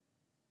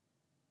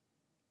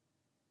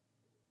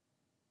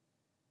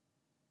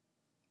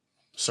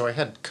So I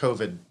had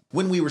COVID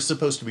when we were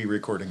supposed to be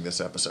recording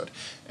this episode.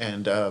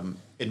 And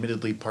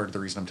admittedly, part of the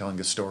reason I'm telling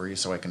this story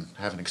is so I can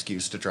have an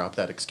excuse to drop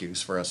that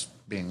excuse for us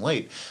being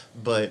late.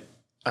 But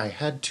I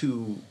had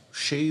to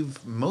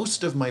shave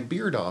most of my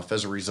beard off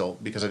as a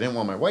result because I didn't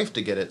want my wife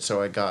to get it.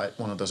 So I got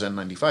one of those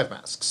N95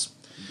 masks.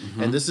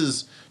 Mm-hmm. And this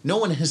is... No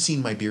one has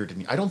seen my beard.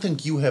 I don't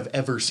think you have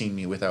ever seen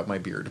me without my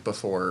beard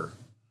before.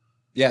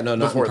 Yeah, no,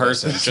 not in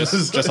person.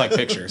 just like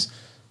pictures.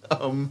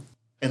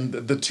 And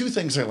the two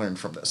things I learned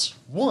from this.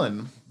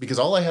 One, because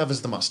all I have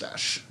is the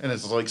mustache, and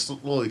it's like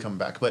slowly coming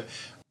back, but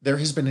there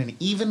has been an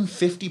even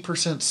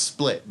 50%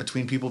 split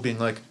between people being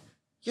like,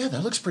 yeah,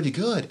 that looks pretty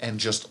good, and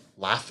just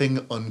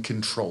laughing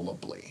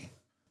uncontrollably.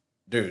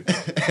 Dude.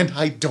 And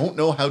I don't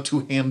know how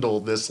to handle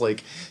this,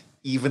 like,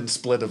 even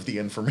split of the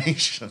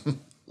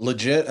information.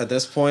 Legit, at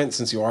this point,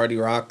 since you already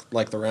rock,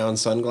 like, the round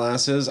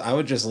sunglasses, I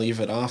would just leave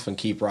it off and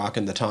keep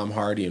rocking the Tom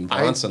Hardy and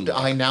Bronson look.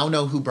 I now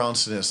know who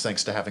Bronson is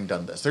thanks to having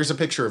done this. There's a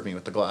picture of me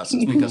with the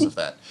glasses because of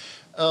that.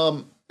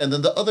 And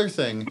then the other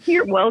thing...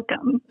 You're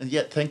welcome.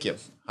 Yeah, thank you.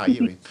 Hi,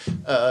 Yui.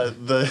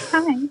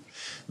 Hi.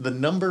 The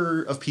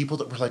number of people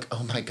that were like,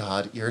 oh my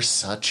God, you're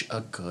such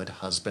a good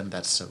husband.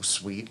 That's so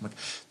sweet. I'm like,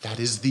 that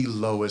is the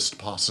lowest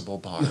possible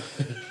bar.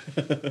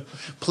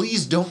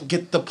 Please don't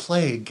get the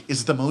plague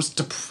is the most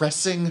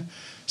depressing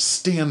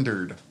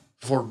standard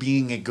for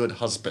being a good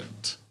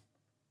husband.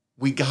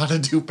 We gotta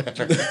do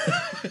better.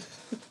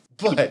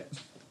 But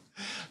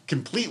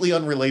completely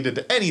unrelated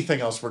to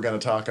anything else we're going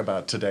to talk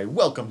about today,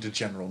 welcome to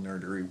General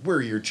Nerdery.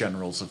 We're your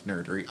generals of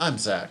nerdery. I'm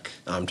Zach.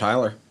 I'm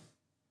Tyler.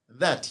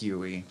 That's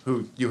Yui,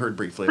 who you heard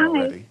briefly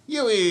already.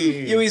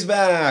 Yui! Yui's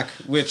back,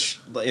 which,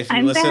 if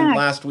you listened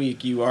last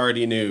week, you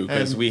already knew,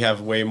 because we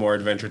have way more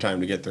Adventure Time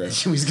to get through.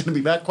 Yui's going to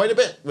be back quite a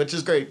bit, which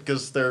is great,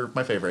 because they're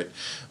my favorite.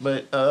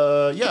 But,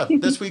 yeah,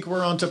 this week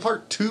we're on to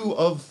part 2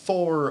 of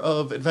 4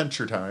 of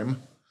Adventure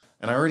Time.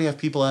 And I already have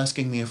people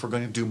asking me if we're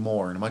going to do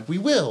more. And I'm like, we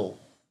will.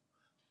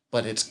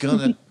 But it's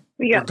gonna...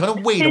 we're going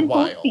to wait a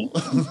while.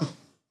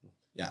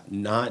 Yeah,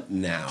 not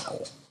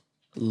now.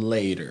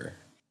 Later.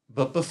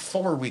 But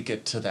before we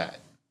get to that,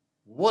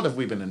 what have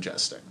we been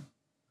ingesting?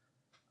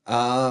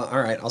 All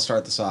right, I'll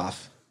start this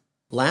off.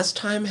 Last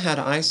time, had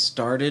I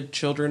started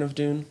Children of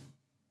Dune?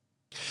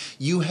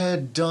 You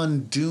had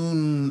done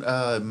Dune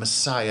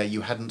Messiah.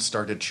 You hadn't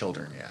started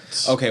Children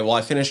yet. Okay, well,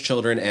 I finished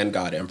Children and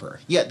God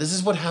Emperor. Yeah, this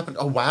is what happened.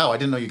 Oh, wow, I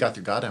didn't know you got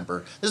through God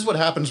Emperor. This is what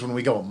happens when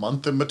we go a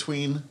month in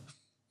between.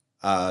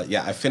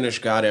 Yeah, I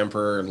finished God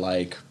Emperor,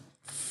 like...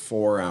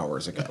 4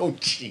 hours ago. Oh,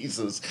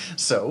 Jesus.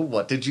 So,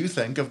 what did you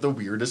think of the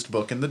weirdest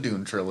book in the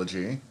Dune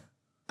trilogy?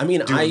 I mean,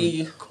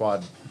 Dune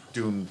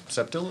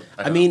Septil?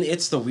 I mean,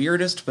 it's the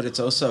weirdest, but it's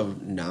also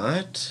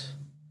not.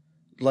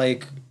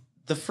 Like,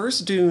 the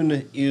first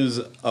Dune is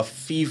a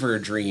fever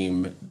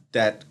dream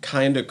that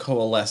kind of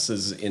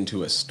coalesces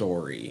into a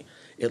story.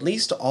 At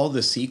least all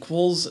the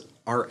sequels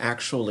are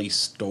actually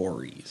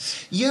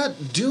stories. Yeah,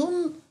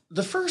 Dune...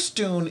 The first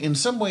Dune, in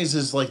some ways,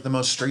 is like the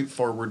most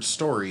straightforward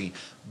story,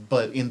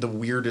 but in the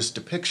weirdest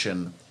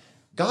depiction.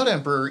 God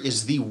Emperor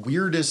is the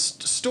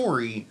weirdest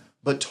story,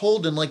 but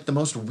told in like the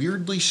most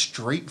weirdly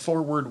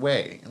straightforward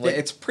way. Like,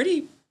 it's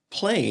pretty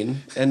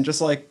plain and just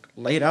like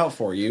laid out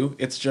for you.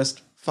 It's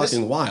just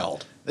fucking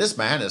wild. This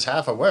man is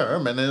half a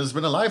worm and has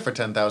been alive for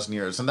 10,000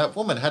 years, and that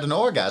woman had an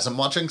orgasm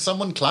watching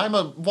someone climb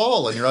a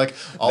wall, and you're like,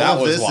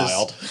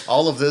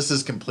 all of this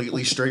is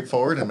completely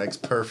straightforward and makes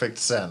perfect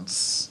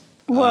sense.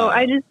 Whoa,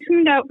 I just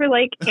tuned out for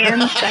like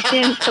a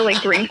second to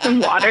like drink some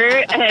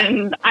water,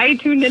 and I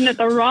tuned in at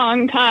the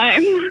wrong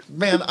time.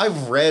 Man,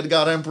 I've read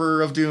God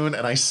Emperor of Dune,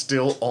 and I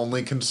still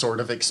only can sort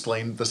of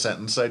explain the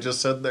sentence I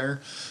just said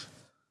there.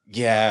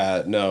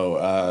 Yeah,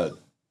 no,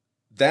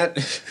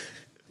 that...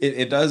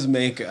 It does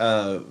make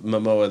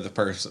Momoa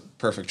the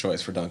perfect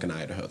choice for Duncan,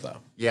 Idaho, though.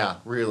 Yeah,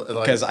 really.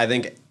 Because I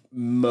think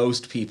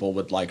most people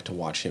would like to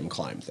watch him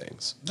climb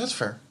things. That's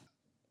fair.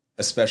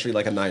 Especially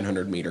like a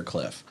 900-meter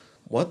cliff.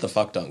 What the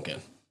fuck, Duncan?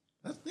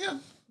 Yeah,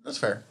 that's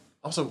fair.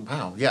 Also,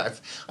 wow, yeah,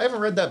 I haven't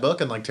read that book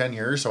in like 10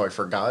 years, so I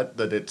forgot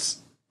that it's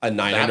a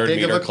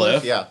 900-meter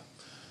cliff. Yeah,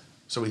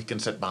 so we can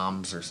set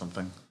bombs or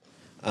something.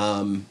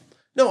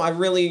 No, I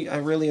really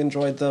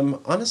enjoyed them.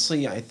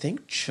 Honestly, I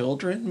think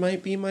Children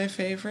might be my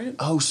favorite.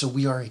 Oh, so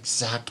we are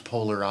exact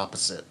polar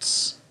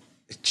opposites.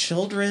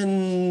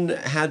 Children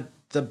had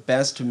the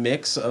best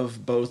mix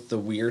of both the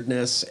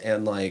weirdness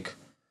and like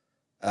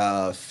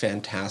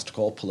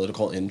fantastical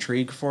political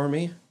intrigue for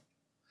me.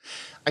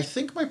 I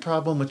think my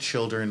problem with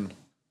Children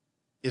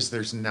is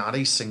there's not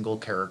a single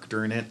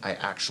character in it I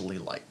actually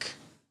like.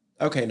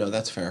 Okay, no,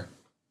 that's fair.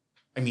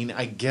 I mean,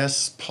 I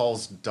guess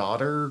Paul's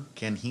daughter,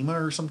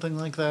 Ganima or something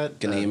like that.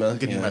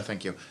 Ganima, yeah.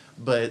 Thank you.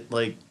 But,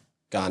 like...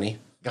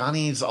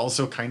 Gani's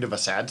also kind of a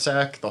sad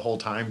sack the whole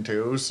time,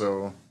 too,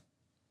 so...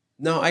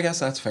 No, I guess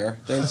that's fair.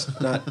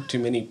 There's not too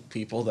many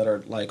people that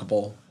are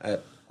likable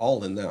at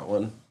all in that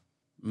one.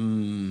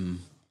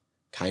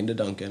 Kinda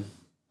Duncan.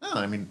 Oh,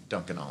 I mean,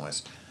 Duncan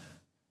always.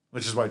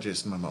 Which is why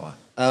Jason Momoa.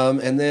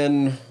 And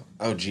then...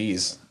 Oh,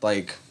 geez.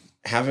 Like...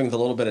 having the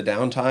little bit of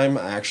downtime,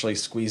 I actually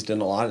squeezed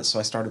in a lot. So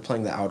I started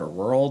playing the Outer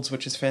Worlds,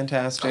 which is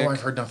fantastic. Oh,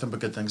 I've heard nothing but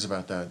good things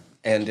about that.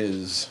 And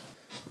is,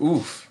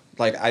 oof.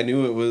 Like, I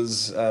knew it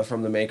was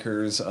from the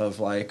makers of,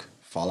 like,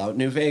 Fallout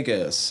New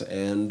Vegas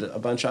and a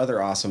bunch of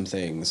other awesome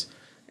things.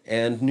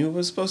 And knew it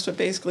was supposed to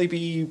basically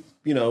be,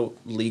 you know,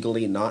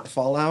 legally not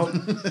Fallout.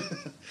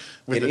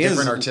 With a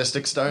different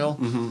artistic style?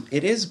 Mm-hmm.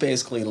 It is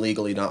basically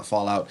legally not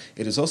Fallout.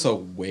 It is also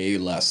way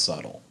less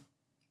subtle.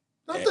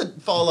 Not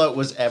that Fallout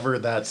was ever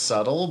that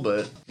subtle,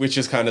 but... Which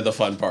is kind of the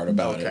fun part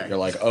about it. You're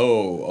like,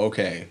 oh,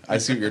 okay, I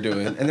see what you're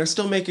doing. And they're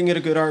still making it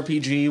a good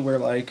RPG where,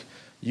 like,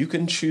 you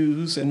can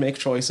choose and make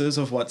choices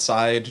of what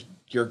side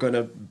you're going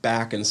to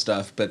back and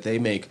stuff, but they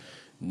make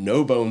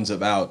no bones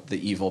about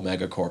the evil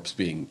Megacorps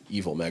being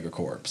evil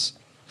Megacorps.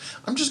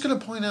 I'm just going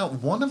to point out,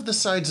 one of the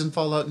sides in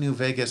Fallout New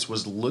Vegas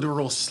was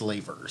literal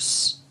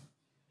slavers.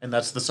 And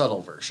that's the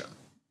subtle version.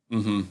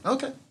 Mm-hmm.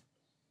 Okay.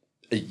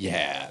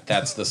 Yeah,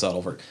 that's the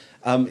subtle version.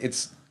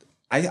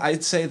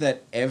 I'd say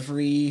that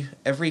every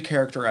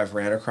character I've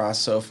ran across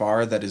so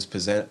far that is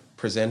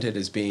presented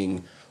as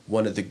being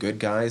one of the good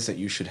guys that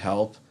you should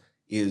help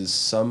is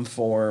some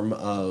form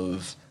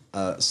of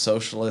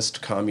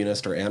socialist,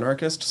 communist, or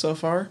anarchist so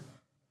far.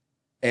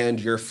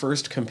 And your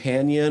first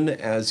companion,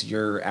 as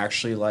you're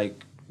actually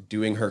like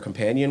doing her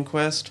companion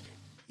quest,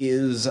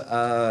 is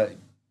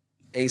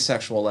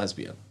asexual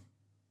lesbian.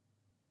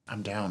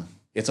 I'm down.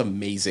 It's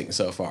amazing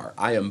so far.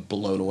 I am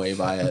blown away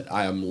by it.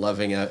 I am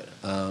loving it.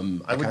 I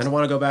kind of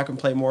want to go back and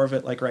play more of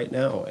it like right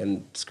now.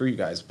 And screw you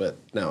guys, but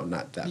no,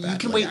 not that bad. You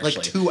can wait actually.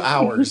 Like 2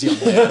 hours,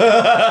 young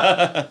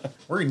man.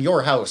 We're in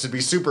your house. It'd be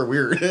super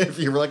weird if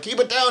you were like, keep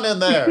it down in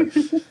there.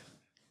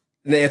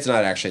 It's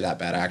not actually that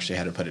bad. I actually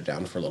had to put it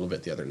down for a little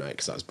bit the other night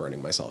because I was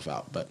burning myself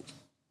out. But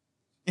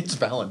it's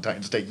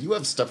Valentine's Day. You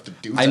have stuff to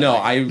do. I know.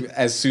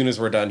 As soon as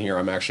we're done here,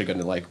 I'm actually going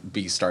to like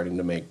be starting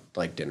to make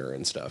like dinner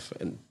and stuff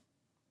and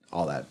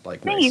all that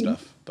like nice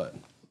stuff. But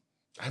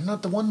I'm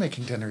not the one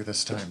making dinner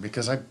this time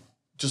because I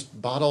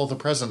just bought all the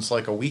presents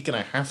like a week and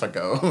a half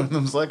ago, and I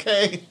was like,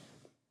 "Hey,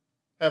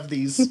 have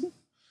these."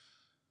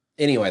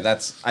 Anyway,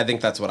 I think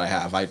that's what I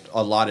have.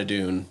 A lot of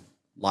Dune,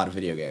 a lot of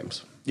video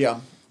games. Yeah.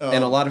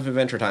 And a lot of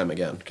Adventure Time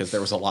again, because there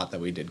was a lot that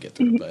we did get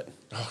through. But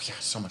oh yeah,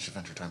 so much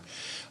Adventure Time.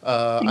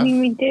 I mean,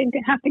 we did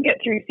have to get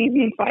through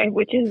season 5,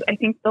 which is, I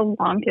think, the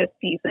longest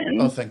season.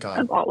 Oh, thank God.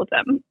 Of all of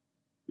them.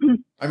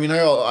 I mean,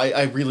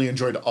 I really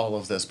enjoyed all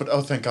of this, but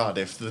oh, thank God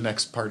if the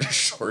next part is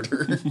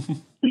shorter.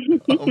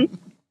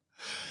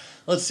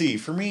 Let's see.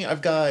 For me,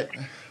 I've got...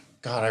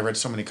 God, I read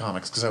so many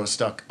comics because I was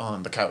stuck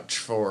on the couch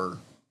for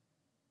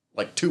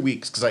like 2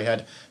 weeks because I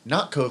had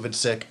not COVID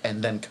sick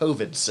and then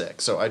COVID sick.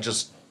 So I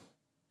just...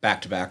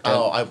 Back to back.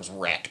 Oh, I was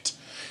wrecked.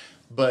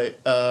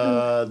 But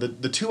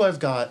the two I've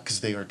got,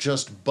 because they are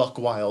just buck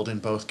wild in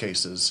both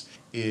cases,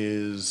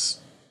 is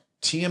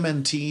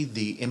TMNT,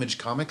 the Image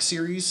Comic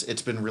series.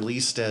 It's been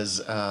released as,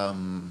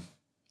 Urban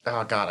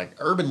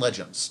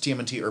Legends.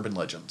 TMNT Urban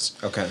Legends.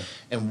 Okay.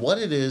 And what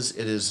it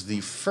is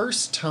the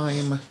first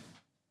time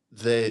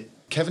that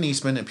Kevin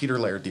Eastman and Peter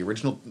Laird, the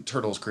original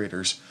Turtles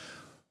creators,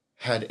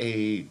 had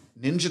a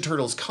Ninja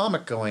Turtles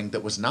comic going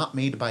that was not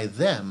made by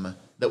them,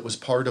 that was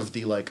part of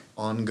the, like,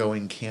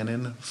 ongoing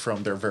canon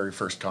from their very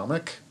first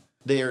comic.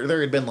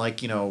 There had been,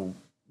 like, you know,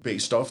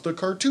 based off the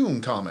cartoon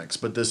comics,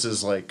 but this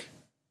is, like,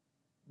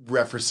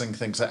 referencing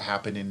things that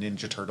happened in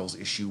Ninja Turtles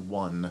issue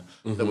 1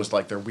 that was,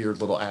 like, their weird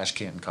little ash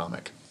can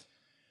comic.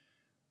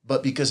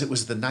 But because it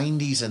was the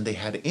 90s and they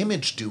had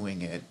Image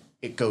doing it,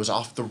 it goes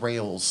off the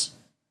rails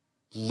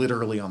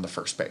literally on the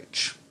first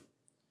page.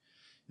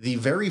 The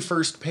very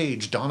first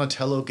page,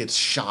 Donatello gets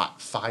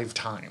shot 5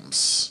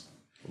 times.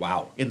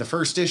 Wow. In the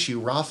first issue,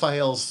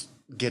 Raphael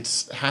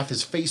gets half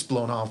his face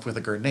blown off with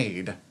a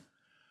grenade.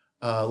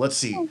 Let's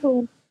see.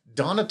 Oh.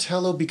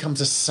 Donatello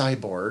becomes a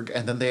cyborg,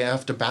 and then they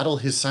have to battle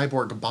his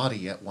cyborg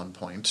body at one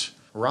point.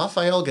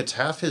 Raphael gets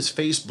half his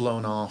face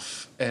blown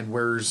off and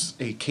wears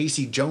a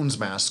Casey Jones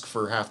mask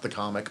for half the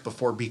comic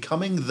before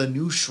becoming the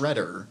new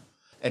Shredder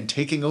and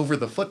taking over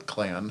the Foot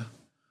Clan.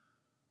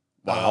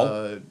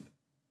 Wow.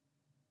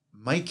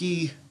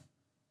 Mikey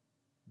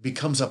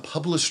becomes a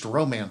published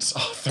romance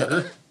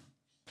author.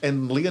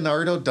 And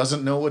Leonardo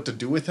doesn't know what to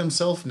do with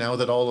himself now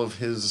that all of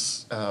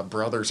his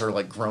brothers are,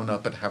 like, grown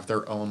up and have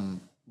their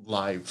own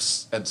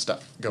lives and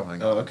stuff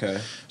going on. Oh,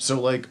 okay.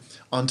 So, like,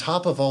 on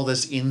top of all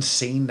this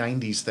insane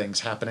 90s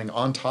things happening,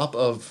 on top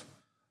of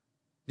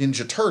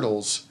Ninja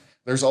Turtles,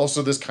 there's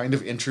also this kind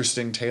of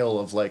interesting tale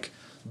of, like,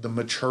 the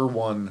mature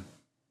one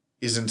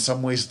is in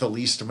some ways the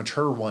least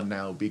mature one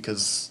now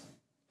because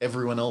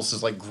everyone else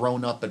is, like,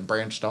 grown up and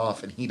branched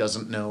off and he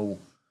doesn't know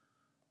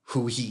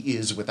who he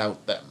is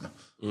without them.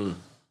 Mm.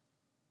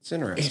 It's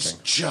interesting. It's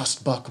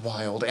just buck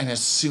wild, and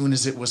as soon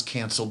as it was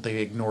canceled, they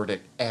ignored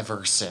it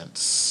ever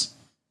since.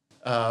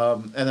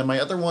 And then my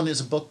other one is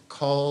a book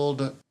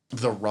called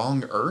The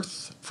Wrong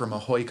Earth from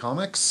Ahoy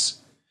Comics.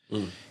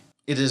 Mm.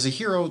 It is a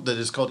hero that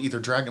is called either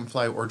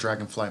Dragonfly or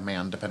Dragonfly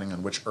Man, depending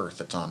on which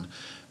Earth it's on.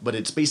 But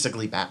it's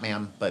basically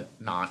Batman, but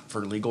not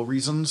for legal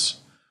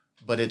reasons.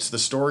 but it's the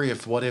story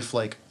of what if,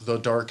 like, the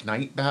Dark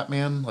Knight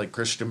Batman, like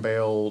Christian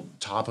Bale,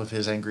 top of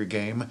his angry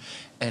game,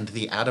 and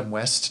the Adam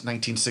West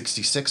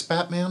 1966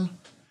 Batman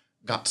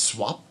got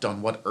swapped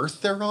on what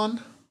Earth they're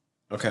on.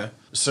 Okay.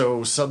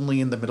 So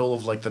suddenly in the middle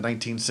of, like, the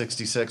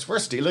 1966, we're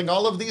stealing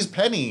all of these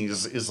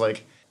pennies, is,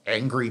 like,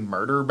 angry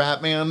murder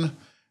Batman.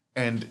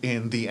 And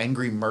in the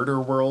angry murder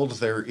world,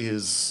 there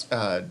is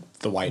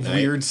The White Knight.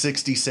 weird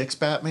 66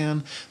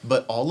 Batman,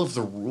 but all of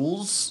the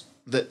rules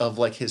of,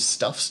 like, his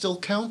stuff still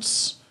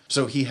counts.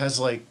 So he has,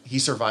 like, he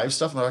survives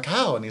stuff, and they're like,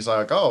 how? And he's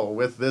like, oh,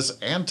 with this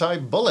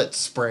anti-bullet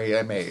spray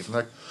I made. And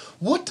like,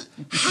 what?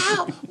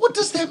 How? What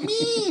does that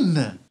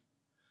mean?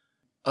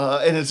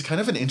 And it's kind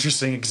of an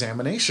interesting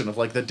examination of,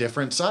 like, the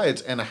different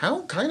sides and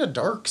how kind of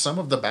dark some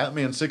of the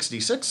Batman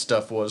 66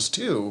 stuff was,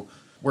 too.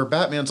 Where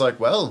Batman's like,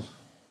 well,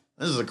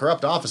 this is a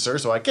corrupt officer,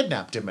 so I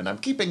kidnapped him and I'm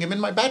keeping him in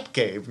my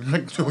Batcave. You're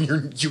like, no,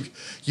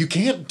 you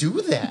can't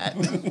do that.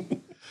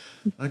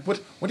 Like, what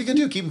are you going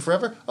to do? Keep them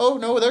forever? Oh,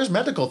 no, there's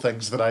medical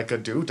things that I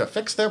could do to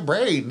fix their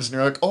brains. And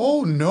you're like,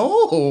 oh,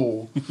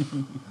 no.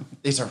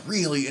 It's a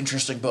really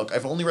interesting book.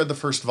 I've only read the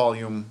first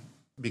volume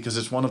because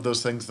it's one of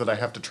those things that I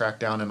have to track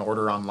down and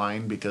order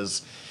online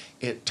because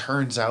it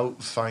turns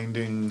out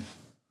finding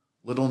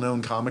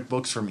little-known comic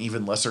books from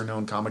even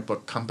lesser-known comic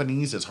book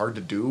companies is hard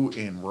to do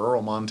in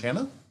rural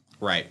Montana.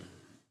 Right.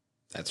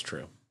 That's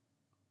true.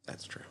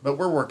 That's true. But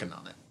we're working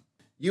on it.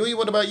 Yui,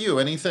 what about you?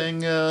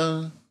 Anything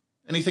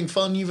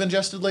fun you've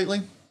ingested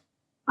lately?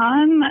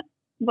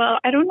 Well,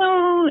 I don't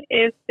know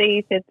if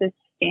they fit the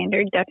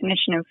standard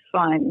definition of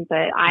fun,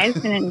 but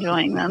I've been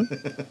enjoying them.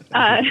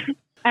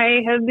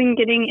 I have been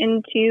getting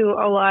into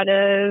a lot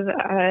of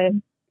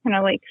kind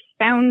of like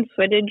found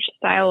footage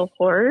style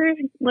horror,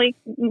 like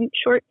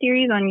short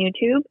series on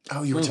YouTube.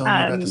 Oh, you were telling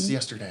me about this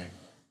yesterday.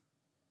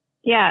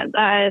 Yeah,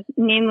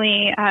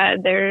 namely,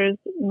 there's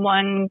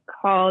one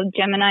called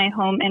Gemini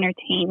Home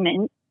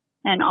Entertainment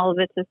and all of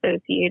its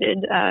associated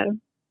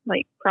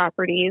like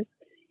properties.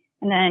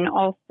 And then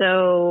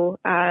also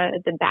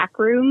The Back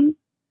Room,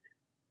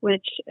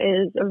 which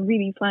is a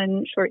really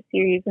fun short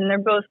series. And they're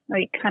both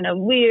like kind of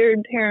weird,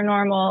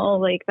 paranormal,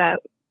 like that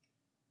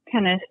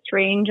kind of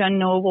strange,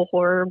 unknowable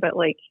horror, but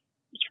like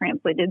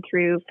translated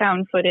through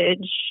found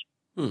footage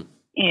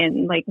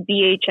in like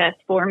VHS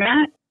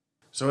format.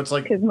 So it's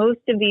like, because most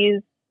of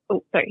these,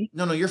 oh, sorry.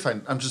 No, you're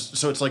fine.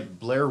 So it's like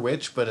Blair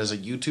Witch, but as a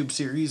YouTube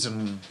series,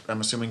 and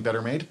I'm assuming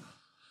better made?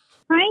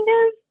 Kind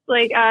of.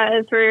 Like,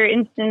 for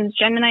instance,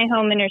 Gemini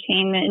Home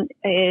Entertainment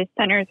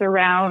centers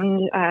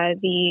around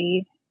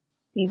these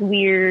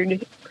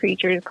weird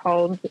creatures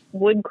called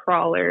wood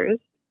crawlers,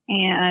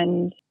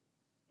 and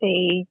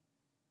they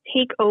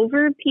take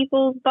over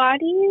people's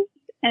bodies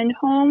and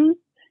homes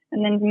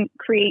and then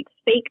create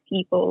fake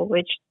people,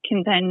 which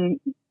can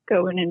then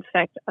go and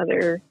infect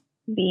other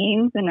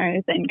beings and are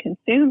then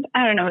consumed.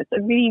 I don't know. It's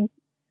a really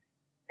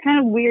kind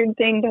of weird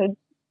thing to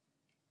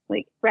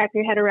like wrap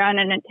your head around,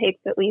 and it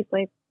takes at least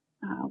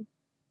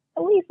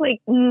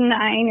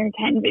 9 or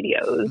 10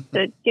 videos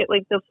to get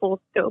like the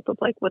full scope of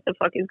like what the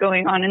fuck is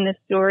going on in this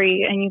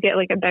story, and you get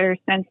like a better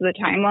sense of the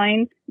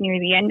timeline near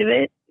the end of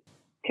it.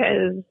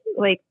 Because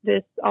like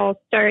this all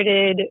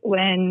started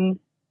when,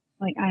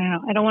 like, I don't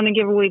know, I don't want to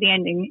give away the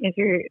ending if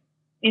you're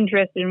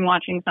interested in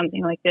watching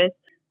something like this,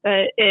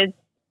 but it's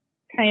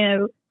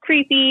kind of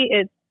creepy.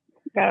 It's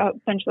got a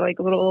bunch of like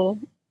little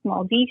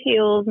small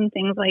details and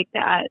things like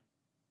that.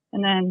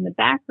 And then The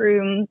Back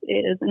Rooms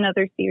is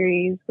another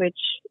series which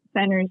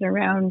centers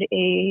around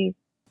a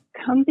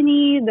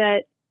company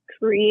that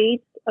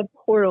creates a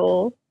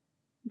portal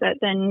that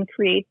then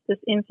creates this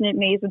infinite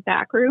maze of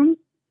back rooms.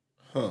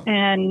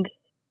 And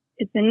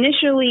it's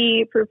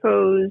initially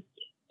proposed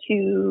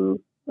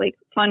to like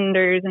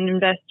funders and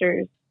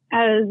investors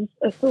as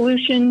a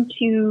solution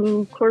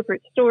to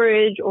corporate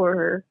storage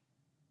or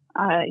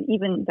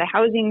even the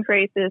housing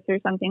crisis or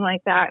something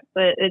like that.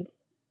 But it's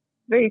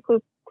very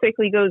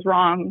quickly goes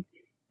wrong,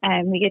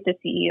 and we get to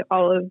see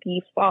all of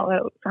the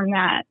fallout from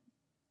that.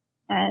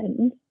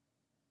 And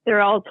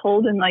they're all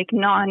told in like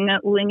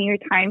non-linear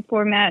time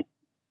format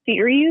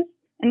series,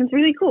 and it's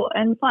really cool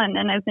and fun.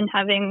 And I've been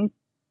having,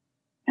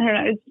 I don't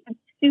know, it's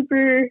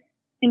super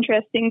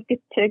interesting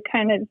to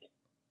kind of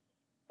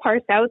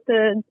parse out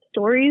the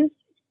stories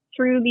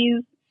through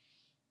these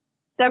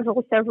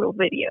several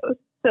videos.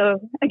 So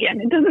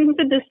again, it doesn't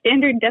fit the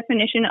standard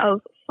definition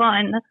of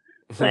fun,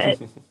 but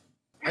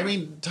I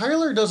mean,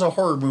 Tyler does a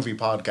horror movie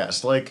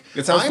podcast. Like,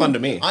 it sounds fun to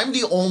me. I'm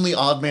the only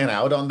odd man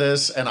out on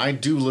this, and I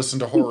do listen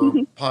to horror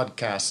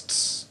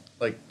podcasts,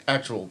 like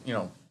actual,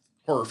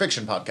 horror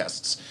fiction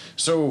podcasts.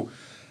 So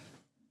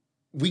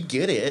we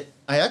get it.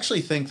 I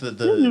actually think that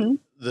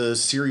the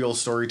serial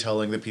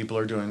storytelling that people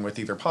are doing with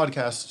either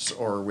podcasts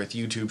or with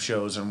YouTube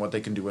shows and what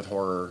they can do with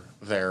horror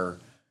there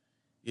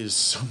is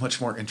so much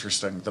more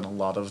interesting than a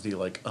lot of the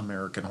like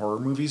American horror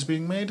movies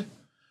being made.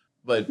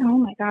 But oh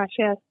my gosh,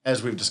 yes.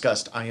 As we've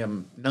discussed, I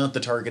am not the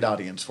target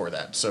audience for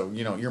that. So,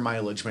 your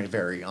mileage may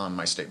vary on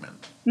my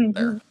statement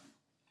there.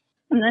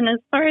 And then as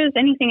far as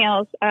anything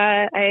else,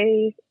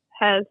 I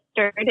have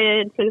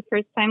started for the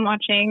first time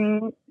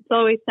watching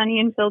Always Sunny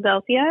in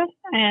Philadelphia,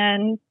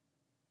 and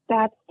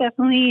that's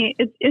definitely,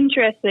 it's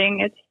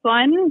interesting. It's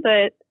fun,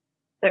 but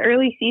the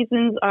early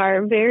seasons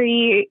are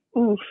very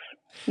oof.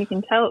 You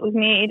can tell it was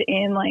made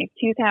in like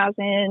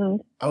 2000.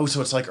 Oh,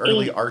 so it's like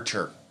early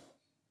Archer.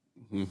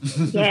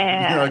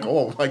 Yeah. You're like,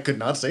 oh, I could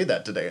not say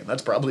that today, and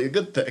that's probably a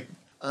good thing.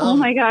 Oh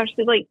my gosh.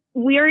 Like,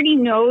 we already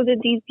know that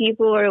these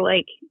people are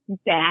like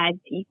bad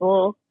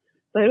people,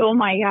 but oh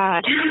my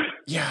God.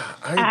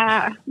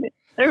 Yeah.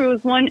 There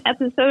was one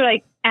episode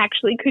I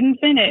actually couldn't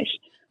finish.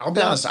 I'll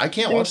be honest, I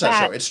can't watch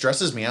that show. It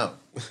stresses me out.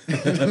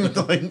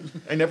 Like,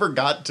 I never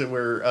got to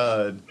where,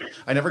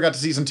 I never got to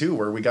season 2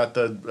 where we got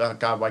the,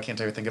 God, why can't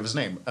I think of his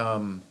name?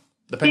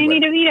 The Danny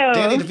penguin. DeVito.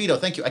 Danny DeVito,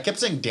 thank you. I kept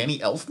saying Danny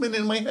Elfman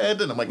in my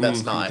head, and I'm like,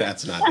 that's not Danny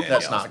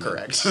that's Elfman. not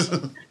correct.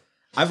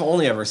 I've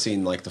only ever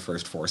seen like the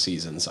first 4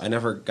 seasons. I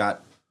never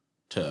got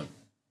to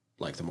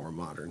like the more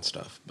modern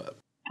stuff, but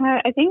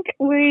I think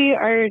we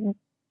are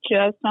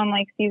just on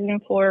like season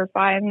 4 or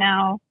 5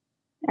 now,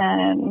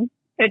 and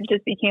it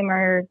just became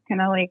our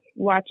kind of like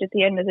watch at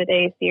the end of the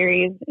day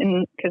series,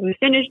 and because we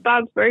finished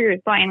Bob's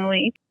Burgers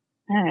finally,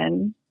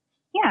 and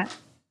yeah,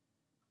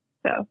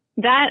 so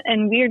that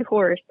and weird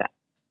horror stuff.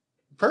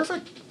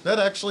 Perfect. That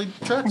actually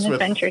tracks And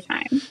with Adventure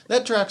Time.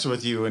 That tracks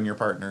with you and your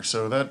partner,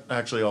 so that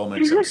actually all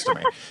makes sense to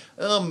me.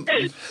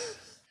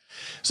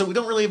 So we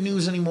don't really have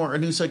news anymore, a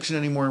news section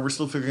anymore, and we're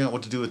still figuring out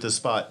what to do with this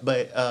spot.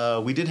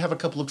 But we did have a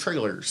couple of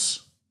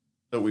trailers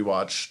that we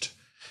watched,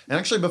 and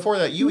actually before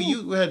that, you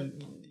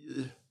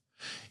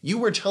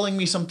were telling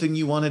me something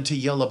you wanted to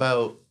yell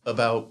about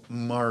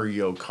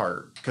Mario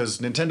Kart because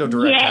Nintendo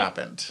Direct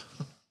happened.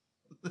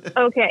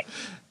 Okay,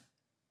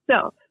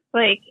 so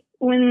like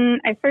when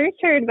I first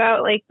heard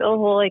about like the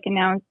whole like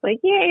announced like,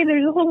 yay,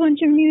 there's a whole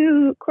bunch of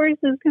new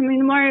courses coming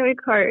to Mario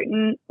Kart,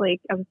 and like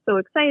I was so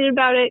excited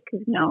about it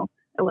because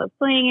I love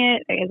playing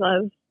it. I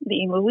love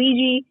being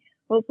Luigi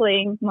while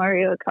playing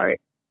Mario Kart.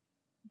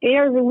 They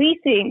are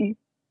releasing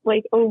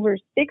like over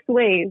 6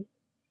 waves,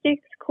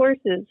 6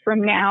 courses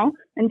from now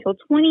until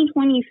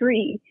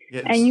 2023,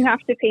 Yes. and you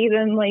have to pay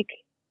them like.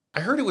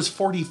 I heard it was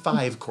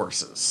 45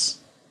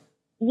 courses.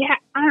 Yeah,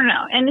 I don't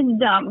know, and it's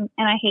dumb,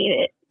 and I hate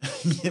it.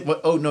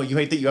 What, oh no, you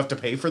hate that you have to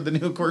pay for the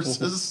new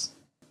courses?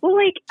 Well,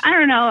 like, I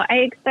don't know. I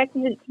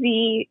expected it to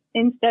be,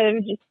 instead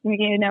of just,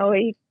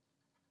 a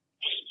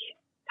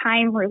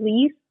time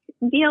release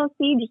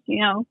DLC, just,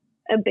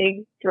 a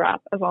big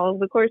drop of all of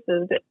the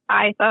courses. But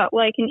I thought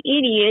like an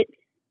idiot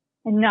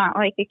and not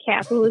like a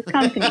capitalist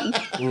company.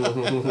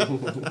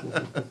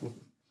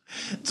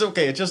 It's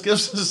okay. It just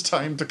gives us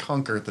time to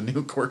conquer the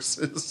new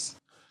courses.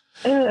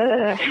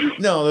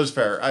 No, that's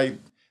fair.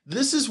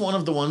 This is one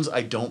of the ones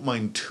I don't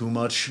mind too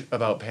much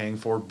about paying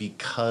for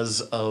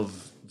because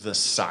of the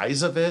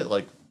size of it,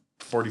 like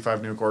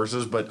 45 new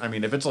courses. But I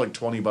mean, if it's like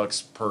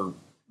 $20 per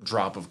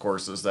drop of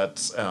courses,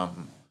 that's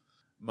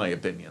my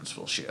opinions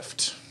will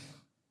shift.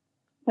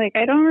 Like,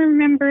 I don't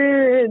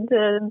remember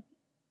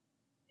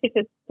if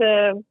it's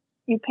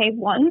you pay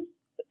once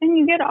and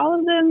you get all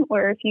of them,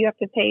 or if you have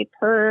to pay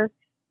per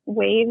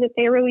wave that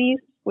they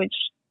release, which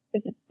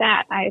if it's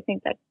that, I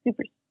think that's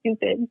super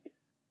stupid.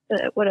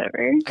 But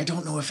whatever. I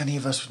don't know if any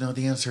of us know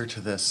the answer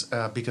to this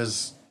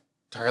because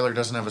Tyler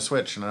doesn't have a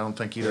Switch, and I don't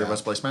think either of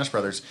us play Smash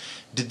Brothers.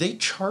 Did they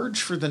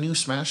charge for the new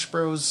Smash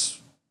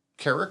Bros.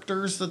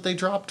 Characters that they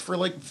dropped for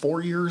like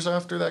 4 years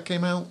after that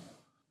came out?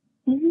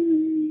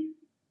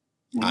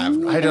 I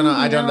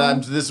don't know.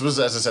 This was,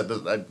 as I said,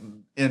 I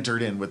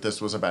entered in with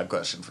this was a bad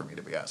question for me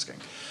to be asking.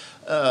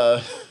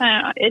 I don't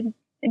know. It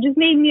just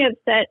made me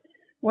upset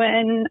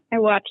when I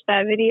watched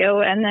that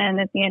video, and then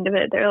at the end of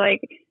it, they're like,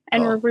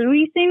 and we're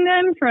releasing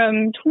them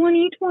from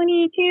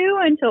 2022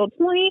 until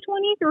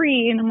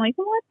 2023. And I'm like,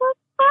 what the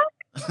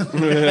fuck?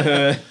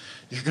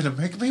 You're going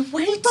to make me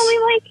wait.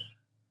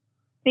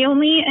 They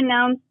only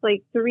announced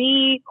like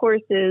 3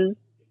 courses,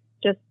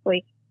 just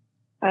like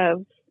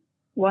of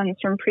ones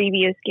from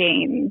previous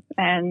games.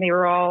 And they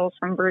were all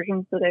from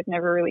versions that I've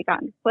never really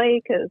gotten to play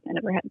because I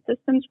never had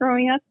systems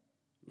growing up.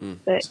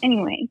 But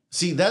anyway.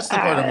 See, that's the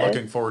part I'm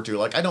looking forward to.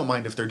 Like, I don't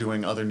mind if they're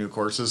doing other new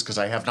courses because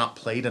I have not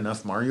played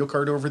enough Mario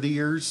Kart over the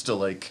years to,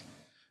 like,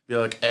 be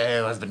like, hey,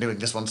 I've been doing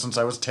this one since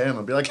I was 10.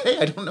 I'll be like, hey,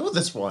 I don't know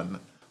this one.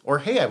 Or,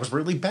 hey, I was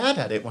really bad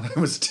at it when I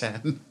was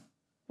 10.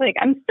 Like,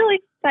 I'm still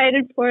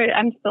excited for it.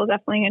 I'm still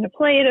definitely going to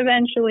play it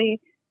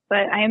eventually.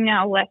 But I am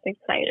now less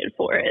excited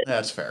for it.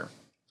 That's fair.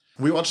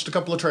 We watched a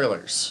couple of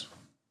trailers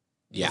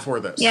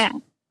before this. Yeah.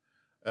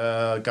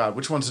 God,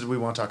 which ones did we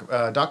want to talk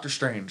about? Doctor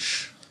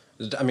Strange.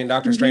 I mean,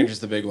 Doctor Strange is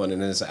the big one,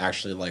 and is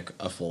actually like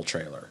a full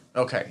trailer.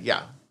 Okay,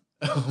 yeah.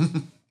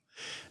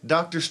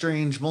 Doctor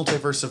Strange,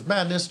 Multiverse of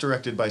Madness,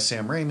 directed by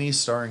Sam Raimi,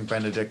 starring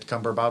Benedict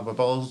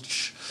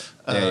Cumberbatch.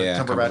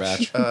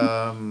 Cumberbatch.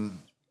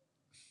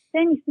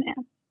 Thanks, man.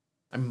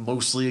 I'm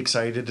mostly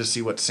excited to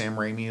see what Sam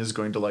Raimi is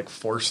going to like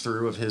force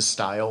through of his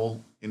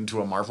style into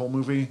a Marvel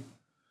movie.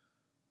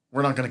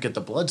 We're not going to get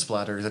the blood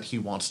splatter that he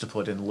wants to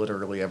put in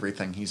literally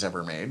everything he's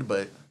ever made,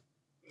 but...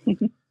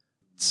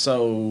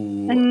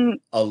 So,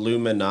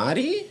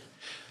 Illuminati?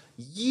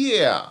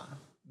 Yeah.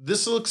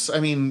 This looks, I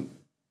mean,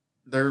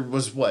 there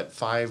was,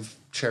 5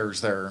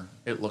 chairs there,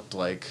 it looked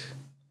like.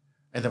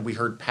 And then we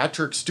heard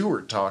Patrick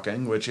Stewart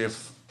talking, which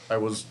if I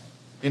was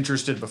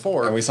interested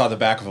before... And we saw the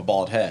back of a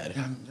bald head.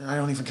 I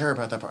don't even care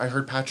about that part. I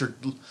heard Patrick...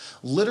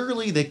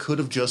 Literally, they could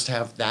have just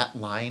have that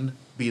line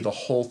be the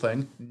whole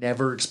thing,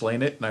 never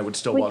explain it, and I would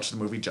still watch the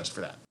movie just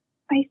for that.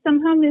 I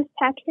somehow missed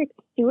Patrick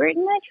Stewart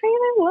in that trailer?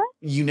 What?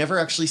 You never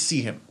actually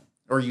see him,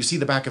 or you see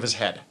the back of his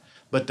head.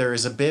 But there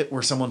is a bit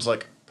where someone's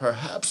like,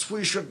 perhaps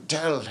we should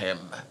tell him.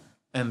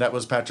 And that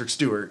was Patrick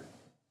Stewart,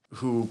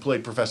 who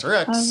played Professor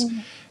X.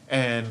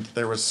 And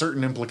there was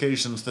certain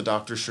implications that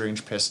Doctor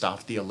Strange pissed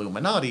off the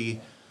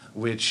Illuminati,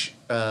 which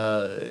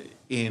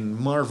in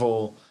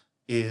Marvel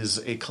is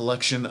a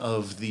collection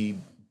of the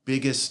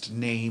biggest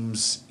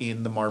names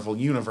in the Marvel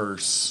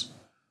Universe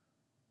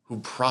who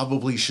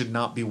probably should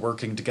not be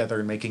working together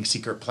and making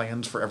secret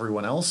plans for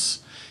everyone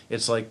else.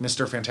 It's like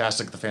Mr.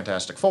 Fantastic, the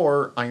Fantastic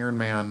Four, Iron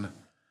Man,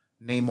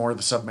 Namor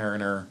the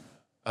Submariner,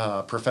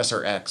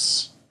 Professor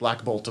X,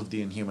 Black Bolt of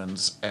the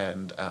Inhumans,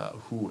 and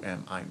who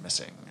am I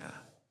missing?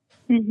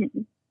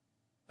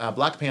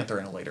 Black Panther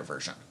in a later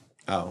version.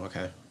 Oh,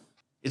 okay.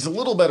 It's a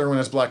little better when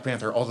it's Black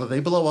Panther, although they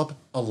blow up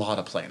a lot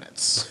of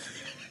planets.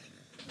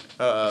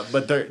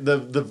 But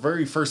the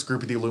very first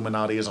group of the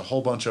Illuminati is a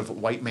whole bunch of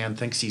white man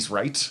thinks he's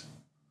right.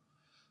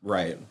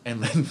 Right.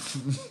 And then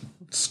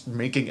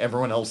making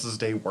everyone else's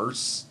day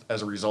worse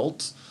as a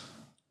result.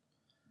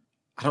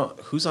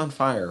 Who's on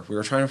fire? We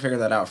were trying to figure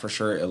that out for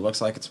sure. It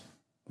looks like it's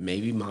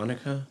maybe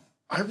Monica.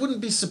 I wouldn't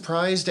be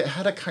surprised. It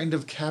had a kind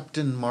of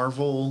Captain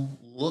Marvel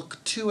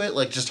look to it,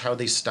 like just how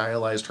they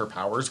stylized her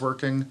powers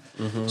working.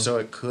 So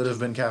it could have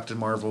been Captain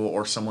Marvel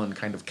or someone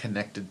kind of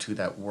connected to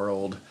that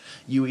world.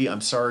 Yui,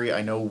 I'm sorry.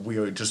 I know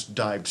we just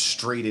dived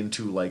straight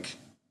into like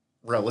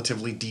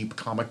relatively deep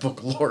comic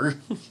book lore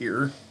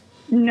here.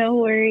 No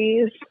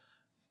worries.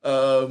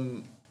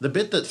 The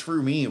bit that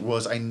threw me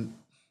was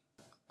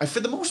I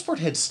for the most part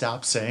had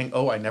stopped saying,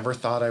 oh, I never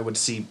thought I would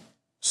see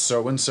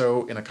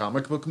so-and-so in a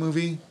comic book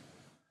movie.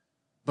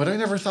 But I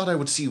never thought I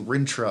would see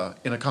Rintrah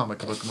in a comic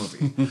book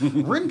movie.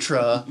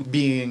 Rintrah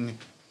being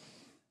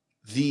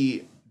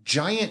the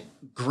giant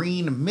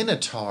green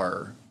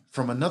minotaur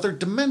from another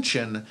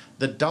dimension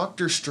that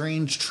Doctor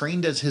Strange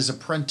trained as his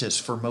apprentice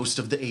for most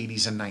of the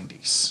 80s and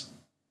 90s.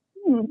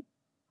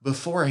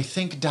 Before, I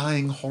think,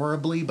 dying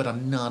horribly, but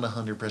I'm not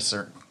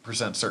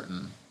 100%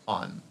 certain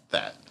on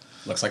that.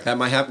 Looks like that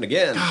might happen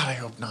again. God, I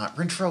hope not.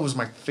 Rintrah was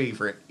my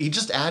favorite. He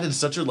just added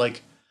such a,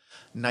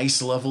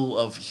 nice level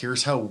of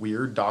here's how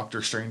weird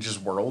Doctor Strange's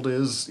world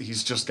is.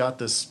 He's just got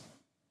this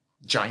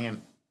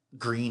giant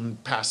green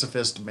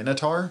pacifist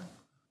minotaur.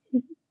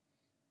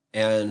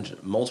 And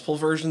multiple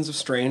versions of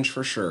Strange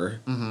for sure.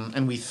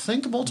 And we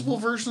think multiple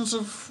versions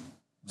of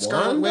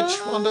Scarlet Witch,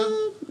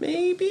 Wanda?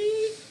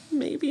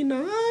 Maybe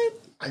not.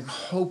 I'm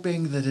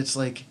hoping that it's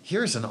like,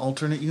 here's an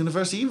alternate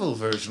universe evil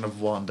version of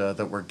Wanda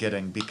that we're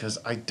getting, because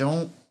I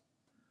don't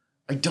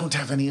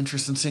have any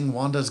interest in seeing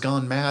Wanda's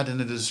gone mad and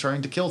it is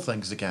trying to kill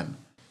things again.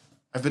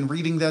 I've been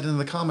reading that in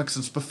the comics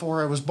since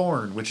before I was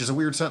born, which is a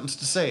weird sentence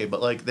to say,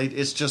 but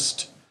it's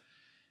just...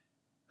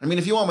 I mean,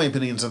 if you want my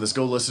opinions on this,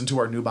 go listen to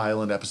our Noob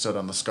Island episode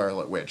on the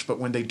Scarlet Witch, but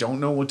when they don't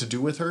know what to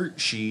do with her,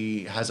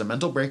 she has a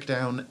mental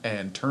breakdown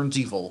and turns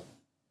evil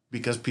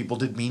because people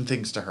did mean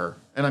things to her.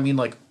 And I mean,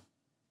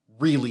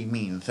 really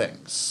mean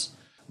things.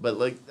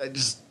 But,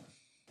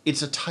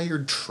 it's a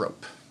tired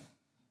trope.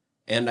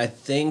 And I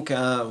think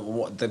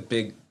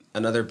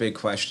another big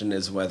question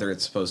is whether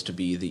it's supposed to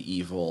be the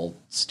evil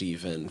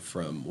Steven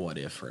from What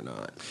If or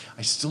not.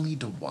 I still need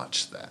to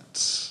watch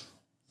that.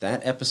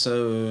 That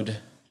episode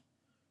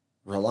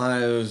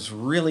relies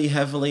really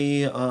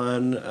heavily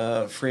on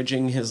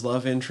fridging his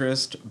love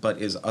interest, but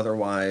is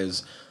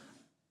otherwise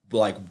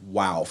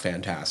wow,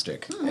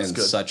 fantastic. And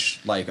good.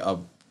 Such a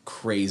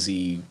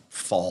crazy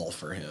fall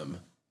for him.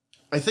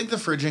 I think the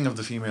fridging of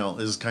the female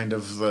is kind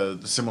of the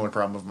similar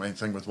problem of my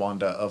thing with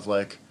Wanda of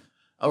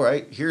all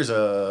right, here's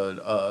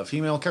a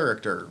female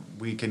character.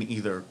 We can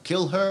either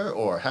kill her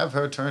or have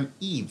her turn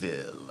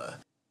evil.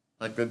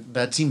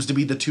 That seems to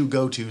be the two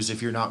go-tos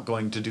if you're not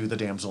going to do the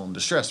damsel in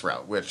distress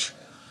route, which,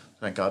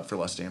 thank God for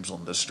less damsel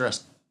in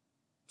distress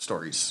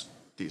stories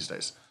these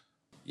days.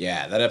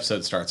 Yeah, that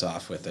episode starts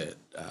off with it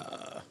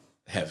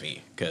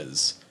heavy,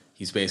 because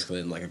he's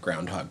basically in a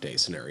Groundhog Day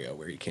scenario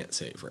where he can't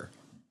save her.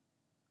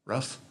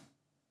 Rough.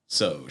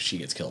 So she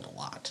gets killed a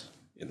lot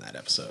in that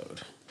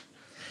episode.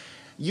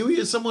 Yui,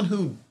 as someone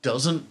who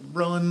doesn't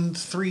run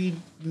 3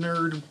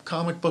 nerd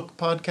comic book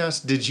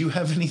podcasts, did you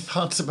have any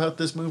thoughts about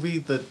this movie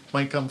that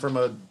might come from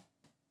a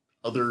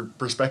other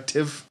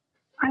perspective?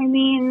 I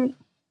mean,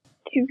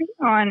 to be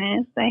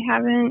honest, I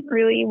haven't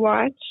really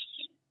watched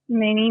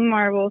many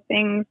Marvel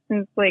things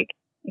since, I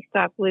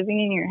stopped living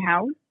in your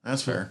house.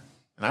 That's fair.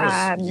 And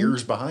I was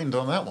years behind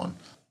on that one.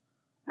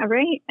 All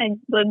right.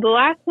 The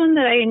last one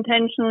that I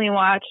intentionally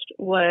watched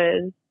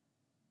was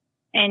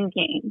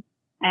Endgame.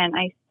 And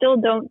I still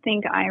don't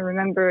think I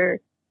remember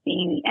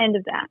seeing the end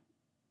of that.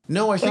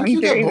 No, I think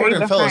you got bored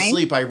and fell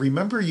asleep. I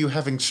remember you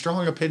having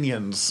strong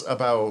opinions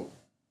about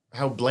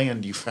how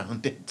bland you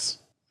found it.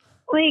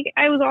 like,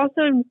 I was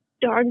also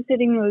dog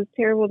sitting those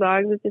terrible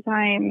dogs at the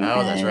time.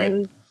 Oh, that's right. It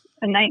was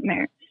a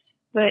nightmare.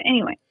 But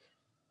anyway,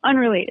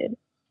 unrelated.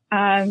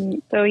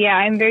 So yeah,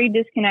 I'm very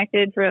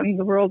disconnected from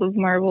the world of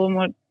Marvel and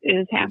what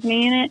is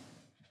happening in it.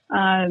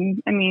 I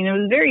mean, it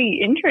was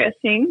very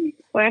interesting,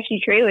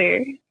 flashy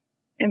trailer.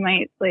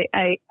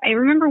 I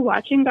remember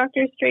watching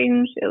Doctor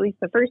Strange, at least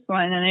the first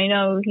one, and I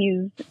know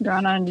he's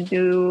gone on to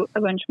do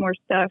a bunch more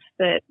stuff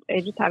that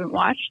I just haven't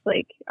watched,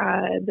 like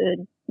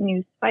the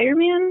new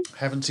Spider-Man.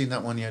 Haven't seen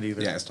that one yet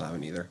either. Yeah, I still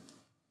haven't either.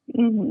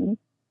 Mm-hmm.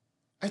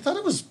 I thought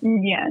it was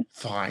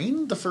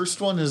fine. The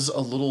first one is a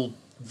little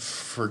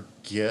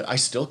I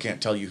still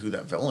can't tell you who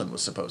that villain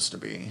was supposed to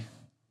be.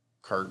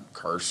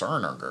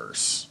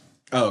 Caecilius.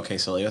 Oh, okay,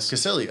 Caecilius.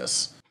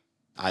 Caecilius.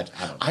 I don't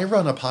know. I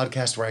run a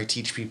podcast where I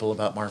teach people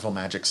about Marvel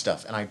Magic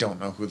stuff, and I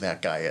don't know who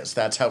that guy is.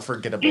 That's how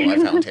forgettable I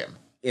found him.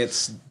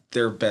 It's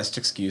their best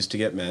excuse to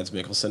get Mads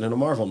Mikkelsen in a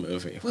Marvel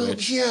movie. Well,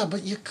 yeah,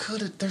 but you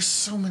could have... There's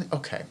so many...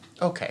 Okay.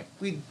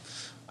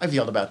 I've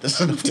yelled about this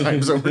enough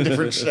times over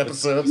different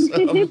episodes.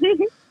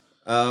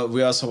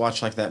 We also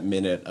watched like that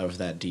minute of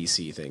that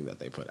DC thing that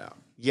they put out.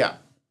 Yeah.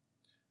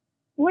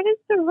 What is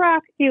The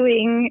Rock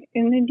doing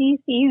in the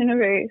DC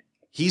universe?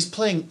 He's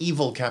playing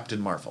evil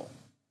Captain Marvel.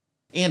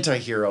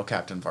 Anti-hero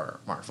Captain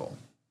Marvel.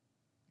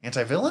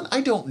 Anti-villain?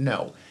 I don't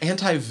know.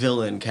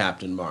 Anti-villain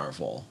Captain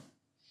Marvel.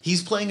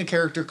 He's playing a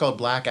character called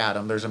Black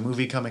Adam. There's a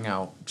movie coming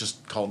out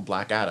just called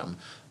Black Adam.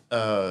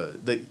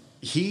 That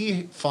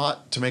he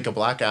fought to make a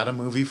Black Adam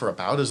movie for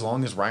about as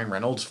long as Ryan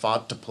Reynolds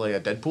fought to play a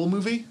Deadpool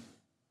movie.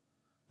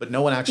 But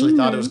no one actually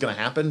thought it was going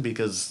to happen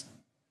because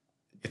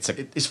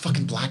it's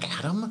fucking Black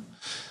Adam.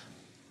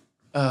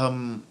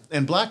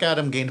 And Black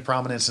Adam gained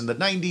prominence in the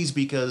 90s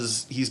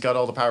because he's got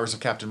all the powers of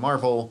Captain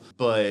Marvel,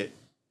 but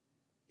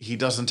he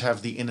doesn't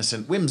have the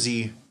innocent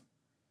whimsy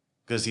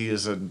because he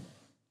is an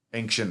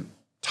ancient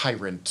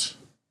tyrant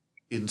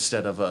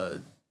instead of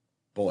a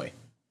boy.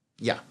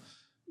 Yeah.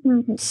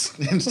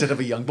 Instead of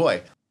a young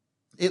boy.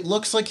 It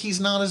looks like he's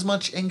not as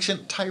much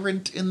ancient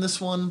tyrant in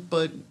this one,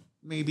 but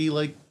maybe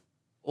like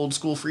old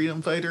school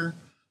freedom fighter.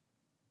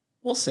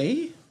 We'll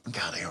see.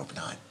 God, I hope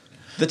not.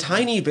 The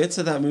tiny bits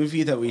of that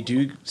movie that we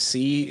do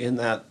see in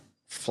that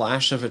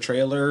flash of a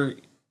trailer,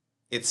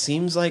 it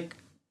seems like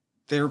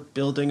they're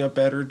building a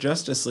better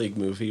Justice League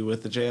movie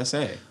with the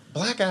JSA.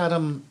 Black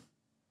Adam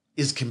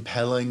is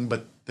compelling,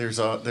 but there's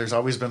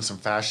always been some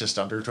fascist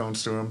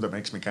undertones to him that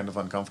makes me kind of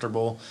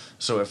uncomfortable.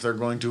 So if they're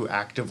going to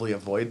actively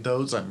avoid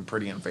those, I'm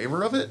pretty in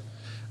favor of it.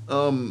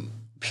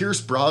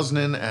 Pierce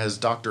Brosnan as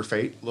Dr.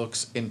 Fate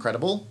looks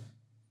incredible.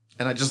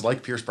 And I just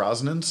like Pierce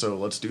Brosnan, so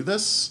let's do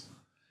this.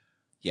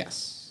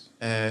 Yes.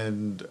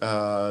 And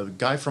the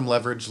guy from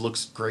Leverage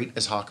looks great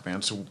as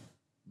Hawkman, so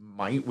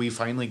might we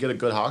finally get a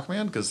good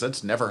Hawkman? Because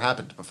that's never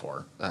happened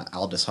before.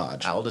 Aldous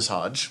Hodge. Aldous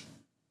Hodge.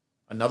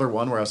 Another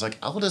one where I was like,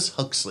 Aldous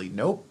Huxley.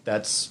 Nope,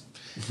 that's...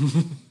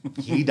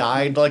 he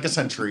died like a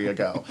century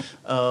ago.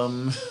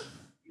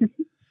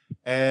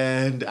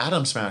 And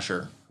Atom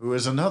Smasher, who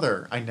is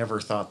another... I never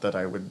thought that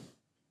I would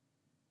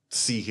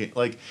see him.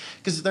 Like,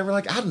 because they were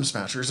like, Atom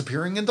Smasher is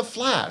appearing in The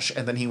Flash.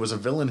 And then he was a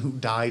villain who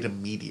died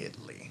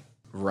immediately.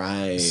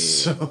 Right.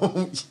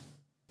 So,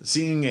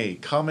 seeing a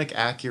comic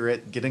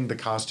accurate, getting the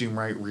costume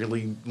right,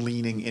 really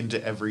leaning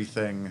into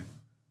everything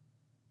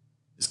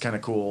is kind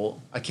of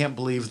cool. I can't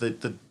believe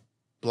that the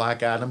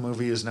Black Adam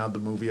movie is now the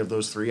movie of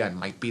those three I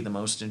might be the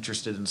most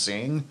interested in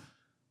seeing,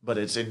 but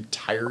it's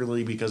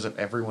entirely because of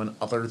everyone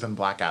other than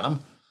Black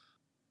Adam.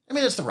 I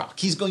mean, it's The Rock.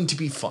 He's going to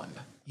be fun.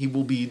 He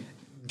will be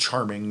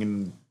charming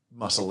and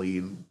muscly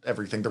and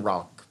everything The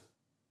Rock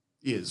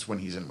is when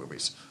he's in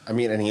movies. I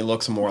mean, and he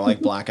looks more like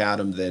Black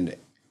Adam than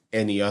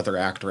any other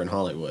actor in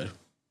Hollywood.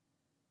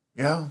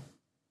 Yeah.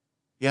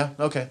 Yeah,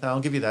 okay, I'll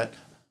give you that.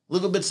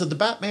 Little bits of the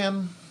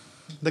Batman.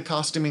 The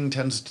costuming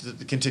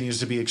continues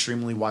to be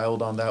extremely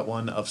wild on that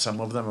one. Of some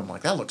of them, I'm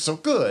like, that looks so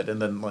good.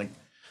 And then, like,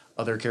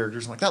 other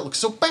characters, I'm like, that looks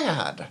so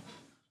bad.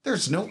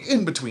 There's no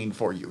in-between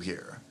for you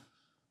here.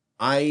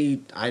 I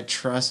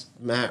trust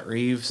Matt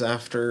Reeves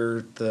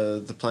after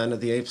the Planet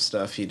of the Apes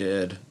stuff he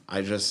did.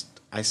 I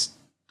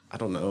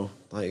don't know.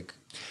 Like,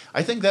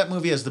 I think that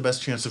movie has the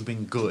best chance of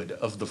being good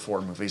of the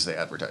 4 movies they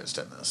advertised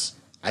in this.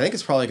 I think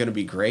it's probably going to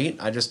be great.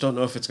 I just don't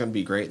know if it's going to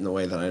be great in the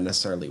way that I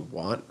necessarily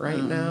want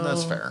right now.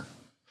 That's fair.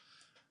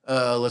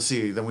 Let's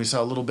see. Then we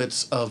saw little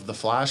bits of The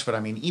Flash, but I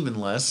mean, even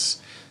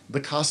less. The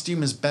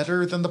costume is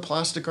better than the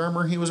plastic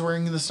armor he was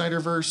wearing in the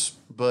Snyderverse,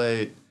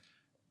 but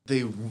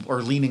they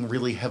are leaning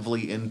really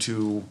heavily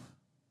into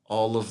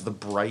all of the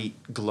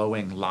bright,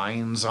 glowing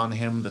lines on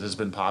him that has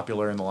been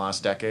popular in the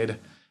last decade. And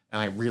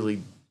I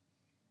really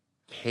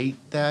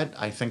hate that.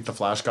 I think the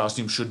Flash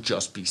costume should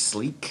just be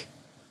sleek,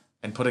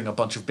 and putting a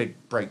bunch of big,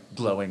 bright,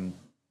 glowing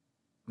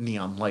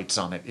neon lights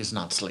on it is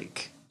not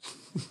sleek.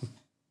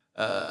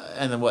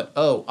 And then what?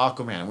 Oh,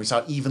 Aquaman. We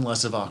saw even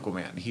less of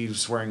Aquaman.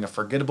 He's wearing a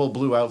forgettable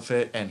blue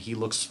outfit, and he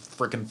looks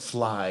freaking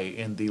fly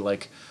in the,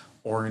 like,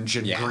 orange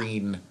and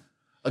green.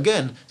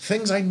 Again,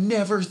 things I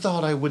never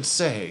thought I would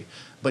say,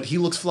 but he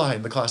looks fly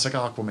in the classic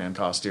Aquaman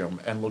costume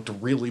and looked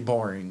really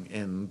boring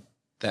in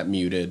that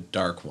muted,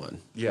 dark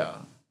one. Yeah.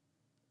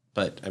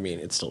 But, I mean,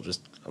 it's still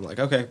just, I'm like,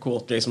 okay, cool,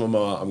 Jason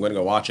Momoa, I'm going to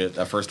go watch it.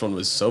 That first one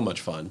was so much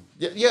fun.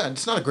 Yeah,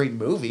 it's not a great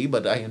movie,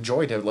 but I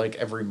enjoyed it, like,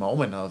 every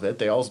moment of it.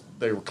 They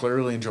were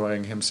clearly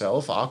enjoying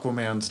himself.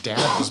 Aquaman's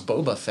dad was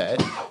Boba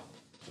Fett.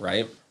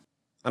 Right?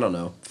 I don't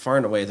know. Far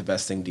and away, the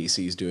best thing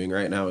DC's doing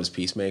right now is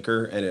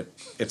Peacemaker, and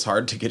it's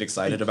hard to get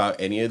excited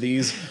about any of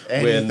these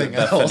when the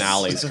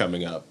finale's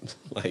coming up.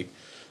 Like,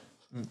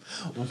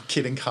 I'm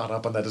getting caught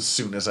up on that as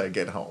soon as I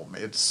get home.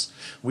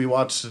 We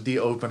watched the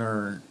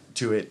opener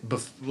to it,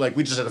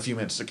 we just had a few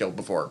minutes to kill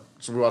before.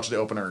 So we watched the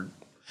opener.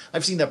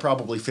 I've seen that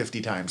probably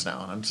 50 times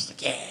now, and I'm just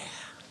like, yeah.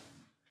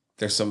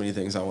 There's so many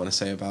things I want to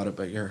say about it,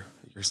 but you're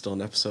still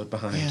an episode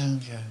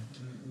behind. Yeah.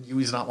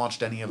 Yui's not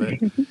watched any of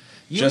it.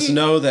 Just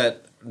know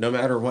that no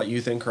matter what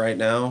you think right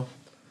now,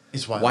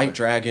 is why White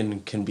Dragon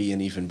can be an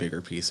even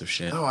bigger piece of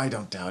shit. Oh, I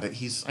don't doubt it.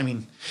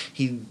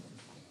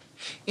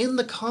 In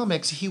the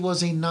comics, he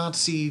was a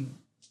Nazi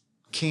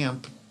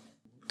camp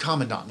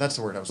commandant. That's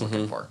the word I was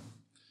looking for.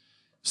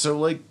 So,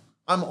 like,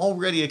 I'm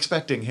already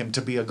expecting him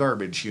to be a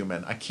garbage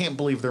human. I can't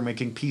believe they're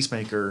making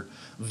Peacemaker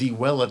the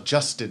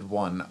well-adjusted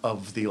one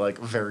of the, like,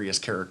 various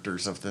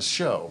characters of this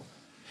show.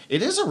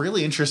 It is a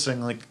really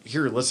interesting, like,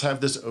 here, let's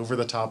have this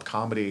over-the-top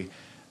comedy,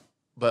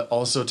 but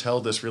also tell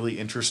this really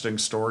interesting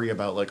story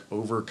about, like,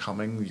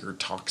 overcoming your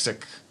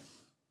toxic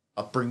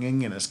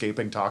upbringing and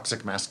escaping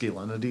toxic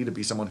masculinity to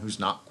be someone who's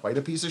not quite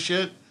a piece of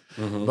shit.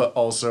 But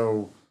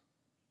also,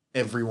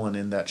 everyone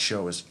in that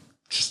show is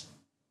just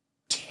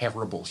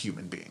terrible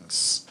human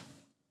beings.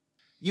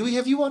 Yui,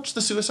 have you watched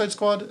The Suicide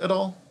Squad at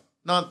all?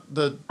 Not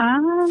the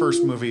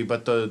first movie,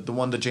 but the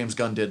one that James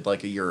Gunn did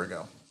like a year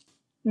ago.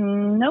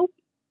 Nope.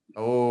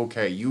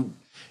 Okay,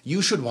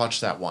 you should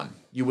watch that one.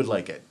 You would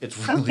like it.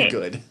 It's really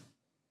good.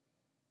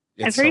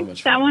 I've heard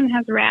that one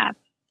has rats.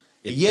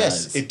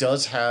 It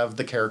does have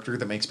the character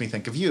that makes me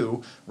think of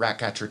you,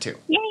 Ratcatcher 2.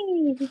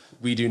 Yay!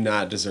 We do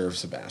not deserve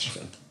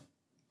Sebastian.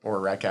 Or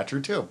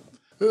Ratcatcher 2.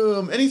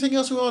 Anything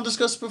else we want to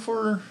discuss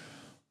before?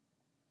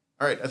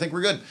 All right, I think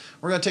we're good.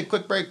 We're going to take a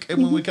quick break,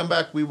 and when we come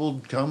back, we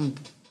will come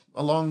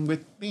along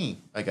with me,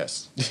 I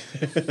guess.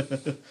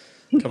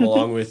 Come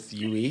along with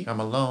Yui. Come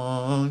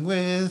along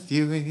with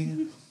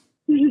Yui.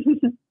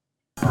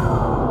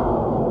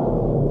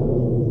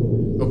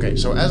 Okay,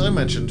 so as I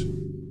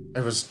mentioned, I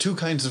was two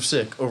kinds of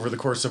sick over the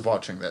course of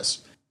watching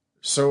this.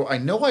 So I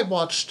know I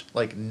watched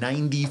like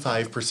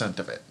 95%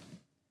 of it.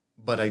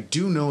 But I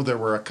do know there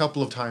were a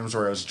couple of times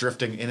where I was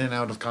drifting in and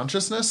out of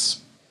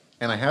consciousness.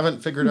 And I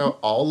haven't figured out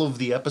all of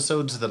the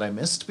episodes that I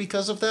missed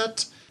because of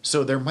that.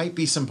 So there might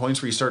be some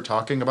points where you start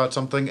talking about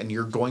something and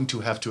you're going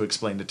to have to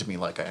explain it to me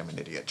like I am an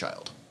idiot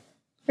child.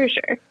 For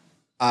sure.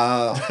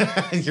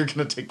 You're going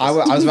to take this. I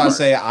was about to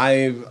say,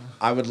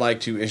 I would like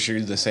to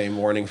issue the same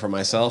warning for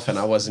myself, and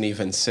I wasn't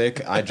even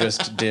sick. I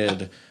just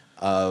did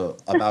about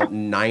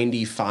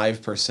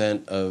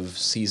 95% of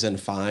season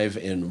 5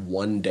 in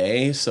one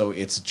day, so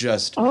it's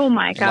just oh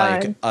my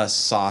God. like a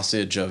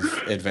sausage of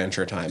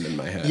Adventure Time in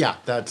my head. Yeah,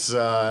 that's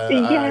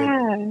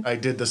I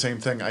did the same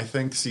thing. I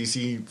think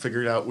Cece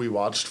figured out we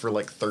watched for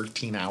like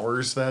 13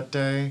 hours that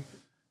day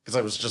because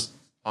I was just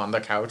on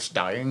the couch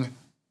dying.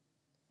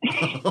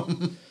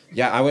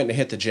 Yeah, I went and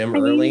hit the gym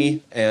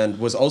early and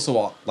was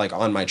also like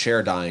on my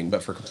chair dying,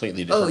 but for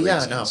completely different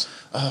reasons.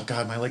 Oh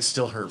God, my legs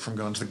still hurt from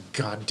going to the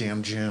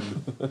goddamn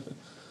gym.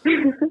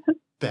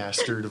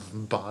 Bastard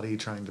of body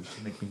trying to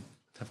make me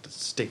have to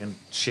stay in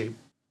shape.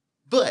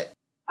 But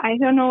I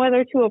don't know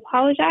whether to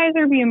apologize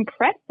or be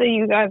impressed that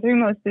you got through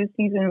most of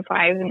season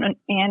 5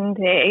 in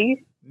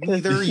day.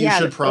 Neither. You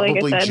should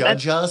probably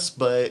judge us,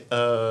 but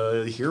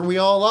here we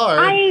all are.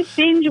 I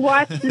binge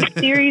watched the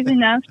series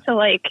enough to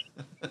like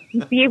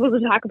be able to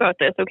talk about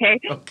this, okay?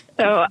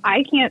 So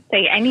I can't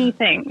say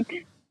anything.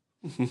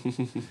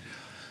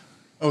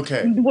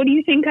 Okay. What do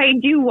you think I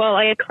do while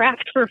I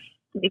craft for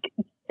like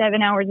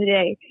 7 hours a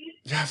day?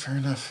 Yeah, fair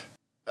enough.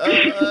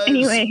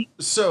 Anyway.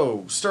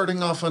 So,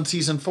 starting off on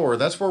season 4,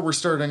 that's where we're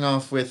starting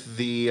off with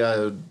the,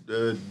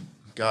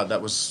 God,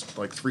 that was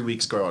like 3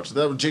 weeks ago. So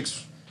that was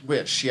Jake's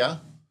Wish, yeah?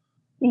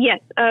 Yes.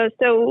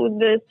 So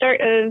the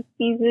start of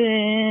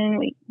season,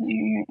 wait,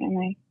 where am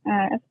I?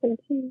 Episode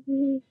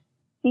 2.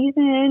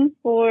 Season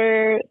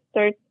 4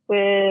 starts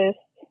with,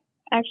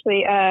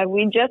 actually,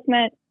 we just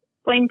met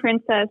Flame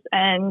Princess,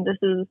 and this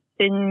is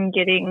Finn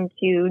getting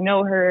to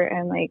know her,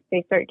 and like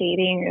they start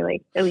dating or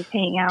like at least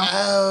hanging out.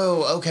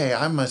 Oh, okay.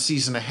 I'm a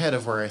season ahead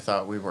of where I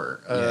thought we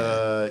were.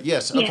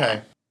 Yes, okay.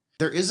 Yeah.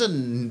 There is a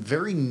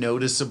very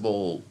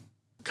noticeable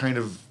kind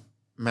of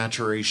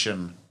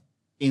maturation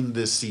in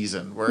this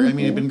season where, I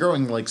mean, it'd been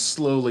growing like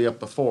slowly up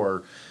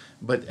before,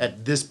 but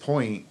at this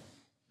point,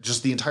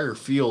 just the entire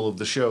feel of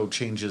the show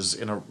changes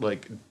in a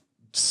like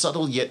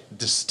subtle yet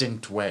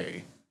distinct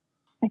way.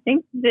 I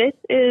think this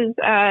is,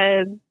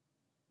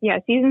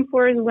 season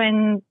 4 is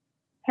when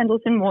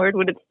Pendleton Ward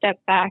would have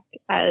stepped back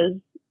as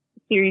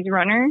series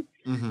runner,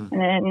 and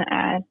then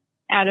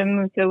Adam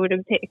Musso would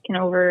have taken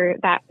over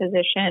that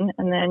position,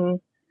 and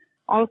then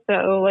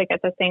also, like,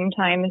 at the same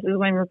time, this is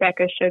when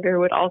Rebecca Sugar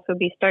would also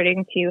be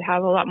starting to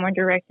have a lot more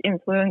direct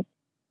influence,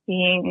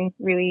 being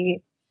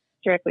really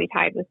directly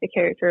tied with the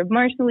character of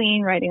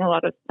Marceline, writing a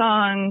lot of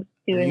songs,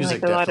 doing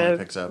Music like a lot definitely of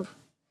picks up.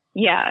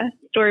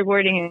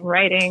 storyboarding and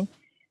writing,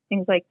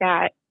 things like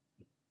that.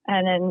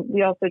 And then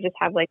we also just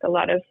have like a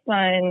lot of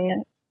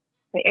fun.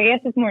 Like, I guess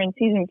it's more in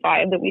season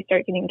 5 that we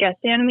start getting guest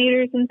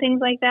animators and things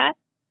like that.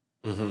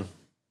 Mm-hmm.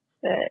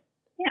 But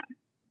yeah,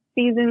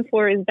 season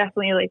 4 is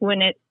definitely like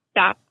when it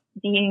stops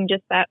being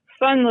just that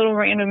fun little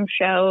random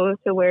show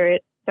to where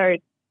it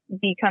starts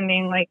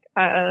becoming like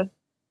a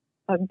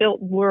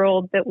built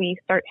world that we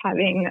start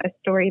having a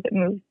story that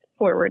moves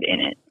forward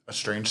in it. A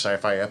strange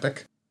sci-fi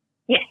epic.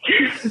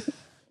 Yes.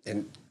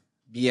 And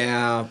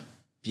yeah,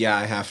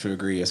 I have to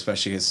agree,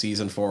 especially because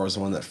season 4 was the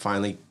one that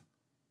finally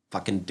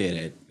fucking did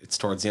it. It's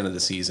towards the end of the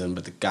season,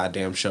 but the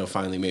goddamn show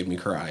finally made me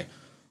cry.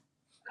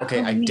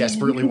 Okay, I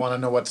desperately want to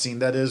know what scene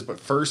that is, but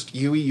first,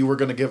 Yui, you were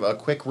going to give a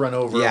quick run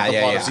over of the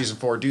plot of season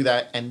 4. Do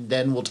that, and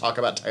then we'll talk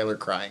about Tyler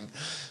crying.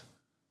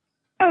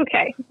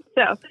 Okay,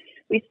 so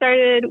we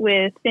started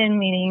with Finn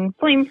meeting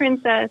Flame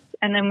Princess,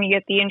 and then we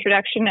get the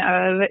introduction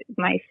of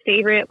my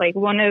favorite, like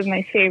one of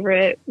my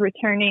favorite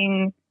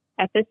returning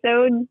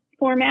episode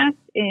formats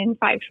in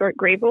Five Short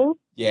Greybles.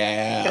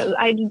 Yeah. Because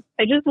I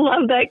just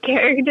love that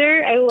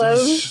character. I love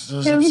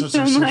Those him episodes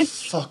so are so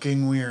much.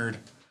 fucking weird.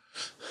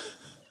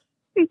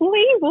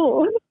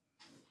 Label.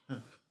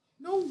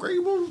 No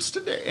Greybles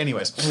today.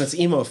 Anyways. And it's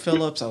Emo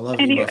Phillips. I love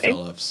Anyway. Emo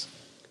Phillips.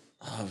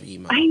 Love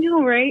Emo. I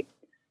know, right?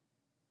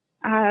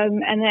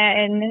 And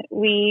then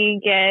we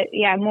get,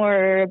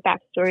 more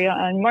backstory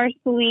on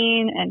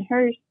Marceline and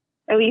her,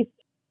 at least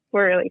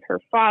for like her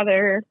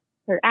father,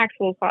 her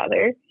actual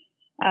father.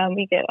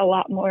 We get a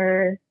lot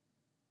more.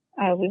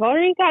 We've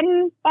already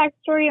gotten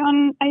backstory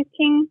on Ice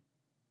King.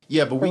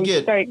 Yeah, but we we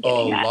get started a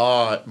getting that.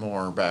 lot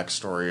more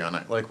backstory on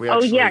it. Like we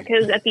actually. Oh yeah,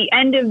 because at the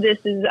end of this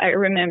is I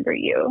Remember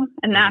You,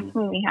 and that's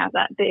when we have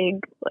that big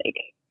like.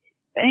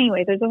 But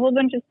anyway, there's a whole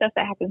bunch of stuff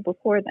that happens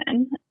before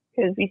then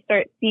because we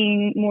start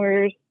seeing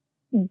more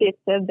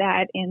bits of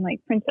that in like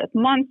Princess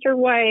Monster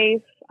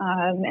Wife,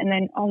 and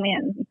then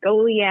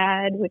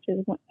Goliad, which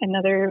is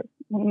another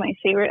one of my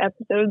favorite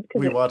episodes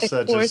because it watched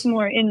that explores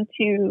more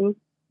into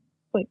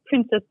like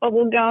Princess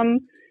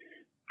Bubblegum.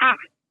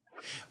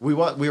 We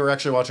were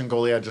actually watching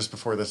Goliad just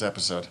before this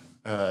episode.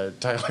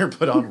 Tyler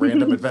put on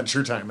Random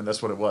Adventure Time, and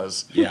that's what it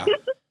was. Yeah.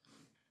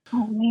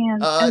 Oh man!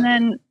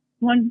 And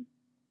then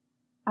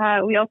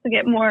we also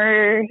get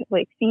more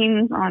like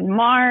scenes on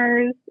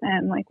Mars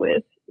and like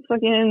with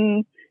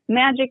fucking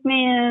Magic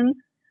Man.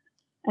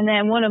 And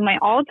then one of my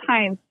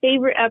all-time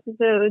favorite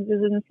episodes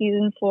is in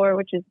season 4,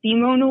 which is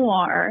Demo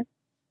Noir,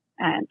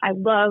 and I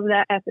love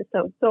that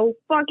episode so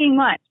fucking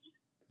much.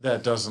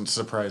 That doesn't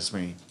surprise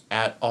me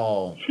at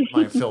all,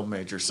 my film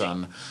major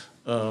son.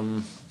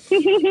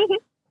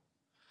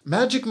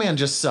 Magic Man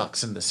just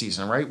sucks in the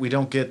season, right? We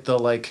don't get the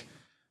like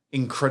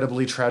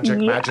incredibly tragic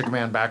Magic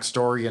Man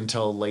backstory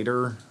until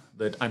later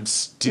that I'm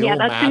still mad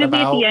about. Yeah, that's going to be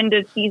at the end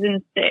of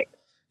season 6.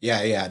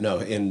 Yeah. No,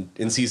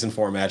 in season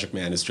 4, Magic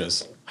Man is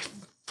just. I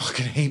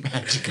fucking hate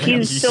Magic Man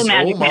He's still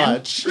Magic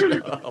much.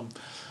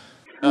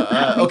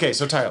 Okay,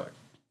 so Tyler,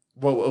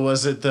 what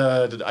was it?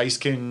 The Ice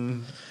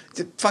King.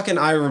 Fucking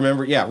I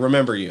remember. Yeah,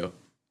 Remember You.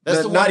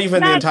 That's Not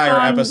even the entire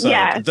episode.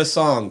 Yeah. The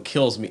song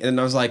kills me. And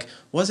I was like,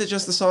 was it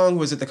just the song?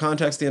 Was it the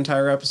context the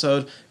entire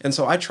episode? And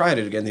so I tried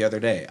it again the other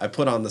day. I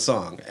put on the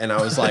song and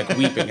I was like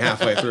weeping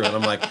halfway through. And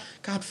I'm like,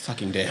 God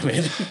fucking damn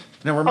it.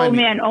 Now remind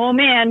me. Oh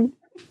man.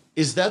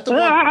 Is that the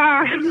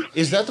one?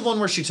 Is that the one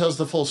where she tells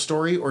the full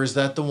story, or is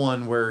that the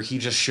one where he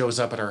just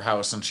shows up at her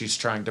house and she's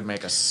trying to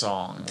make a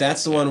song?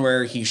 That's the one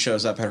where he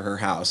shows up at her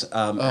house.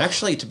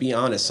 Actually, to be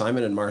honest,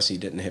 Simon and Marcy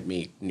didn't hit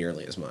me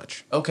nearly as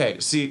much. Okay,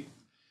 see,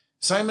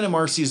 Simon and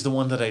Marcy is the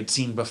one that I'd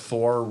seen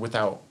before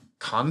without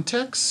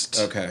context.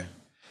 Okay.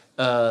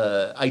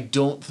 I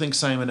don't think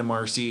Simon and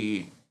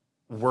Marcy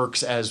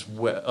works as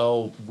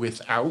well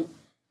without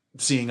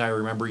seeing I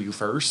Remember You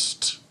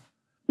first.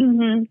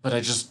 Mm-hmm. But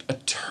I just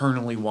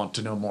eternally want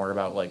to know more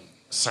about, like,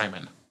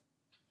 Simon.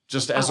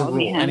 Just as a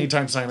rule, man.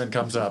 anytime Simon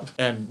comes up.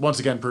 And once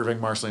again, proving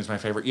Marceline's my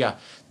favorite. Yeah,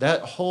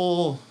 that's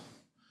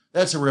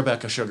a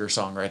Rebecca Sugar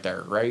song right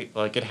there, right?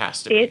 Like, it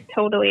has to be. It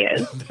totally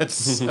is.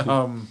 That's, if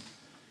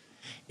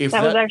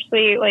that was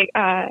actually, like,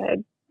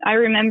 I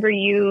Remember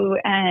You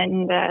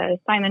and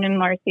Simon and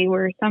Marcy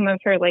were some of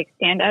her, like,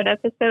 standout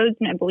episodes,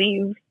 and I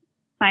believe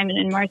Simon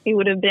and Marcy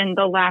would have been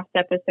the last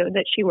episode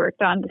that she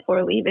worked on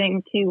before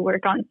leaving to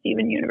work on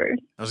Steven Universe.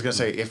 I was gonna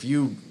say, if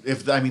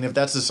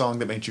that's the song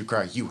that made you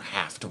cry, you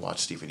have to watch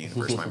Steven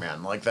Universe, my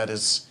man. Like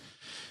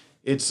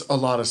it's a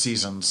lot of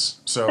seasons,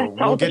 so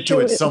we'll get to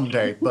it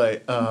someday.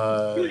 But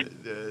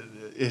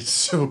it's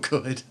so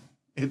good.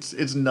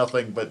 It's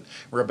nothing but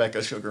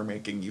Rebecca Sugar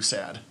making you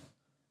sad.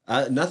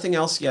 Nothing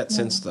else yet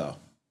since though.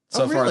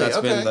 So far, really? that's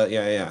Okay.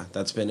 been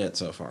that's been it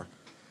so far.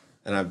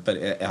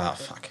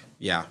 Fuck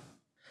yeah.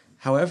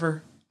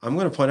 However, I'm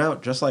going to point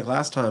out, just like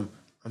last time,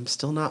 I'm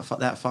still not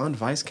that fond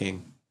of Ice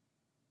King.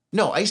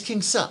 No, Ice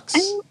King sucks.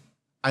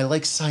 I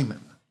like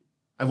Simon.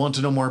 I want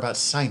to know more about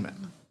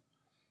Simon.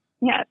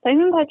 Yeah,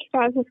 Simon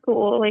Petrikov is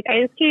cool. Like,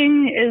 Ice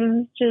King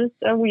is just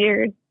a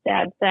weird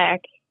sad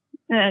sack.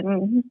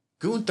 And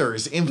Gunther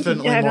is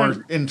infinitely I more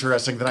don't-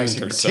 interesting than Ice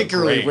King, Gunther's so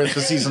particularly great. with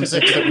the season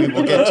 6 that we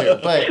will get to.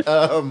 But,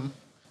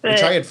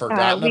 which I had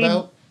forgotten we-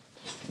 about.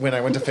 When I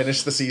went to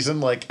finish the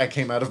season, like, I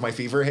came out of my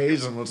fever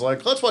haze and was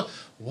like, let's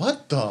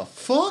what the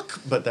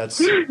fuck? But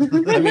that's...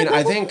 I mean,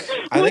 I think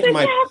What has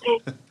my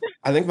happened?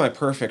 I think my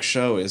perfect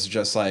show is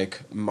just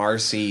like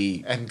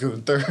Marcy, and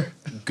Gunther.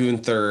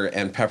 Gunther,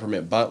 and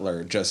Peppermint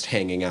Butler just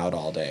hanging out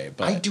all day.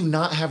 But I do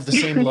not have the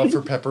same love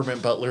for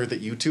Peppermint Butler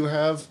that you two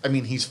have. I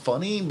mean, he's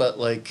funny, but,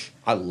 like...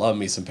 I love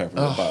me some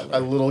Peppermint Butler.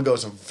 A little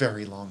goes a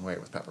very long way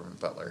with Peppermint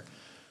Butler.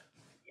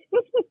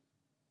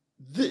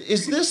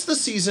 Is this the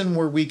season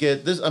where we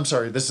get this? I'm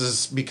sorry, this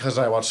is because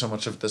I watched so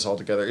much of this all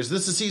together. Is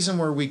this the season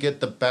where we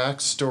get the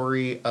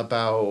backstory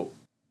about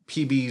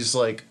PB's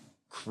like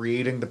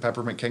creating the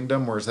Peppermint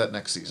Kingdom, or is that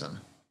next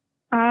season?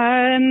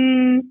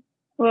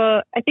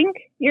 Well, I think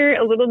you're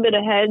a little bit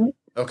ahead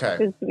Okay,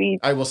 because we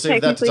I will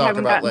save that to technically talk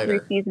haven't about gotten later.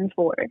 through season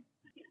 4.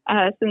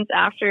 Since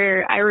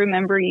after I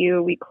Remember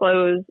You, we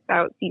close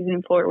out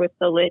season 4 with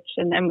the Lich,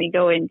 and then we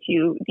go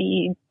into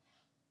the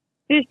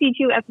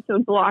 52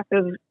 episode block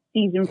of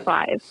season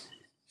 5.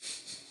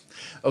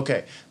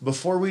 Okay,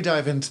 before we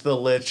dive into the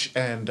Lich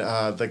and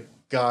the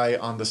guy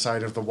on the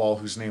side of the wall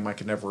whose name I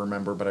can never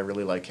remember, but I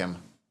really like him,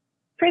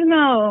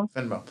 Prismo.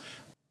 Venmo.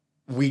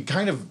 We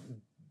kind of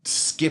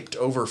skipped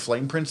over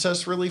Flame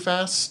Princess really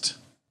fast.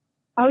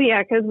 Oh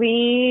yeah, because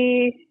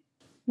we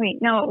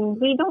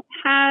don't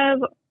have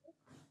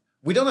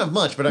We don't have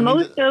much, but I mean,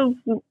 most of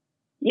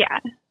yeah.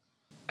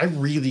 I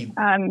really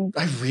Um,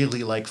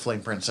 like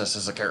Flame Princess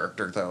as a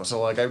character, though. So,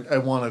 like, I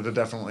wanted to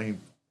definitely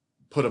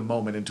put a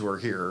moment into her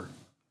here.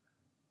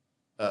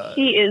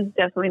 she is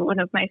definitely one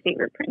of my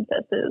favorite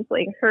princesses.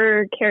 Like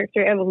her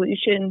character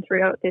evolution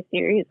throughout this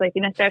series, like,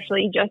 and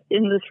especially just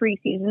in the 3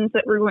 seasons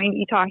that we're going to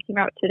be talking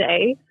about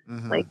today.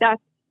 Mhm. Like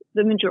that's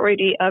the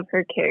majority of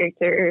her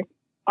character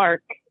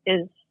arc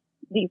is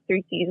these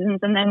 3 seasons,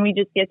 and then we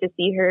just get to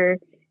see her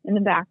in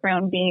the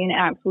background being an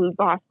absolute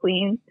boss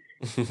queen,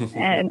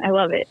 and I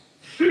love it.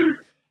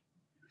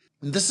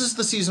 This is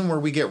the season where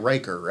we get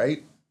Riker,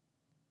 right?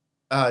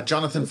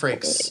 Jonathan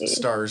Frakes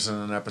stars in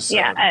an episode.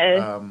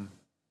 Yeah,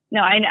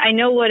 No, I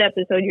know what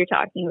episode you're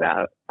talking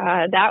about.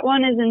 That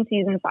one is in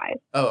season 5.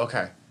 Oh,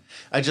 okay.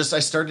 I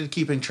started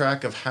keeping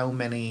track of how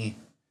many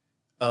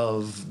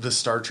of the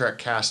Star Trek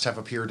cast have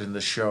appeared in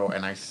this show,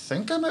 and I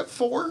think I'm at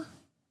 4.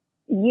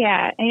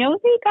 Yeah, I know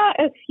they got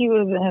a few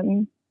of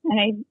them, and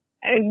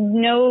I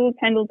know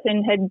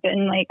Pendleton had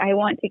been like, I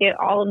want to get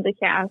all of the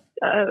cast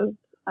of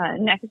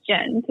Next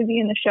Gen to be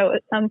in the show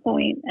at some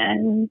point,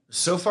 and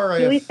So far,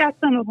 at least got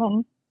some of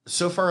them.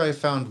 So far, I've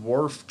found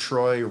Worf,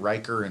 Troy,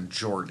 Riker, and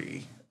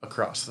Geordi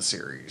across the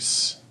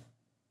series.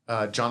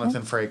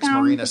 Jonathan Frakes,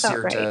 sounds Marina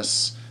about right.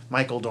 Sirtis,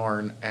 Michael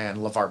Dorn, and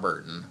LeVar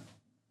Burton.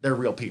 They're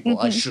real people.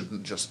 I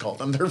shouldn't just call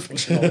them they're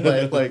fictional,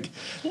 but like,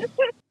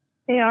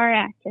 They are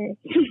actors.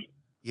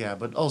 yeah,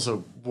 but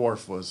also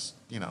Worf was,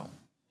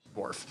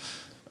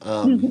 Worf.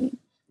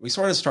 We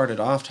sort of started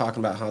off talking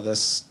about how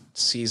this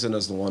season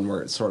is the one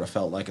where it sort of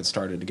felt like it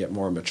started to get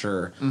more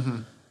mature. Mm-hmm.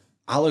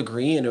 I'll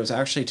agree, and it was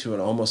actually to an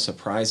almost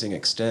surprising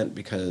extent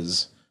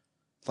because,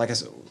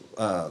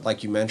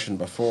 like you mentioned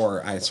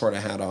before, I sort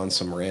of had on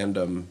some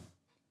random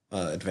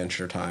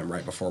Adventure Time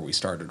right before we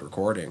started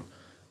recording,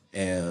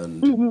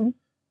 and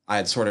I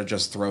had sort of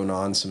just thrown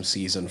on some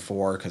season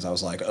 4 because I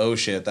was like, oh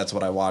shit, that's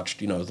what I watched,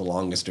 the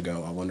longest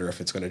ago. I wonder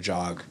if it's going to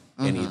jog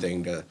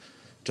anything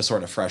to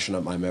sort of freshen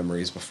up my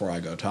memories before I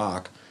go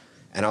talk.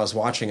 And I was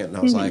watching it and I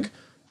was like,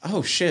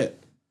 oh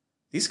shit,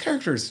 these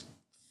characters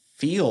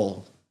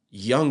feel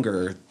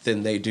younger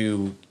than they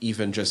do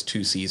even just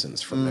 2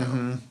 seasons from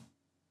now.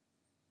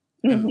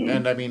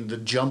 And I mean, the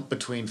jump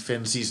between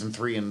Finn season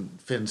 3 and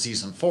Finn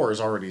season 4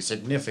 is already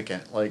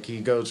significant. Like,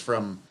 he goes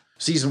from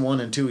season 1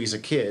 and 2, he's a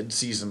kid.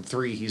 Season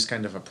 3, he's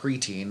kind of a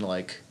preteen.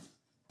 Like,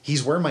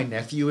 he's where my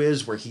nephew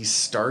is, where he's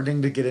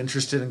starting to get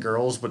interested in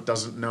girls, but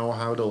doesn't know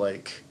how to,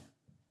 like,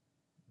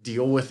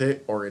 deal with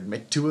it or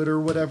admit to it or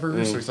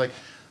whatever. So he's like,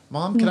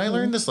 Mom, can I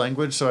learn this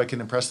language so I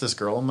can impress this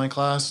girl in my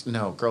class?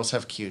 No, girls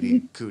have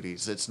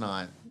cooties. It's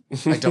not.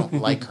 I don't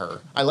like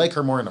her. I like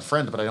her more in a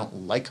friend, but I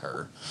don't like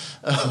her.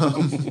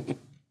 And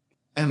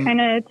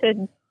Kind of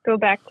to go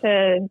back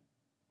to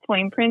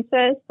Flame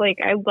Princess, like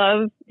I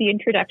love the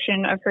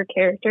introduction of her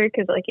character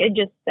because like it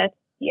just sets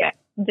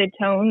the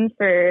tone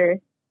for,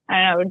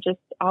 I don't know,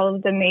 just all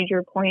of the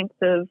major points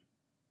of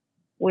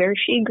where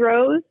she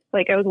grows.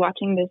 Like I was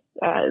watching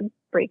this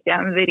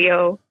breakdown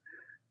video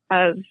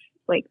of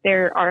like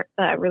their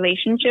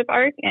relationship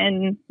arc,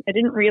 and I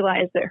didn't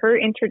realize that her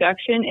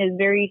introduction is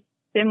very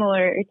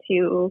similar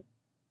to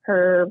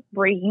her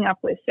breaking up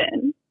with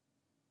Finn.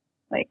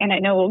 Like, and I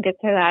know we'll get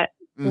to that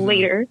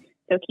later,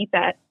 so keep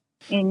that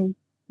in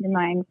your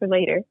mind for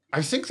later.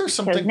 I think there's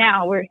Because something.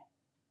 now we're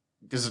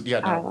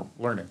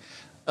Learning.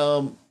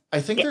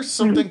 I think there's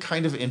something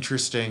kind of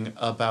interesting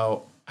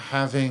about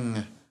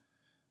having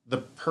the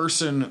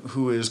person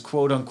who is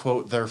quote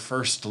unquote their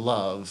first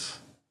love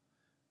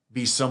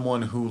be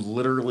someone who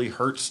literally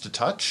hurts to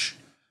touch,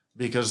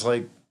 because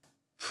like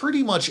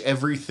pretty much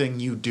everything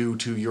you do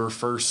to your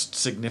first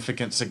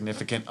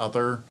significant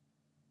other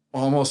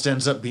almost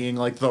ends up being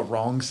like the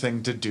wrong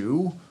thing to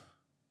do,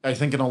 I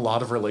think, in a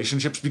lot of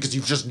relationships, because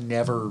you've just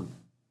never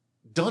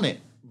done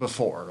it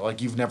before.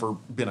 Like, you've never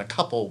been a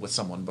couple with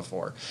someone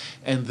before.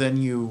 And then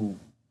you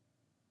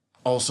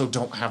also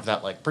don't have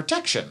that, like,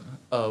 protection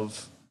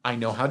of, I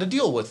know how to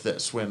deal with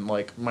this when,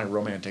 like, my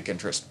romantic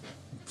interest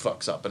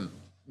fucks up and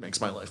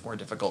makes my life more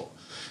difficult.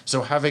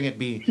 So having it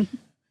be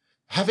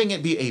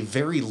a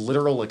very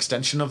literal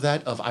extension of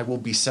that, of I will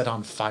be set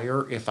on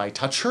fire if I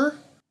touch her,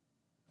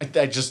 I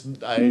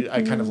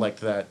kind of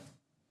liked that.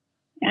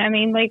 I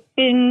mean, like,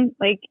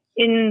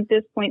 in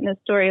this point in the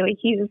story, like,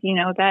 he's, you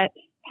know, that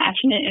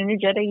passionate,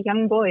 energetic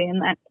young boy,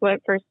 and that's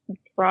what first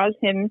draws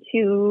him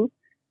to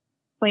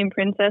Flame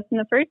Princess in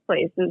the first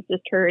place, is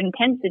just her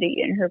intensity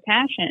and her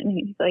passion.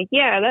 He's like,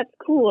 yeah, that's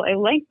cool. I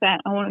like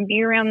that. I want to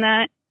be around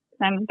that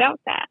because I'm about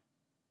that.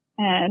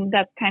 And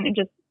that's kind of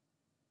just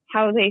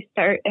how they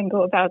start and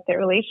go about their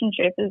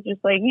relationship, is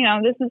just like, you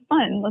know, this is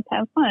fun. Let's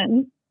have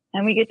fun.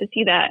 And we get to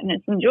see that, and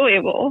it's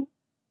enjoyable.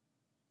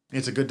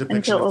 It's a good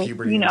depiction of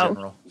puberty in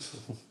general.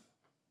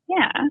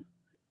 Yeah.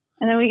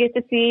 And then we get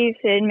to see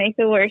Finn make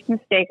the worst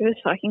mistake of his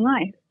fucking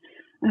life.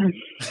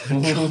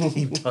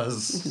 He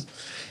does.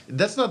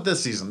 That's not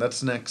this season.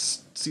 That's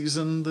next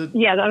season that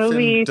that'll Finn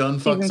be done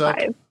season fucks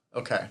 5. up?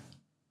 Okay.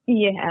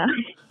 Yeah.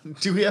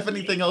 Do we have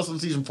anything else in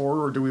season 4,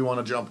 or do we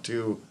want to jump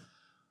to...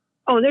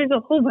 Oh, there's a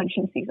whole bunch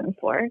in season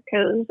 4,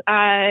 because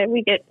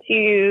we get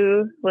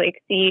to,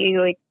 like, see,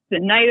 like, the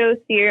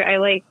Nightosphere. I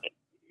like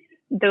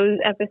those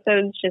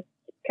episodes just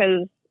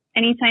because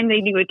anytime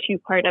they do a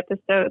 2-part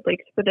episode, like,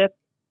 split up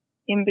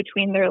in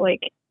between their,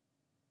 like,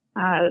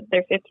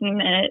 their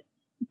 15-minute,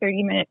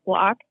 30-minute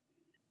block,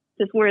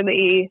 just where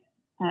they,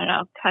 I don't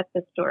know, cut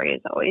the story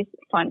is always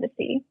fun to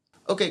see.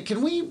 Okay,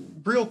 can we,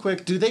 real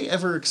quick, do they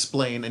ever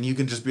explain, and you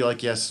can just be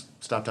like, yes,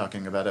 stop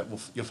talking about it,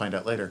 you'll find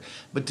out later,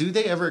 but do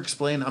they ever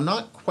explain, I'm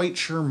not quite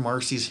sure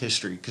Marcy's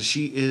history, because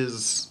she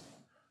was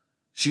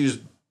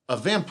a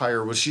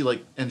vampire, was she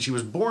like, and she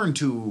was born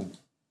to,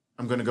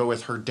 I'm going to go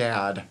with her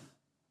dad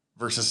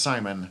versus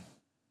Simon,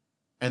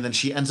 and then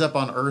she ends up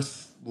on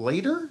Earth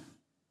later?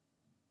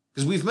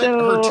 Because we've met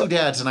her 2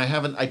 dads, and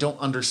I don't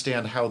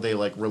understand how they,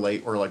 like,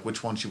 relate, or, like,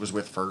 which one she was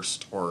with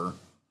first, or...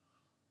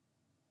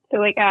 So,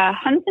 like,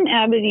 Hunson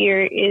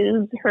Abazir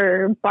is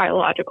her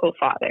biological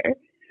father.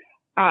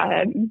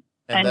 And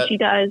she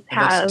does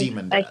have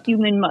a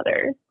human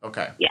mother.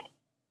 Okay. Yes.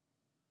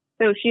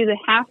 So she's a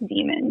half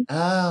demon.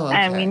 Oh, okay.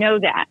 And we know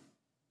that.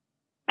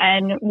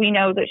 And we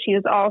know that she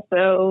is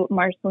also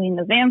Marceline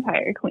the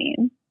Vampire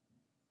Queen.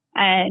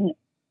 And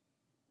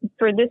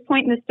for this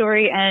point in the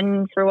story,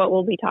 and for what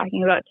we'll be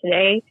talking about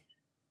today,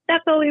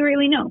 that's all we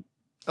really know.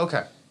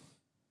 Okay.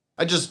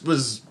 I just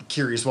was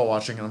curious while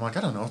watching, and I'm like,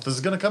 I don't know if this is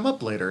going to come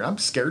up later. I'm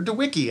scared to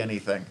wiki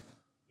anything.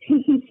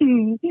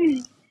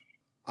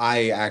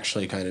 I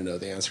actually kind of know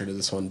the answer to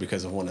this one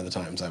because of one of the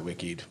times I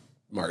wikied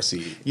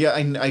Marcy. Yeah,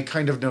 I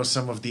kind of know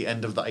some of the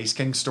end of the Ice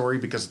King story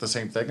because of the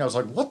same thing. I was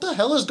like, what the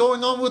hell is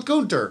going on with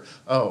Gunter?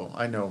 Oh,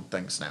 I know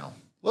things now.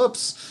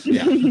 Whoops.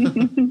 Yeah.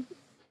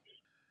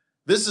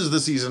 This is the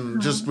season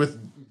just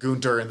with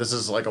Gunter, and this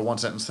is like a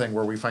one-sentence thing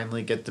where we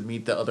finally get to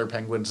meet the other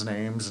penguins'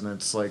 names, and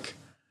it's like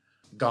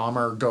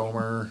Gomer,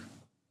 Gomer,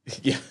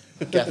 yeah,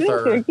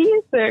 Gether,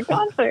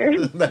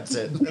 Gunther. That's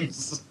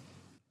it.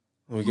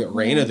 We get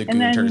Reign of the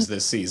Gunters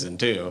this season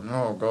too.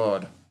 Oh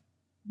god.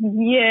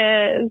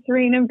 Yes,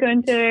 Reign of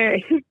Gunter.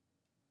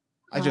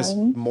 I just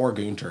more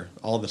Gunter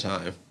all the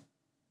time.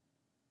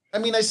 I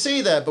mean, I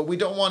say that, but we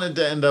don't want it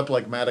to end up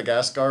like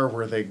Madagascar,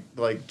 where they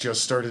like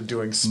just started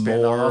doing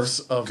spin-offs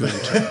of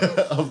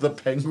the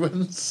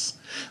penguins.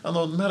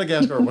 Although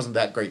Madagascar wasn't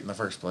that great in the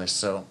first place,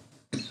 so.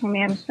 Oh,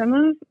 man, some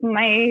of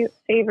my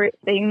favorite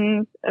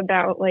things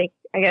about, like,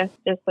 I guess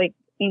just like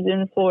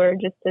season 4,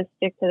 just to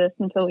stick to this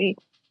until we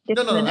get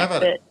to the next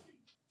bit,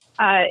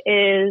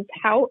 is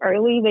how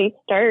early they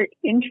start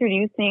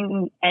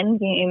introducing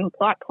endgame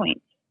plot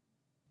points.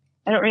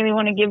 I don't really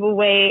want to give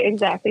away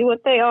exactly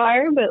what they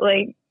are, but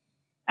like,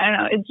 I don't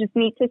know, it's just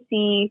neat to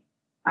see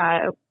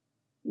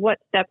what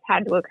steps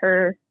had to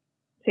occur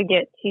to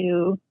get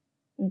to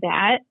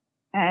that,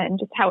 and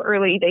just how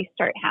early they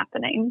start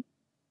happening.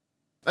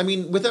 I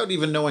mean, without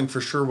even knowing for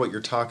sure what you're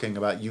talking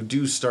about, you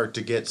do start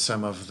to get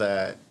some of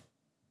that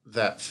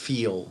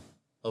feel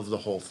of the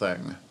whole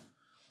thing.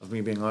 Of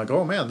me being like,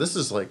 oh man, this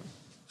is like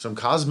some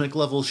cosmic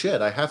level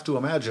shit. I have to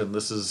imagine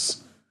this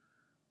is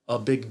a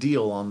big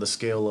deal on the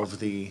scale of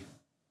the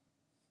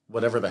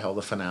whatever the hell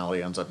the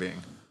finale ends up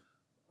being.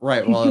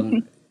 Right, well,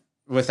 and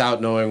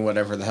without knowing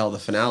whatever the hell the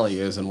finale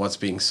is and what's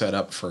being set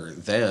up for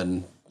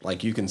then,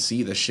 like, you can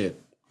see the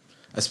shit,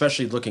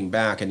 especially looking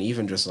back and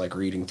even just, like,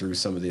 reading through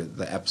some of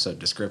the episode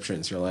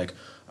descriptions, you're like,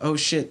 oh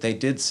shit, they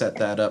did set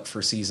that up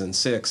for season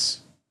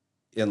 6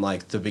 in,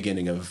 like, the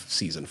beginning of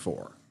season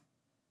 4.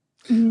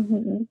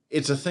 Mm-hmm.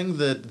 It's a thing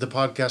that the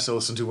podcast I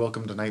listen to,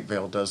 Welcome to Night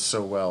Vale, does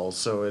so well.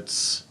 So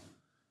it's,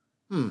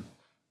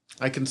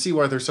 I can see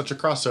why there's such a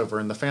crossover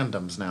in the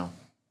fandoms now.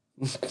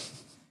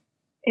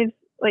 It's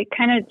like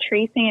kind of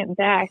tracing it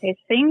back. I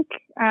think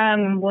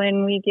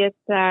when we get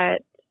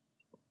that,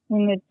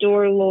 when the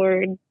Door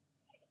Lord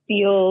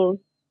steals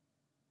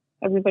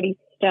everybody's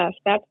stuff,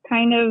 that's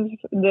kind of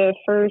the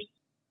first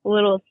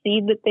little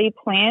seed that they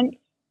plant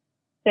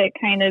that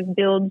kind of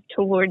builds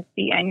towards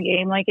the end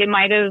game. Like it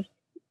might have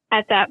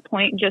at that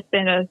point just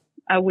been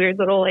a weird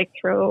little like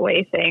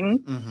throwaway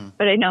thing. Mm-hmm.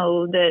 But I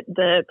know that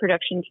the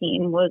production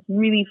team was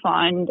really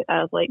fond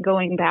of like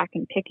going back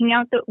and picking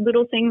out the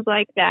little things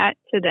like that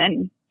to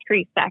then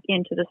trace back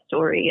into the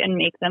story and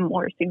make them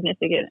more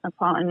significant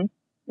upon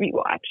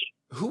rewatch.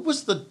 Who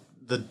was the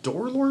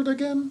Door Lord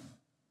again?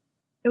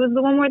 It was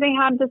the one where they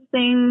had to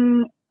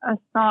sing a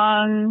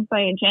song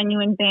by a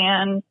genuine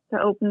band to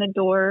open the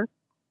door.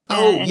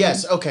 Oh, And-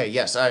 yes. Okay,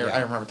 yes. I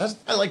remember.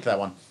 I liked that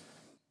one.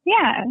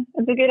 Yeah,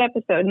 it's a good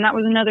episode. And that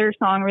was another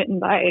song written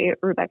by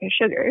Rebecca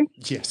Sugar.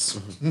 Yes.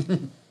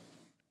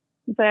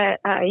 But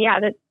yeah,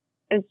 that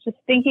is just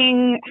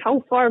thinking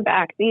how far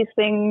back these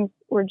things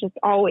were just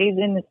always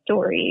in the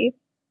story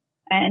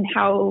and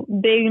how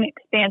big and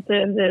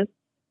expansive this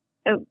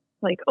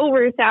like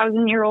over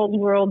 1,000-year-old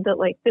world that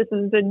like this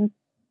is the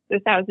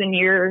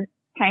 1,000-year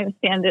time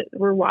span that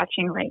we're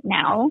watching right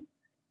now.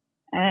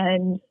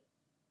 And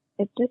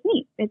it's just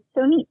neat. It's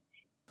so neat.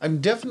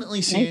 I'm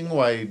definitely seeing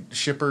why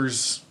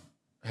shippers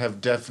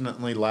have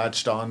definitely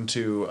latched on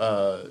to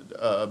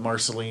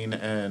Marceline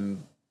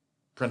and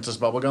Princess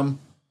Bubblegum.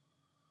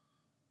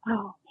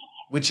 Oh,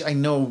 Which I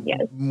know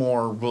Yes.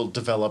 more will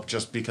develop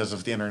just because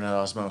of the internet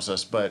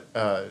osmosis, but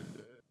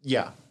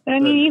yeah. I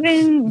mean,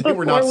 even They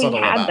were before not we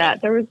subtle had about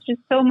that, there was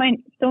just so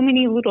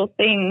many little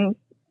things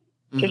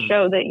to Mhm.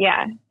 show that,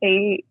 yeah,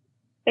 they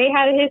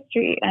had a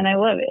history, and I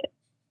love it.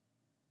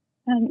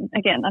 And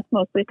again, that's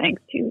mostly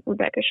thanks to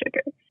Rebecca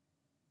Sugar.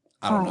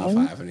 I don't know if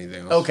I have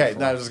anything else. Okay,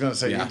 before. I was going to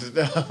say. Yeah.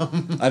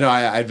 You, I know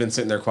I'd been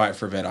sitting there quiet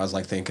for a bit. I was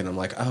like thinking, I'm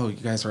like, oh, you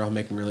guys are all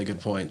making really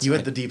good points. you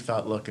had the deep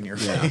thought look in your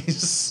Yeah.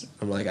 face.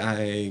 I'm like,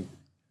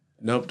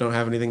 nope, don't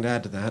have anything to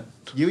add to that.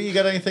 You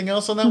got anything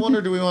else on that one,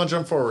 or do we want to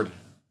jump forward?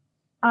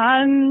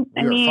 I We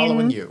are mean,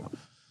 following you.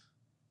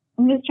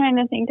 I'm just trying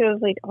to think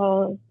of like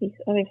all of these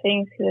other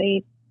things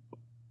because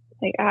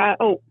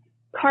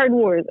Card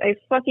Wars. I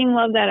fucking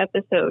love that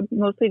episode,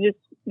 mostly just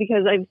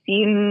because I've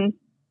seen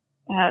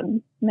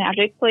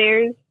Magic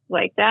players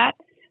like that,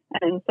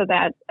 and so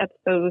that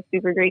episode was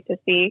super great to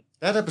see.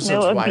 That I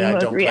episode's love why I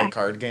Demo's don't play reaction.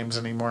 card games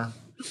anymore.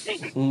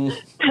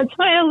 That's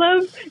why I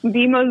love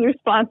Demo's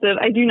responsive.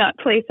 I do not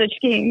play such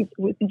games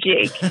with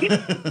Jake.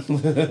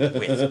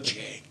 With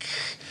Jake.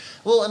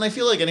 Well, and I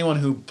feel like anyone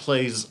who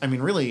plays, I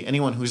mean, really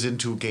anyone who's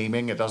into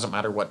gaming, it doesn't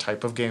matter what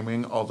type of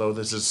gaming, although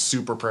this is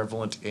super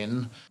prevalent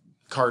in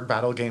card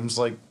battle games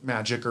like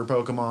Magic or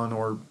Pokemon,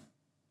 or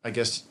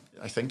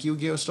I think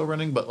Yu-Gi-Oh! Still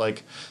running, but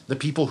like the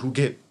people who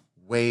get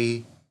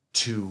way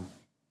too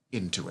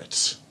into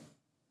it.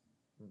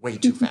 Way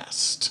too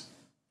fast.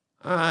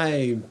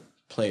 I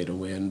play to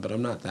win, but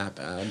I'm not that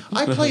bad.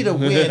 I play to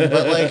win,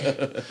 but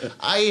like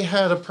I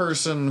had a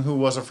person who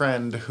was a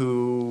friend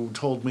who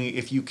told me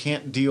if you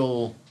can't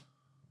deal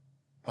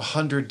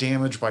 100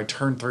 damage by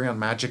turn 3 on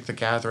Magic the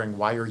Gathering,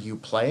 why are you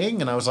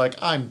playing? And I was like,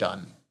 I'm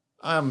done.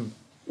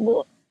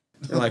 Well,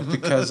 Like,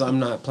 because I'm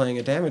not playing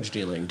a damage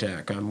dealing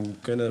deck. I'm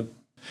gonna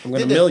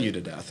mill you to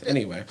death.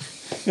 Anyway.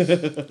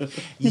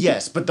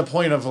 Yes, but the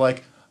point of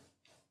like,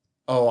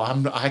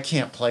 I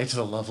can't play to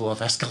the level of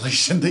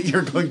escalation that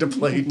you're going to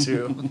play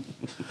to.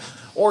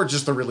 Or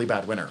just a really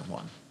bad winner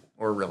one.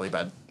 Or a really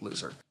bad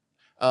loser.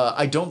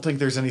 I don't think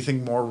there's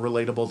anything more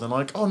relatable than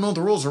like, oh no,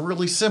 the rules are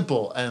really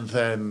simple. And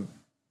then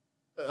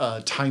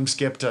time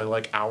skip to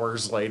like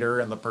hours later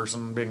and the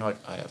person being like,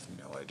 I have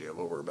no idea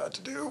what we're about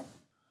to do.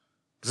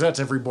 Because that's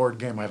every board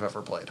game I've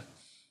ever played.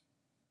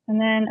 and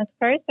then as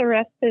far as the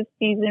rest of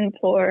season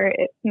 4,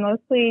 it's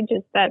mostly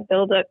just that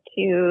build up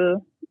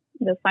to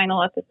the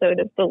final episode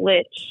of The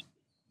Lich,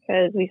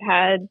 because we've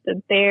had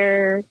the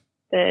bear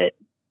that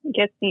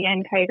gets the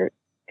end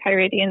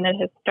Kyridian that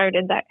has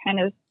started that kind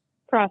of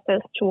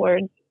process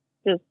towards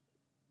just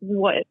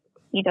what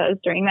he does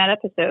during that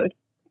episode.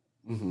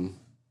 Mm-hmm.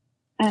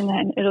 And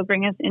then it'll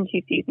bring us into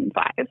season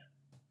 5.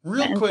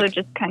 Real and quick. so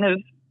just kind of,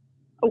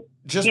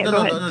 Just Yeah, no, go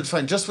no, ahead. no, it's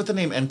fine. Just with the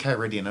name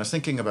Enchiridion, I was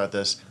thinking about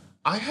this.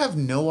 I have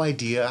no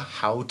idea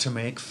how to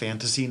make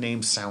fantasy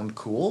names sound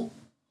cool.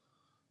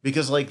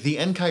 Because, like, the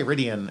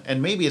Enchiridion,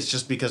 and maybe it's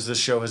just because this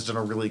show has done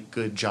a really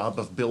good job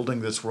of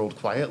building this world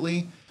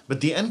quietly,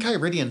 but the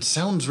Enchiridion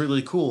sounds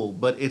really cool,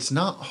 but it's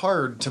not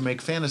hard to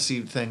make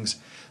fantasy things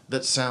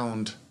that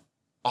sound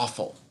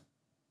awful.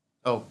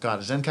 Oh,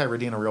 God, is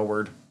Enchiridion a real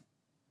word?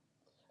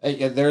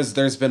 Yeah,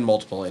 there's been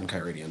multiple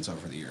Enchiridions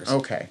over the years.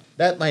 Okay,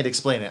 that might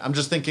explain it. I'm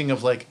just thinking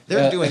of like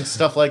they're doing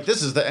stuff like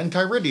this is the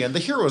Enchiridion, the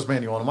Hero's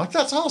Manual, and I'm like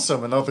that's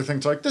awesome, and other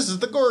things like this is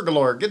the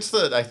Gorgalorg. It's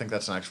the I think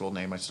that's an actual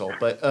name I stole,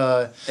 but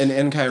An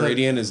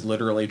Enchiridion is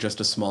literally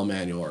just a small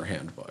manual or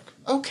handbook.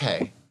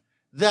 okay.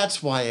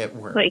 That's why it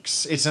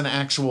works. It's an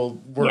actual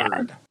word.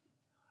 Yeah.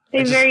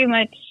 They very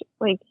much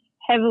like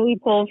heavily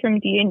pull from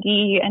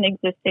D&D and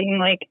existing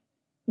like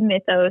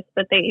mythos,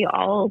 but they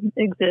all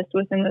exist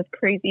within this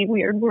crazy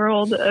weird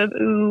world of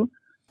ooh.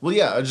 Well,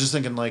 yeah, I was just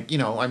thinking, like, you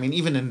know, I mean,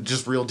 even in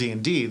just real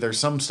D&D, there's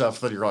some stuff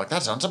that you're like,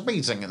 that sounds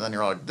amazing, and then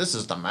you're like, this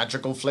is the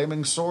magical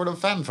flaming sword of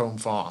Fanfoam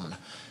Fawn.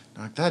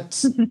 Like,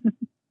 that's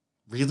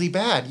really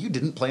bad. You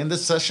didn't plan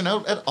this session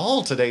out at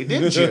all today,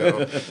 did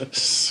you?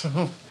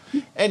 So,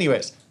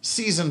 anyways,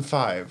 season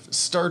 5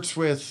 starts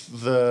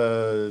with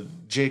the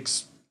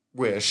Jake's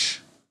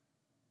wish.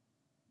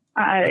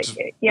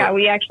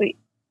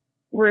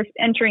 We're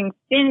entering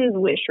Finn's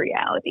wish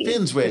reality.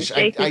 Finn's wish.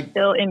 Jake is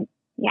still in.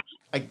 Yeah.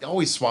 I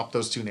always swap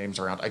those two names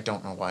around. I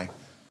don't know why.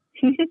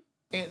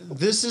 And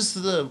this is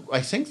I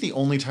think the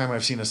only time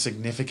I've seen a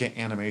significant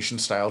animation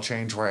style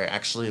change where I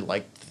actually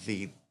liked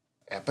the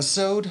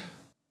episode.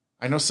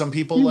 I know some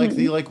people like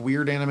the like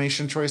weird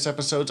animation choice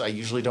episodes. I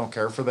usually don't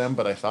care for them,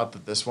 but I thought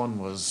that this one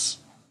was.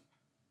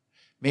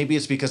 Maybe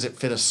it's because it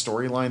fit a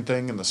storyline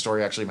thing and the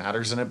story actually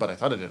matters in it, but I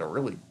thought it did a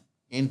really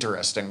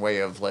interesting way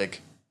of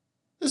like,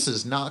 this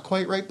is not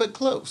quite right, but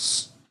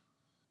close.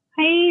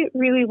 I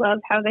really love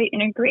how they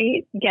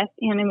integrate guest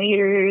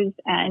animators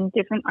and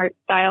different art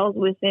styles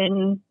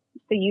within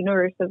the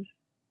universe of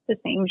the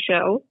same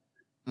show.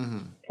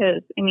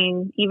 Because, I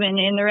mean, even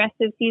in the rest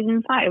of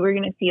season 5, we're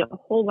going to see a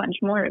whole bunch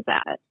more of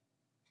that.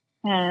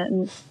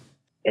 And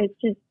it's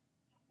just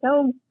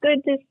so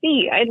good to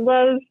see. I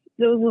love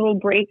those little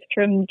breaks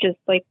from just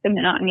like the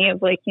monotony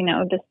of like, you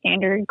know, the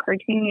standard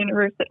cartoon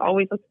universe that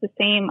always looks the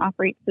same,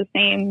 operates the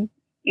same,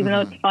 even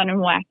though it's fun and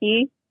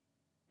wacky.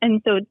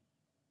 And so it's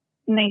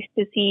nice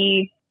to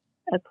see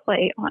a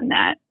play on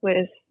that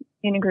with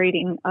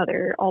integrating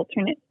other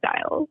alternate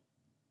styles.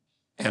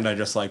 And I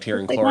just liked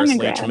hearing Cloris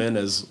Leachman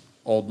as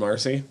Old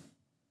Marcy.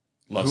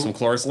 Love some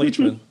Cloris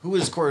Leachman. Who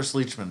is Cloris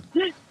Leachman?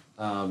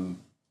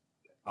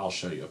 I'll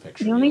show you a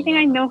picture. The only thing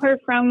I know her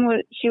from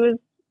was she was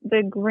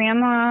the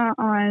grandma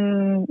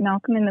on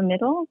Malcolm in the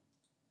Middle.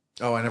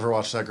 Oh, I never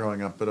watched that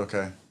growing up, but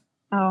okay.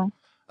 Oh,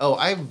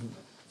 I've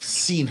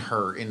seen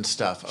her in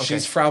stuff. Okay.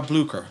 She's Frau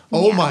Blucher.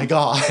 Oh my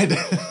God.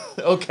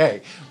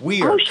 Okay,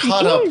 we are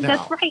caught up now.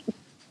 That's right.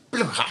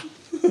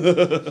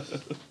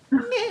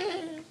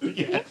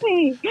 Yeah.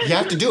 You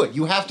have to do it.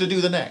 You have to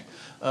do the neck.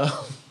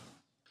 Oh,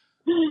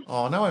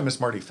 now I miss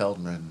Marty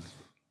Feldman.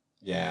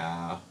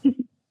 Yeah.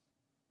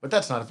 But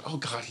that's not. Oh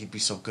God, he'd be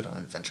so good on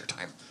Adventure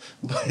Time.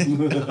 But,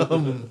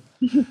 you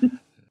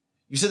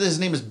said that his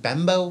name is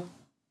Bembo?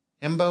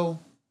 Hembo?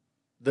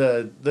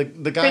 The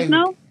guy.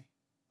 Prismo?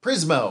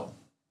 Prismo.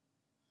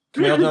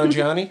 Camille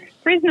Nanjiani?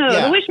 Prismo,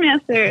 Yeah. the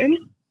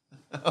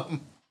Wishmaster.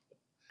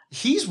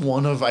 He's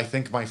one of, I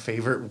think, my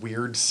favorite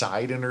weird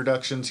side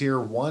introductions here.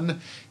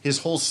 One, his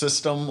whole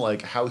system,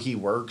 like how he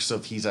works,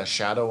 of he's a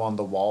shadow on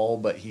the wall,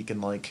 but he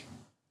can like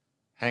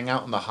hang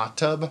out in the hot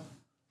tub,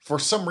 for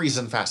some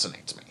reason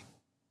fascinates me.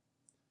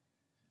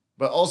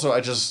 But also,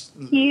 I just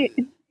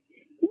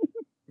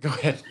go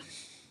ahead.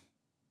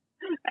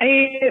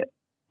 I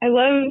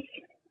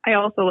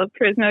also love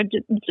Prismo,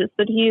 just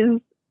that he's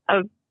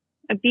a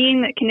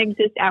being that can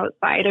exist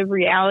outside of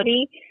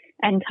reality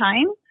and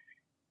time,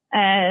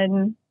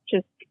 and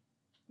just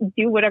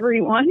do whatever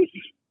he wants,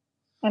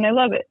 and I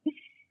love it.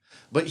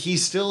 But he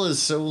still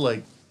is so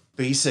like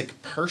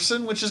basic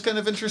person, which is kind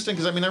of interesting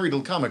because I mean I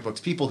read comic books.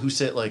 People who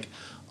sit like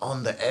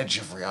on the edge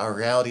of our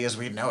reality as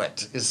we know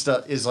it is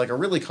like a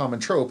really common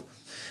trope.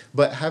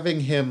 But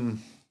having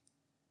him,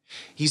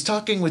 he's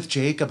talking with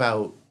Jake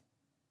about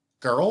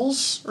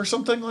girls or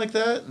something like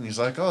that, and he's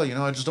like, "Oh, you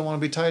know, I just don't want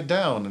to be tied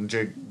down." And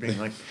Jake being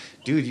like,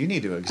 "Dude, you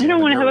need to examine I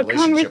don't want to your have a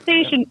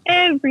conversation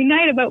every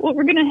night about what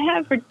we're gonna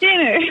have for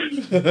dinner."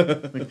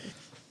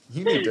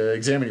 You need to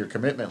examine your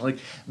commitment. Like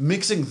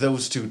mixing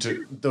those two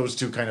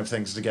kind of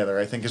things together,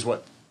 I think, is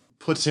what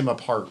puts him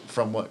apart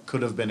from what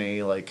could have been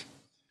a like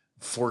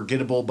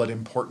forgettable but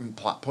important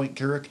plot point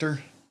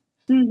character.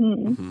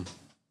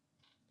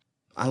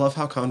 I love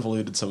how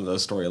convoluted some of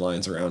those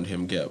storylines around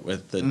him get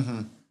with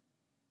the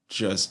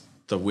just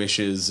the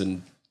wishes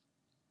and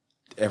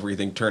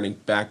everything turning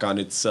back on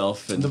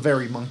itself, and the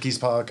very monkey's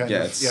paw kind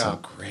of. It's so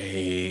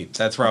great.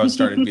 That's where I was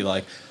starting to be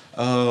like,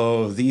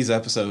 oh, these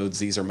episodes,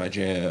 these are my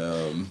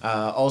jam.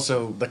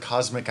 Also, the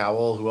Cosmic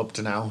Owl, who up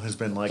to now has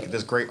been like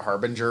this great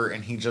harbinger,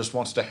 and he just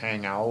wants to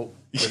hang out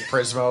with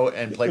Prismo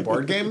and play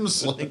board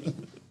games. Like,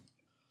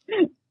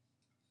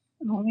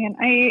 oh man,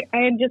 I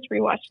had just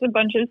rewatched a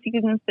bunch of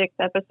season 6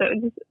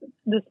 episodes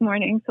this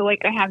morning, so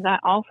like I have that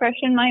all fresh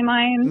in my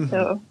mind.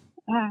 So,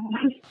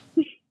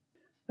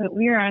 but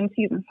we are on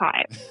season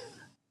 5,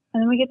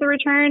 and then we get the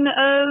return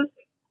of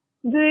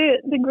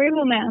the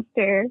Grable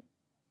Master.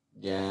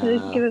 Yeah.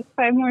 So give us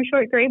 5 more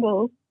short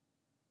Grables.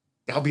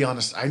 I'll be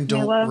honest, I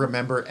don't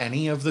remember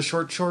any of the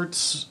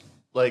shorts.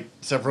 Like,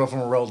 several of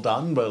them were well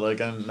done, but like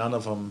none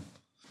of them.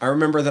 I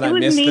remember that I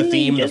missed the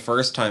theme the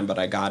first time, but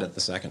I got it the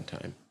second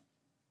time.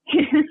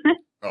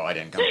 Oh, I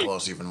didn't come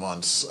close even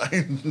once.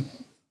 I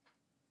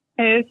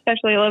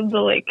especially love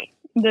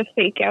the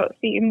fake out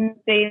theme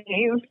they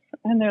use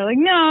And they're like,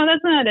 no,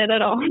 that's not it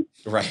at all.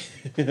 Right.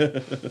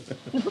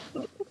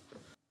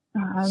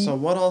 So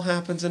what all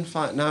happens in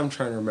 5? Now I'm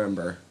trying to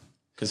remember.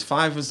 Because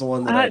 5 was the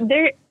one that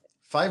there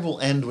 5 will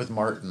end with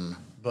Martin,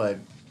 but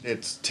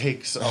it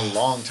takes a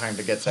long time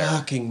to get there.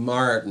 Fucking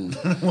Martin.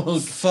 We will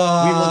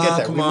Fuck get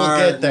there. We will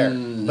get there.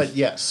 But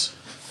yes.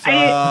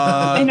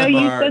 I know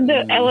you said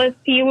that Martin.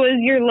 LSP was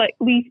your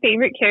least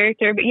favorite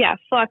character, but yeah,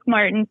 fuck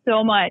Martin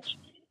so much.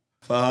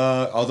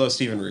 Although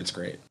Stephen Root's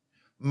great.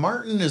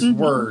 Martin is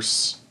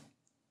worse.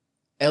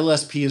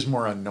 LSP is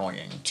more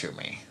annoying to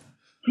me.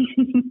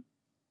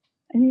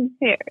 I mean,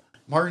 fair.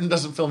 Martin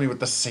doesn't fill me with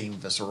the same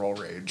visceral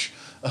rage.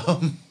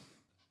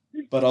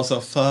 But also,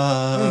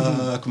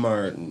 fuck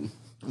Martin.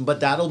 But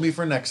that'll be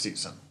for next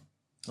season.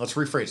 Let's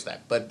rephrase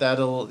that. But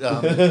that'll...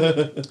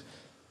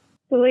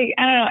 So, like,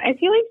 I don't know. I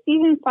feel like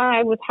season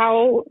 5, with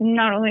how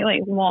not only,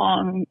 like,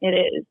 long it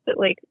is, but,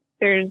 like,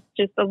 there's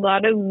just a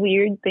lot of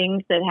weird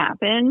things that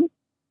happen.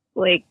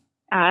 Like,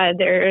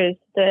 there's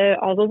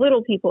all the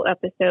little people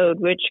episode,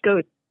 which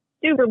goes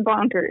super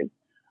bonkers.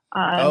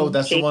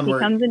 that's the Jake one where...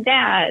 becomes a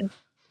dad.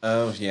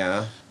 Oh,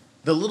 yeah.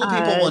 The little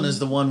people one is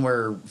the one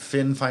where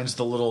Finn finds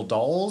the little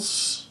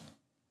dolls?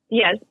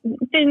 Yes,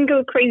 Finn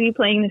goes crazy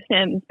playing The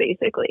Sims,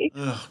 basically.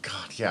 Oh,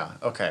 God, yeah.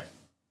 Okay.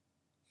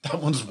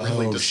 That one's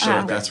really Oh,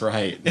 disturbing. shit, that's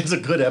right. It's a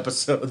good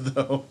episode,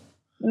 though.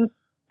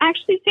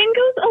 Actually, Finn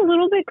goes a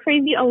little bit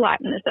crazy a lot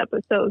in this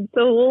episode,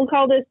 so we'll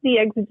call this the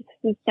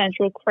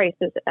existential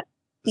crisis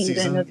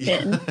season of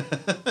Finn.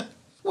 Yeah.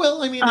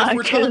 Well, I mean, if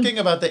we're talking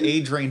about the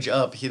age range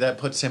up, that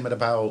puts him at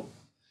about...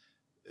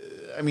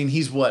 I mean,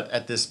 he's what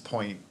at this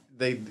point?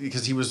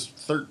 Because he was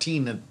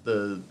 13 at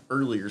the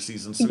earlier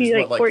season. So He'd be he's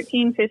like what,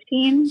 14,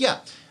 15? Yeah.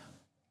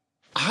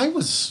 I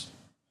was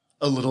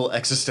a little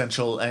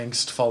existential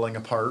angst falling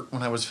apart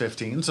when I was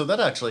 15, so that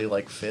actually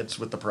like fits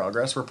with the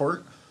progress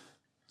report.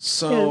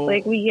 So, Because,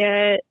 like, we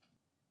get,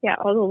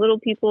 all the little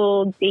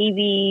people,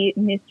 Davy,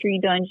 Mystery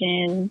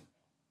Dungeon.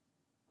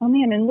 Oh,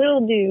 man, and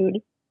Little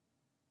Dude.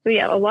 So,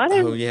 yeah, a lot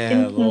of Little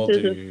instances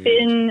of Dude.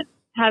 Finn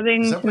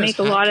having Is that to where make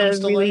his a hat lot comes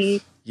of to really...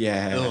 life?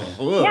 yeah.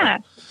 Ugh. Yeah.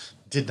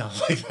 Did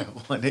not like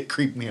that one. It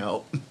creeped me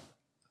out.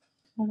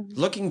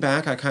 Looking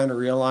back, I kind of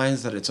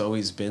realized that it's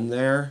always been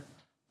there,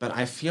 but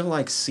I feel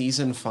like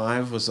season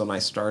 5 was when I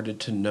started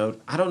to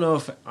note. I don't know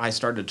if I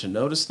started to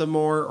notice them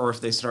more or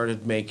if they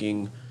started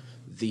making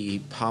the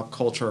pop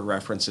culture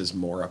references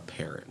more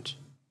apparent.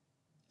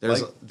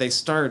 They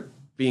start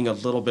being a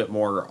little bit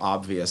more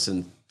obvious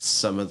in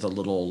some of the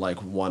little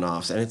like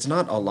one-offs, and it's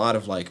not a lot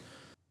of like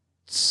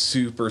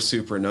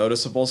super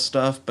noticeable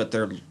stuff, but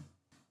they're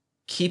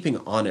keeping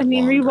on it. I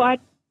mean, longer.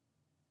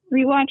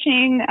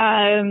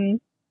 rewatching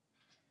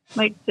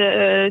like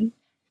the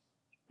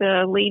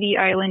Lady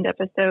Island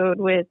episode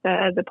with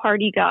the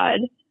party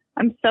god.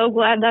 I'm so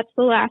glad that's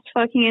the last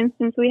fucking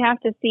instance we have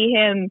to see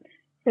him,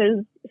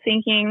 because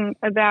thinking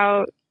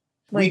about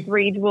like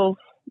Rage Wolf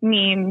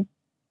meme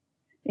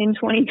in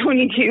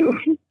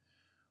 2022.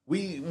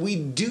 We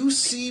do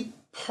see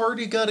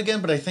Party God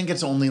again, but I think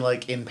it's only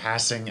like in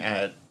passing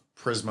at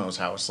Prismo's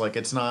house. Like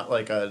it's not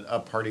like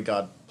a Party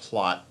God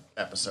plot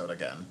episode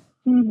again.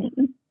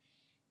 Mm-hmm.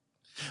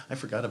 I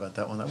forgot about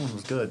that one. That one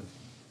was good.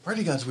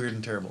 Party God's weird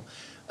and terrible.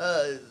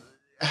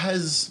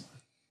 Has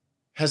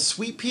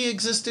Sweet Pea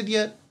existed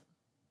yet?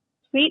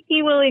 Sweet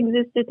Pea will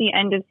exist at the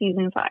end of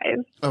season 5.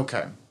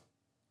 Okay.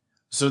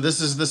 So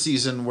this is the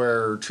season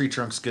where Tree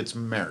Trunks gets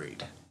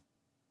married.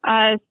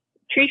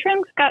 Tree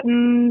Trunks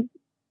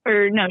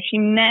she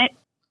met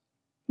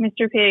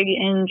Mr. Pig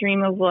in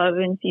Dream of Love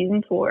in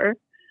season 4.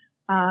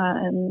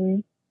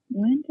 When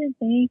did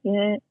they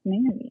get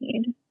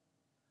married?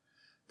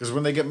 Because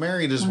when they get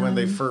married is when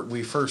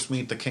we first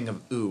meet the King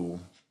of Ooh,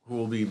 who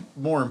will be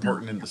more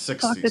important in the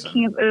 6th season. The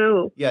King of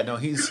Ooh. Yeah, no,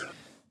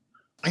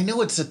 I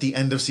know it's at the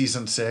end of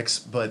season 6,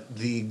 but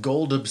the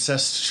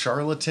gold-obsessed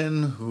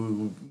charlatan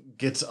who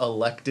gets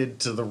elected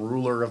to the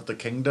ruler of the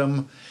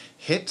kingdom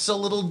hits a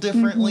little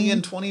differently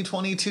in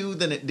 2022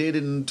 than it did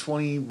in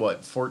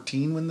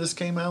 14 when this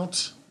came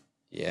out.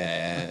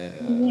 Yeah.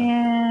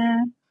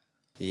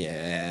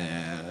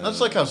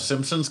 That's like how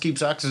Simpsons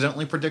keeps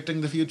accidentally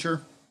predicting the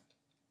future.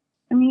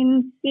 I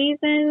mean,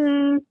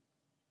 season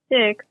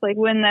 6, like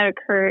when that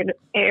occurred,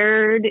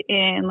 aired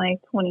in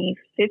like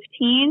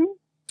 2015.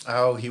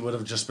 Oh, he would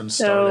have just been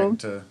starting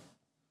to...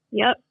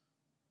 Yep.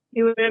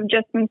 He would have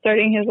just been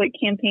starting his like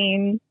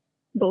campaign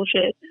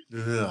bullshit.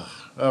 Ugh.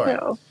 All right.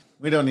 So,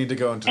 we don't need to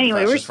go into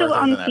anyway, we're still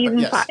on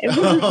season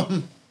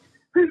 5.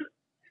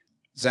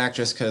 Zach,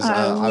 just because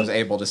I was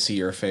able to see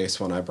your face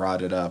when I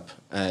brought it up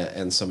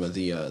and some of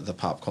the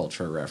pop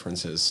culture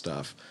references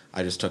stuff,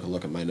 I just took a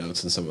look at my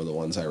notes and some of the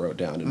ones I wrote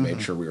down and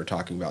made sure we were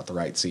talking about the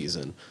right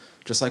season.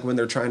 Just like when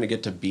they're trying to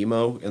get to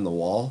BMO in the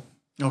wall.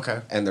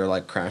 Okay. And they're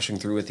like crashing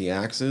through with the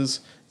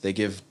axes. They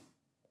give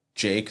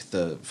Jake,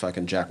 the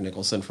fucking Jack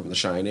Nicholson from The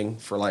Shining,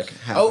 for like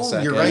half a second.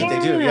 Oh, you're right, they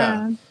do,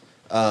 yeah.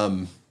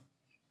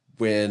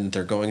 When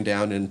they're going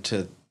down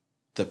into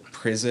the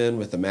prison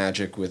with the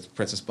magic with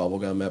Princess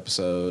Bubblegum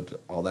episode,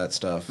 all that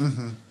stuff.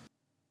 Mm-hmm.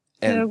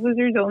 And the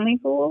Wizards Only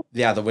Fool?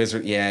 yeah, the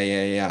wizard.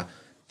 Yeah.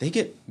 they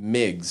get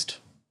migged,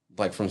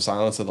 like from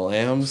Silence of the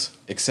Lambs,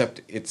 except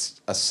it's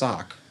a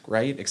sock,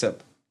 right?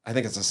 Except I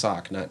think it's a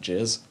sock, not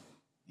jizz.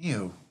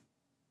 Ew.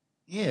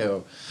 Yeah.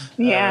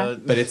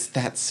 But it's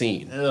that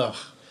scene. Ugh.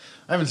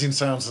 I haven't seen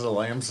Silence of the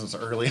Lambs since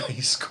early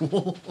high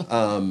school.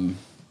 The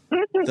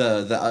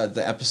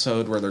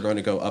episode where they're going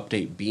to go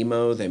update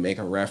BMO, they make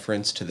a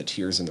reference to the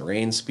Tears in the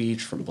Rain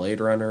speech from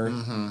Blade Runner.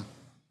 Mm-hmm.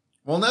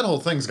 Well, and that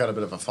whole thing's got a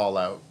bit of a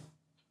Fallout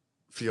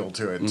feel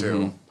to it,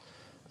 too.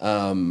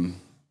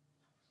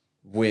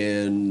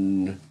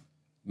 When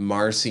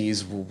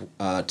Marcy's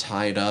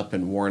tied up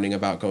and warning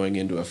about going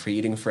into a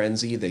feeding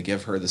frenzy, they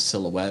give her the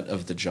silhouette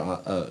of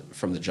the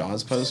from the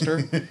Jaws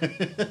poster.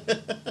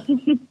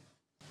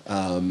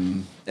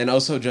 And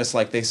also just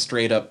like they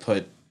straight up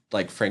put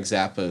like Frank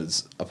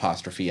Zappa's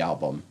Apostrophe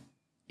album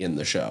in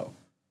the show.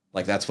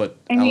 Like that's what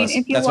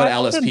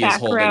LSP is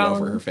holding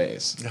over her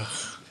face.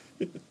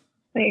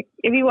 Like,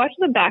 if you watch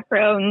the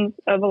backgrounds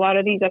of a lot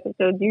of these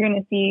episodes, you're going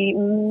to see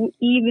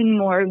even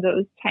more of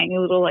those tiny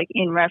little, like,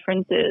 in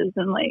references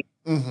and, like,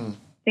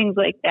 things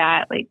like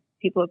that. Like,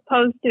 people have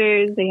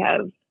posters, they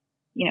have,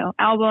 you know,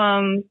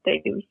 albums,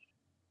 they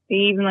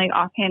even, like,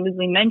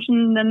 offhandedly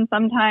mention them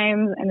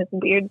sometimes, and it's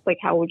weird. It's like,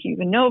 how would you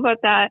even know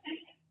about that?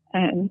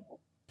 And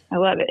I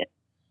love it.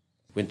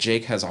 When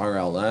Jake has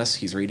RLS,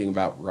 he's reading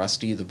about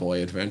Rusty, the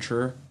boy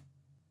adventurer.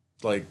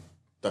 Like...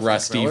 The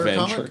Rusty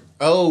Venture. Comic?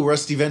 Oh,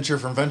 Rusty Venture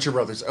from Venture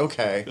Brothers.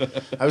 Okay.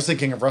 I was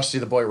thinking of Rusty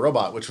the Boy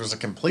Robot, which was a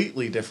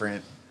completely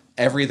different...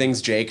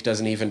 Everything's Jake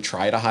doesn't even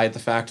try to hide the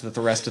fact that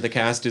the rest of the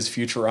cast is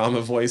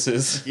Futurama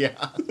voices.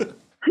 Yeah.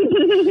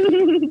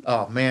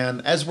 Oh,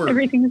 man.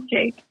 Everything's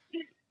Jake.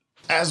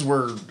 As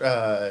we're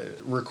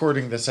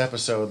recording this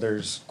episode,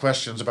 there's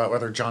questions about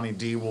whether Johnny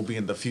D will be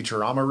in the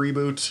Futurama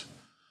reboot.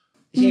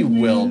 He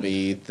will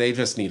be. They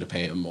just need to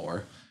pay him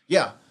more.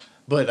 Yeah.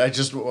 But I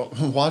just,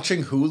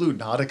 watching Hulu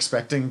not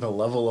expecting the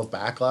level of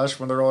backlash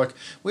when they're all like,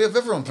 we have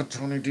everyone put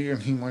Johnny D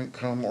and he might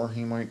come or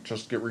he might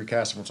just get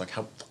recast. And it's like,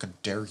 how fucking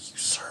dare you,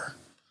 sir?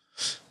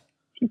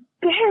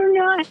 Dare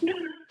not.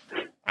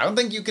 I don't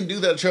think you can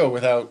do that show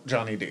without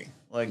Johnny D.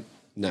 Like,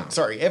 no.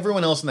 Sorry,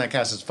 everyone else in that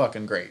cast is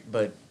fucking great,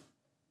 but...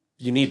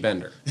 You need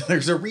Bender.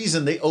 There's a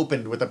reason they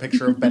opened with a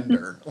picture of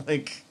Bender.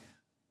 Like...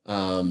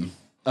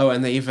 Oh,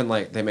 and they even,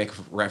 like, they make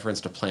reference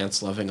to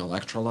plants loving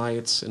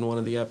electrolytes in one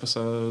of the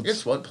episodes.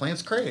 It's what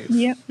plants crave.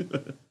 Yep.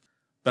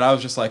 But I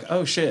was just like,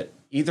 oh, shit.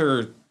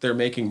 Either they're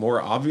making more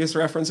obvious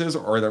references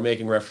or they're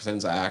making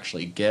references I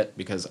actually get,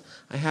 because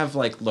I have,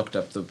 like, looked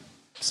up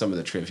some of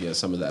the trivia,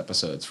 some of the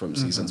episodes from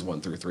seasons 1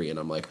 through 3, and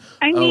I'm like,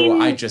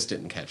 I just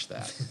didn't catch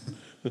that.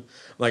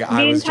 Like,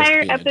 I was just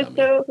being a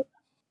dummy.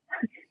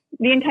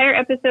 The entire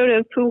episode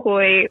of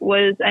Puhoy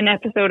was an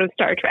episode of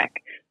Star Trek.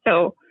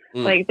 So...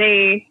 Like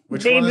they've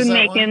been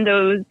making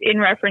those in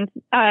reference.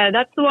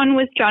 That's the one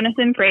with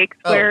Jonathan Frakes,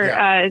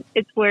 where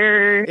it's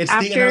where it's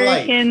after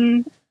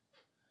can.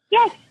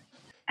 Yes,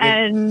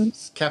 and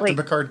Captain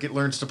Picard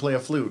learns to play a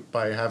flute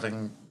by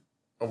having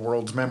a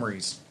world's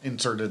memories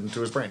inserted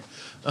into his brain.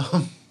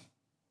 And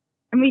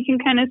we can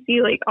kind of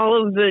see like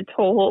all of the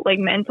toll, like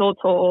mental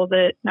toll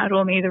that not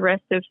only the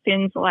rest of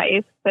Finn's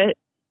life, but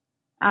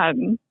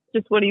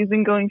just what he's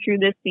been going through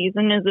this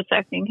season is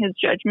affecting his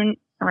judgment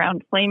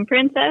around Flame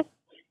Princess.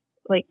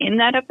 Like in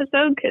that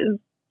episode, because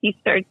he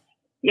starts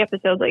the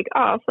episode like,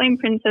 oh, Flame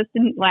Princess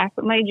didn't laugh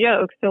at my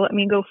joke, so let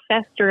me go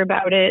fester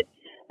about it,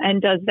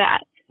 and does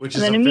that. Which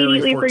is a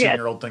very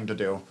 14-year-old thing to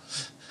do.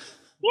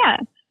 Yeah.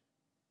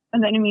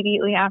 And then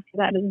immediately after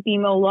that is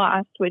BMO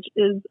Lost, which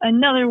is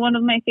another one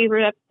of my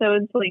favorite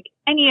episodes. Like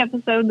any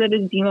episode that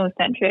is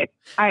BMO-centric,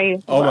 my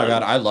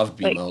God, I love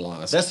BMO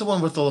Lost. That's the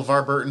one with the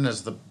LeVar Burton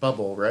as the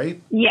bubble,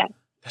 right? Yes.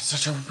 That's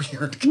such a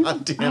weird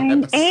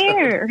goddamn episode.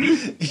 Air.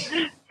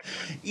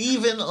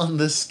 Even on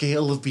the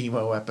scale of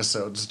BMO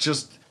episodes,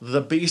 just the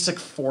basic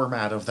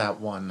format of that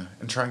one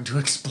and trying to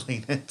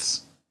explain it.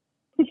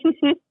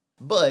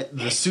 But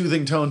the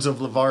soothing tones of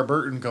LeVar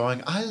Burton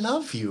going, I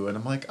love you. And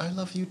I'm like, I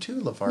love you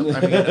too, LeVar.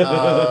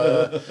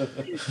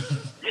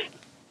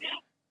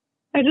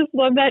 I just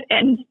love that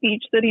end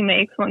speech that he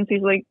makes once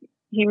he's like,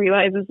 he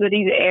realizes that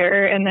he's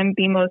Air, and then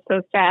BMO's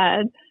so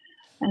sad.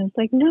 And it's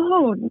like,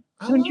 no,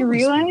 don't you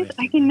realize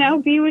I can now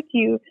be with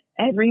you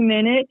every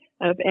minute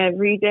of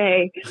every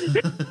day.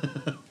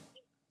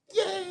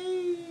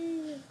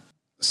 Yay!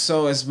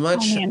 So as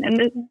much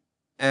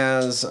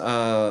as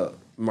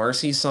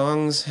Marcy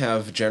songs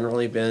have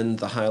generally been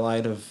the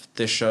highlight of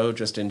this show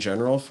just in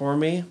general for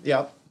me.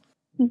 Yep.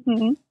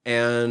 Mm-hmm.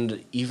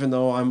 And even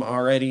though I'm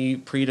already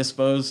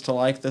predisposed to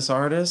like this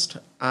artist,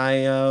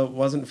 I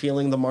wasn't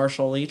feeling the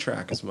Marshall Lee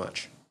track as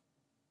much.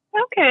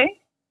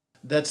 Okay.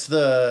 That's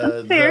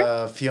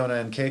the Fiona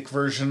and Cake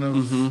version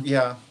of,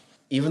 yeah.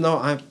 Even though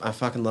I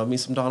fucking love me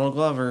some Donald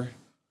Glover,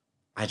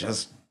 I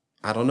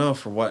don't know,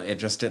 for what, it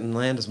just didn't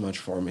land as much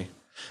for me.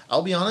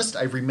 I'll be honest,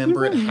 I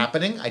remember it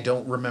happening. I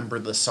don't remember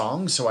the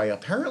song, so I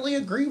apparently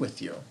agree with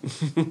you.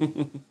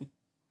 It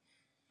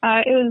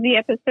was the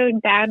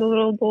episode Bad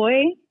Little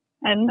Boy,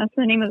 and that's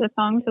the name of the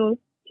song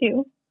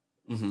too.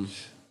 Mm-hmm.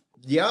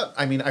 Yeah,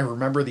 I mean, I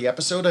remember the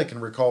episode. I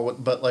can recall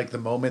what, but like the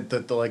moment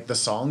that the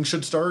song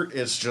should start,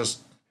 it's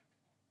just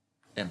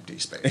empty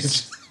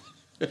space,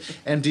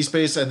 empty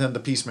space, and then the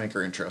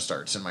Peacemaker intro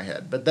starts in my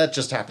head. But that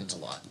just happens a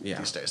lot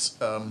these days.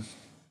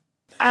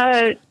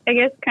 I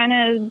guess kind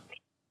of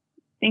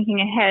thinking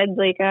ahead,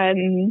 like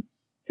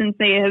since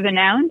they have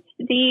announced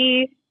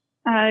the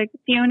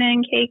Fiona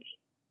and Cake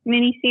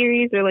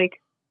miniseries or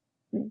like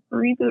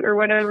reboot or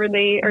whatever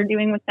they are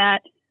doing with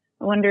that,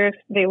 I wonder if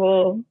they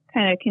will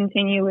kind of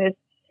continue with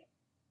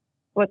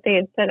what they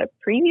had set up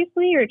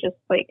previously, or just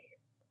like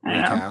I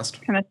don't know,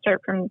 kind of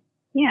start from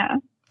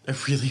I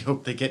really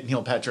hope they get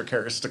Neil Patrick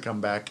Harris to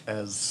come back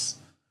as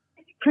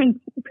Prince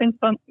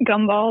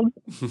Gumball.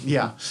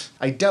 Yeah,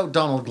 I doubt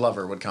Donald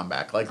Glover would come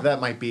back. Like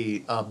that might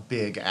be a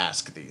big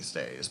ask these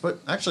days. But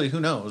actually, who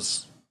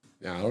knows?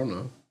 Yeah, I don't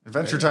know.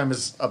 Adventure Time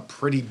is a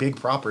pretty big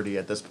property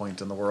at this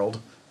point in the world.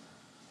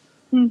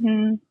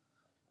 Mm-hmm.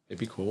 It'd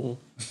be cool.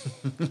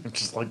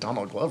 Just like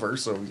Donald Glover,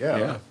 so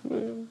yeah.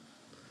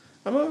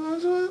 I'm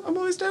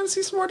always down to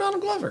see some more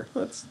Donald Glover.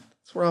 That's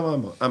where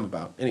I'm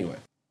about. Anyway,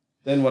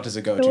 then what does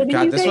it go to?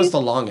 God, this was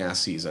the long ass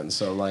season,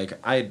 so like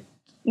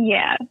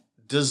Yeah.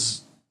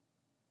 Does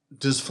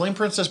Flame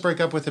Princess break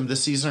up with him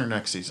this season or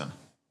next season?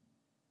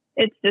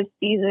 It's this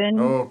season.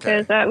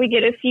 Okay. Because we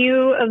get a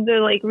few of the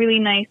like really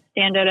nice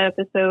standout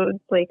episodes.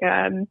 Like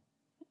I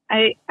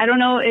don't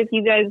know if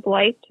you guys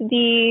liked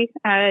the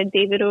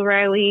David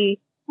O'Reilly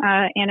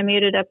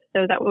animated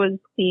episode. That was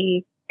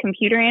the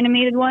computer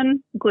animated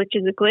one, Glitch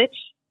is a Glitch,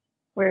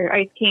 where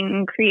Ice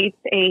King creates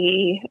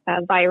a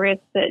virus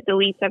that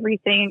deletes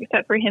everything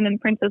except for him and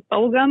Princess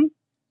Bubblegum.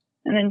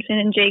 And then Finn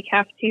and Jake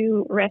have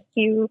to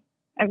rescue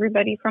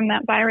everybody from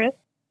that virus.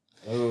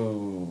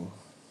 Oh.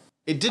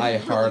 It didn't I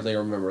hardly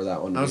remember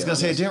that one. I was going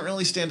to say, it didn't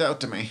really stand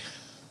out to me.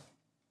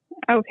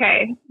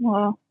 Okay,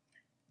 well,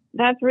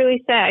 that's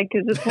really sad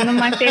because it's one of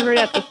my favorite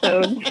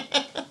episodes.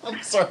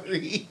 I'm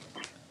sorry.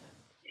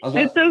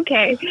 It's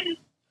okay.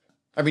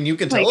 I mean, you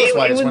can tell us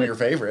why it's one of your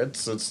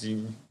favorites.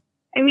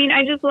 I mean,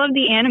 I just love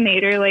the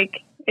animator.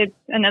 Like, it's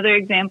another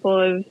example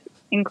of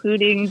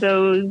including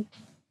those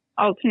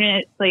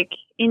alternate, like,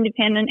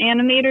 independent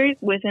animators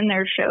within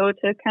their show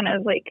to kind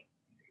of, like,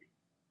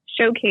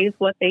 showcase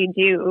what they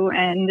do.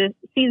 And this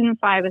season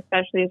 5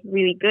 especially is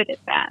really good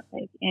at that,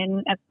 like,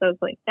 in episodes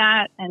like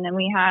that. And then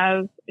we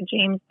have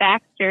James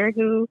Baxter,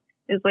 who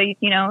is, like,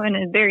 you know, in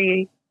a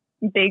very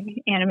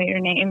big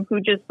animator name, who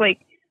just, like,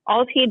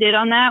 all he did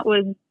on that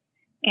was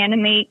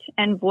animate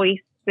and voice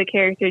the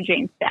character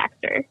James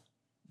Baxter.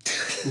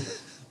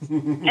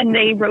 And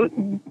they wrote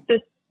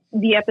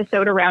the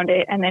episode around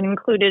it and then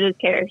included his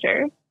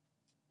character.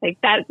 Like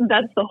that's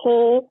the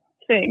whole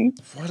thing.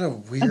 What a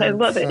weird and I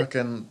love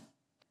fucking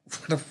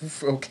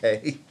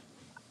okay.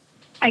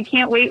 I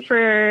can't wait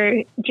for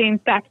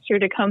James Baxter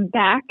to come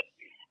back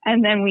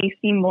and then we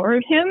see more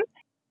of him,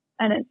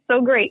 and it's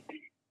so great.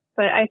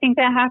 But I think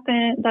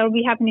that'll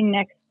be happening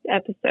next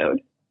episode.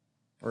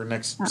 Or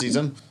next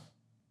season?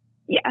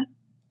 Yeah.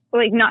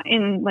 Like, not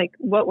in, like,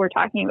 what we're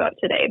talking about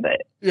today,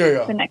 but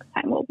the next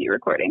time we'll be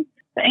recording.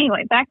 But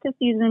anyway, back to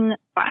season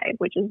 5,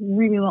 which is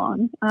really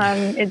long.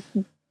 It's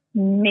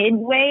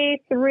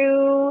midway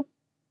through.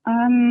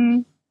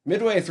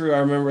 Midway through, I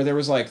remember there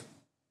was, like,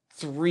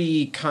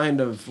 3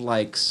 kind of,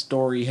 like,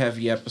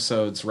 story-heavy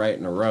episodes right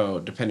in a row,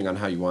 depending on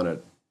how you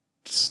want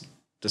to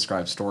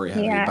describe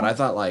story-heavy. Yeah. But I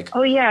thought, like,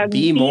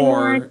 Be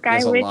More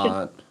is a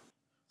lot.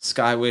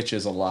 Sky Witch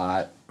is a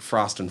lot.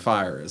 Frost and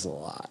Fire is a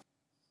lot.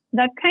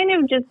 That's kind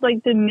of just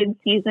like the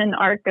mid-season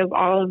arc of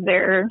all of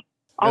the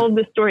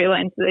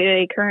storylines that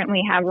they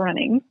currently have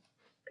running,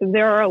 because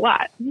there are a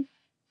lot.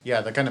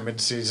 Yeah, the kind of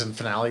mid-season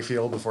finale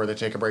feel before they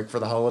take a break for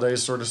the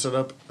holidays sort of set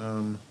up.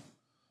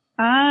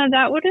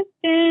 That would have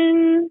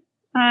been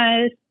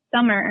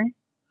summer.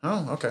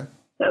 Oh, okay.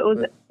 So it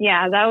was,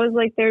 that was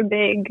like their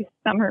big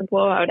summer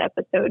blowout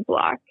episode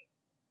block.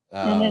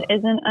 And it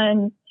isn't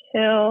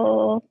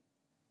until,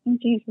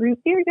 Root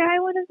Beer Guy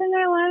would have been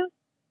their last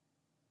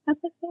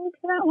episode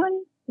for that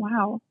one.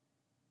 Wow.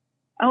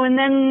 Oh, and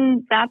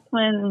then that's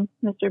when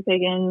Mr.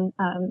 Pig and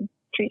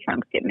Tree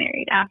Trunks get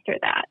married after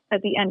that,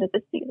 at the end of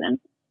the season.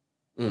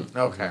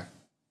 Okay.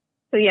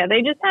 So yeah,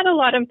 they just had a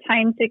lot of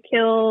time to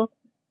kill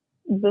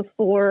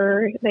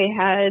before they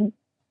had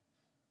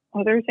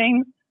other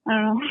things. I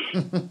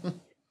don't know.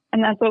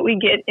 And that's what we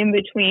get in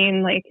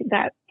between, like,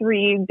 that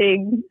 3 big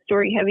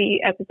story-heavy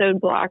episode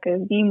block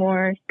of Be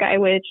More, Sky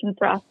Witch, and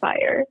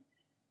Frostfire.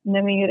 And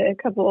then we get a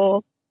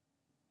couple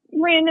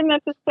random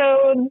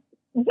episodes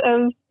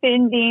of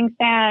Finn being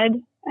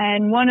sad,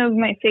 and one of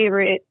my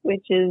favorite,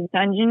 which is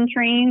Dungeon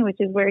Train,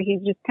 which is where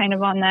he's just kind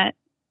of on that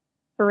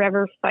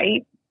forever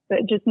fight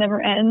that just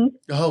never ends.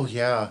 Oh,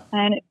 yeah.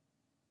 And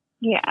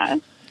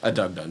I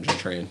dug Dungeon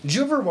Train. Did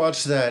you ever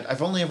watch that?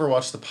 I've only ever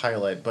watched the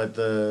pilot, but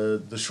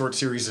the short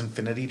series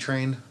Infinity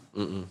Train?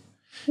 Mm-mm.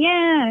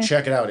 Yeah.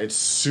 Check it out. It's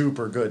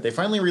super good. They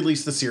finally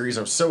released the series.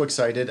 I was so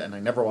excited, and I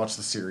never watched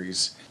the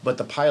series. But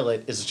the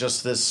pilot is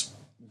just this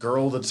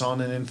girl that's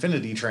on an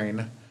infinity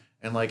train,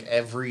 and like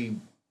every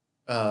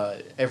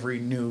every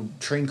new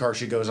train car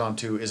she goes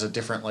onto is a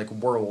different like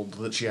world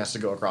that she has to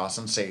go across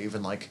and save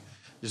and like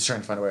just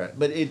trying to find a way out.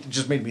 But it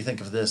just made me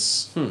think of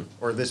this,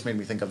 or this made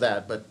me think of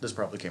that, but this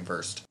probably came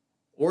first.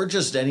 Or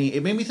just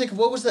it made me think of,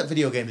 what was that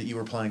video game that you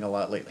were playing a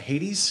lot lately?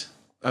 Hades?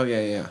 Oh,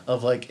 yeah.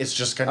 Of like, it's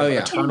just kind of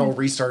eternal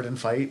restart and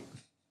fight.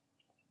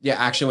 Yeah,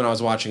 actually, when I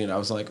was watching it, I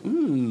was like,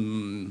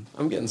 I'm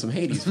getting some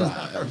Hades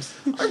vibes.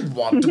 I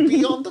want to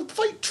be on the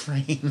fight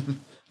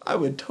train. I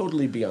would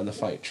totally be on the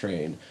fight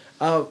train.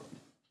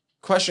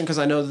 Question, because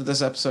I know that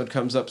this episode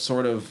comes up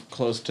sort of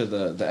close to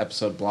the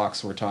episode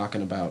blocks we're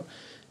talking about.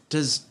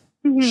 Does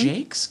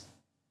does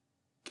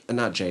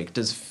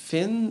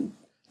Finn,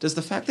 does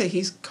the fact that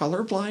he's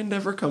colorblind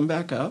ever come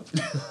back up?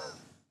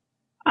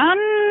 I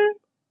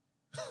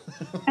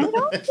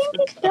don't think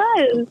it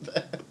does.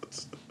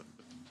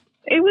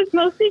 It was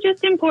mostly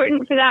just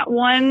important for that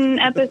one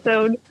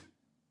episode.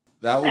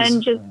 That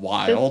was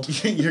wild.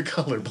 You're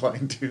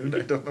colorblind, dude. I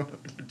don't know.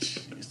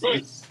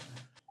 Jesus.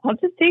 I'll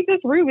just take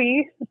this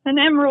ruby. It's an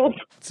emerald.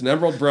 It's an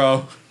emerald,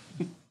 bro.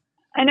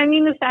 And I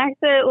mean, the fact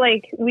that,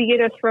 like, we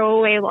get a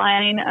throwaway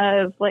line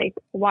of, like,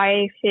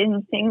 why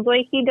Finn sings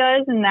like he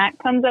does, and that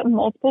comes up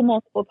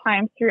multiple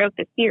times throughout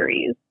the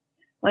series.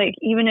 Like,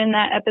 even in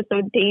that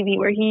episode, Davy,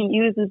 where he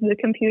uses the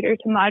computer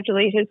to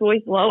modulate his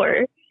voice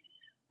lower.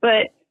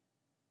 But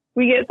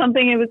we get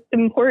something as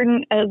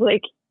important as,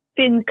 like,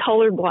 Finn's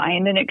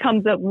colorblind, and it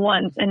comes up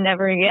once and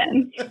never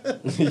again.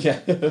 Yeah.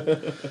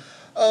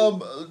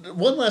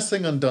 One last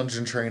thing on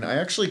Dungeon Train. I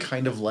actually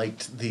kind of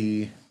liked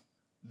the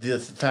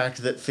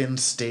fact that Finn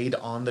stayed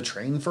on the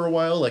train for a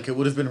while. Like, it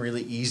would have been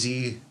really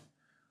easy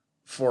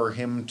for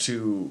him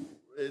to,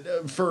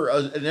 for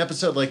an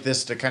episode like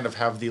this to kind of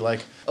have the,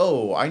 like,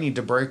 oh, I need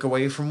to break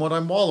away from what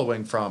I'm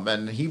wallowing from,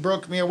 and he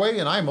broke me away,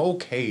 and I'm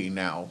okay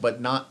now.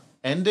 But not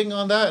ending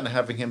on that and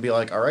having him be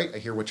like, all right, I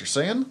hear what you're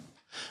saying.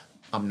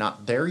 I'm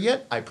not there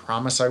yet. I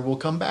promise I will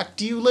come back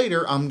to you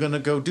later. I'm going to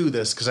go do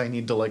this because I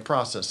need to, like,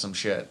 process some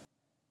shit.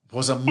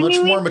 Was a much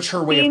more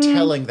mature way of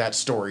telling that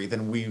story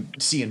than we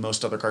see in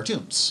most other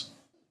cartoons.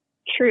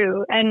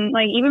 True. And,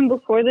 like, even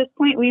before this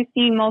point, we've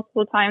seen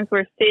multiple times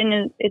where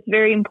Finn it's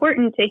very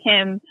important to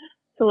him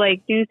to,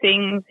 like, do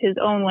things his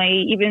own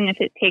way, even if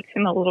it takes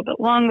him a little bit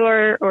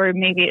longer, or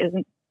maybe it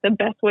isn't the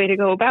best way to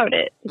go about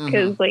it.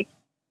 Because, like,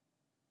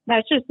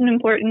 that's just an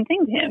important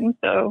thing to him.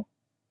 So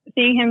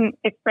seeing him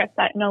express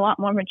that in a lot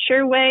more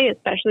mature way,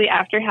 especially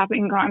after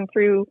having gone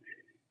through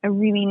a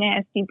really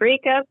nasty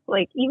breakup,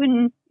 like,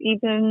 even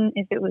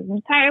if it was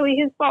entirely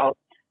his fault.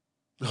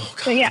 Oh,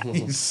 God. So, yeah.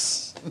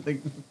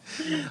 Like,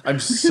 I'm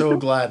so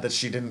glad that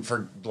she didn't,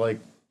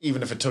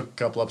 even if it took a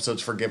couple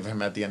episodes, forgive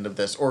him at the end of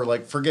this. Or,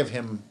 like, forgive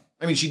him.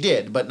 I mean, she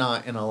did, but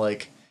not in a,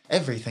 like,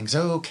 everything's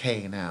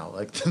okay now.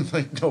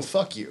 Like, no,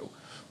 fuck you.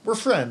 We're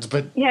friends,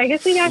 but yeah, I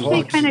guess we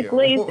actually kind of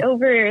glazed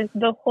over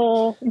the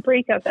whole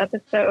breakup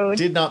episode.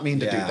 Did not mean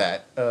to do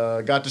that.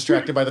 Got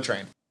distracted by the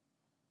train.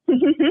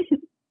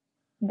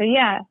 But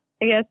yeah,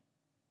 I guess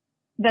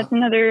that's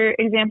another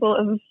example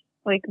of,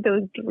 like,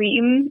 those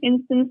dream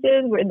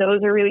instances where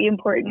those are really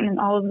important, and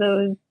all of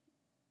those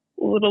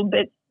little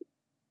bits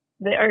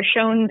that are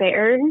shown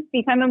there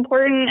become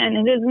important.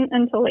 And it isn't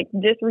until, like,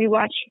 this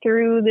rewatch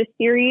through the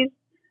series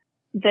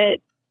that,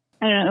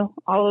 I don't know,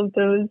 all of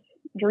those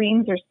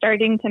dreams are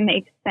starting to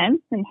make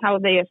sense and how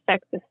they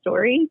affect the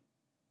story.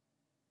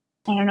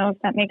 I don't know if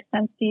that makes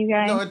sense to you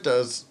guys. No, it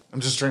does. I'm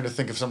just trying to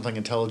think of something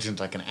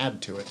intelligent I can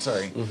add to it.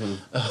 Sorry.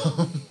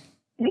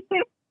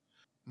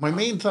 My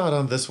main thought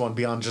on this one,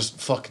 beyond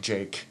just fuck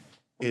Jake,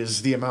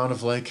 is the amount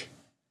of, like,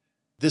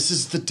 this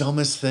is the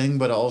dumbest thing,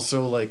 but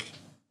also, like,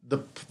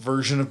 the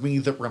version of me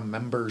that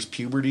remembers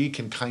puberty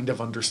can kind of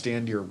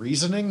understand your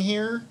reasoning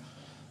here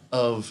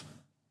of,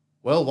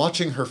 well,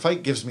 watching her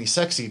fight gives me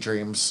sexy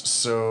dreams,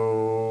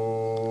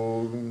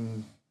 so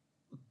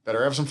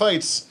better have some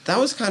fights. That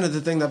was kind of the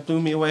thing that blew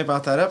me away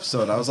about that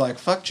episode. I was like,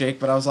 fuck Jake,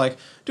 but I was like,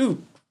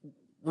 dude,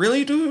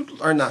 really, dude?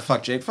 Or not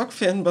fuck Jake, fuck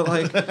Finn, but,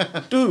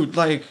 like, dude,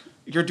 like,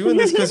 you're doing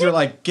this because you're,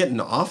 like, getting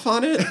off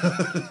on it?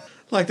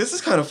 Like, this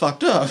is kind of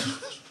fucked up.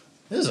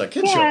 This is a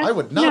kid show. I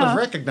would not have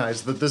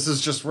recognized that this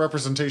is just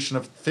representation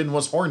of Finn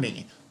was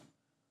horny.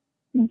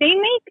 They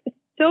make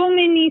so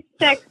many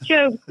sex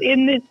jokes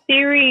in this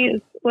series.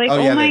 Like,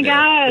 oh my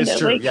God. It's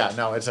true. Like, yeah,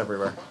 no, it's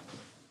everywhere.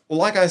 Well,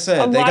 like I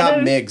said, they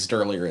got Migged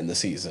earlier in the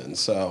season,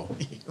 so.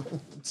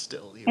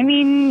 Still. I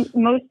mean,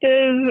 most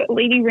of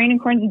Lady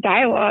Rainicorn's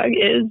dialogue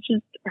is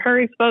just her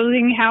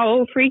exposing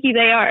how freaky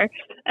they are.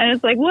 And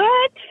it's like,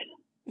 what?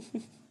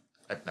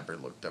 I've never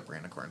looked up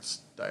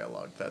Rainicorn's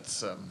dialogue.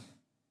 That's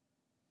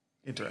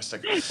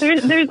interesting.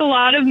 There's a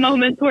lot of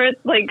moments where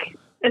it's like,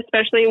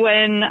 especially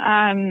when,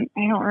 I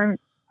don't remember,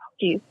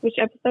 which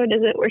episode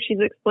is it, where she's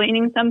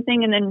explaining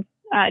something and then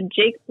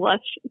Jake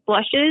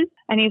blushes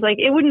and he's like,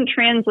 it wouldn't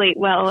translate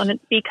well, and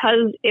it's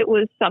because it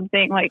was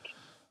something like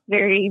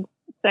very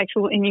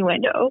sexual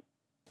innuendo.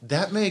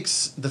 That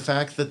makes the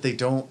fact that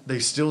they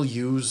still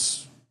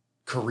use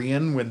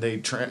Korean when they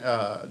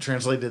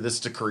translated this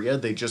to Korea.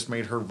 They just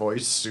made her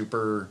voice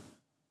super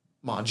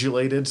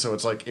modulated, so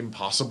it's like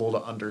impossible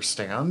to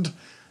understand.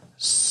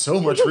 So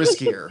much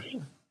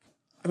riskier.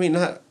 I mean,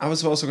 I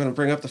was also going to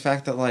bring up the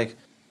fact that, like,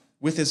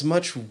 with as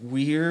much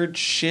weird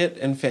shit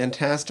and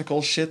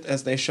fantastical shit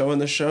as they show in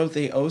the show,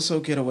 they also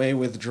get away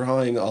with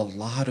drawing a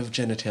lot of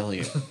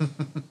genitalia.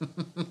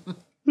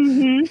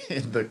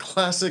 In the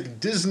classic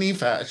Disney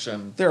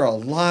fashion. There are a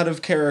lot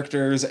of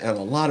characters and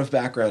a lot of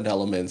background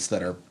elements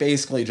that are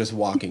basically just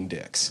walking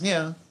dicks.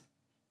 Yeah.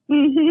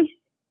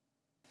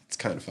 It's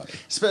kind of funny.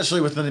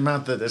 Especially with the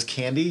amount that is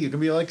candy, you can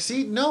be like,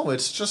 see, no,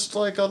 it's just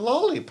like a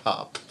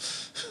lollipop.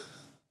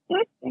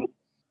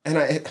 And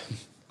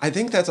I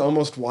think that's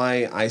almost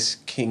why Ice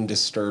King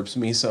disturbs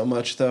me so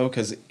much, though,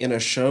 because in a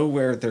show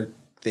where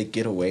they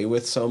get away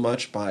with so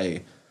much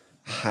by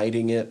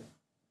hiding it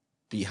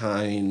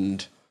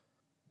behind,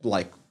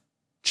 like,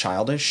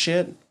 childish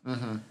shit,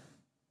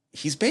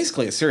 he's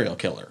basically a serial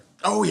killer.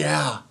 Oh,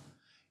 yeah.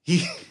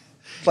 He's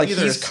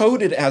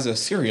coded as a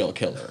serial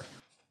killer.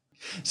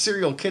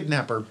 Serial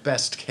kidnapper,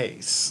 best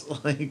case.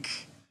 Like,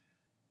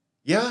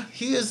 yeah,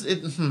 he is...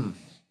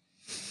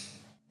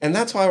 And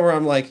that's why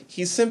I'm like,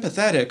 he's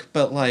sympathetic,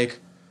 but, like,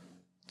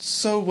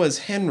 so was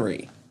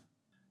Henry.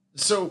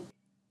 So,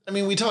 I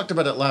mean, we talked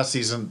about it last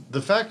season.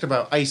 The fact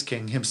about Ice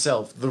King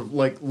himself,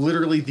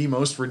 literally the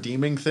most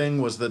redeeming thing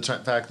was the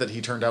fact that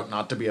he turned out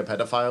not to be a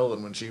pedophile,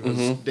 and when she was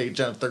age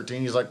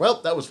 13, he's like,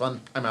 well, that was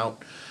fun. I'm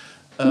out.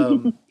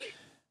 And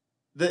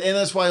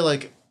that's why,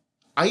 like,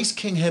 Ice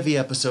King heavy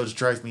episodes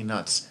drive me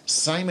nuts.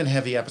 Simon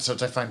heavy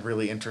episodes I find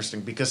really interesting,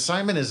 because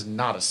Simon is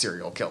not a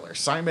serial killer.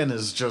 Simon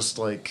is just,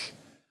 like,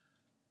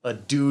 a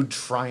dude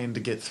trying to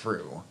get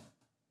through.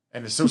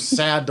 And it's so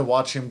sad to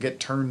watch him get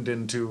turned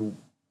into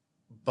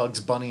Bugs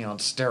Bunny on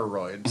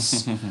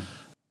steroids.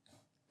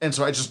 And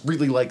so I just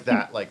really like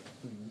that, like,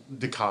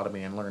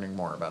 dichotomy and learning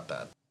more about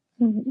that.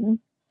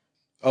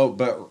 Oh,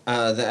 but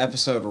the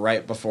episode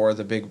right before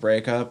the big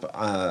breakup,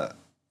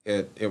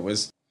 it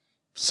was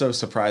so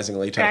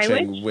surprisingly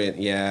touching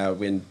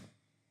when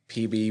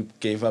PB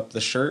gave up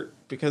the shirt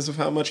because of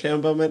how much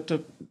Hambo meant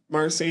to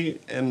Marcy,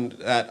 and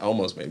that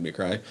almost made me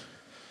cry.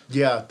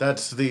 Yeah,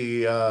 that's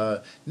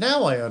the...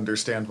 now I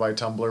understand why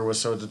Tumblr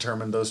was so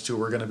determined those two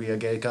were going to be a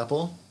gay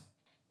couple.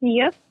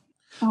 Yep.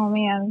 Oh,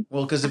 man.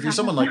 Well, because if you're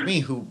someone like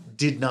me who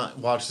did not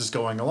watch this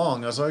going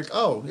along, I was like,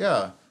 oh,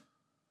 yeah.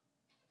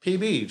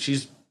 PB,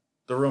 she's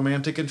the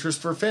romantic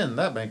interest for Finn.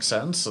 That makes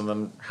sense. And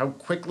then how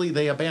quickly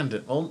they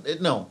abandoned... Well,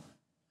 no.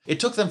 It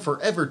took them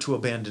forever to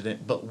abandon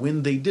it, but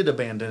when they did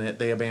abandon it,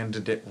 they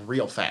abandoned it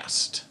real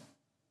fast.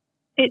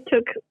 It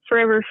took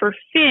forever for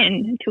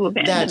Finn to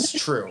abandon That's it.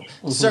 true.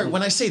 Sorry,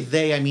 when I say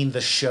they, I mean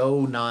the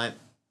show, not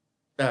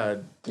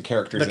the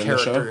characters. The in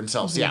character the show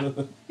themselves. Yeah. I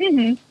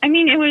mean,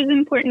 it was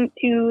important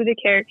to the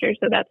character,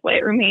 so that's why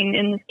it remained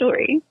in the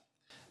story.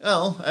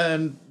 Well,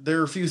 and there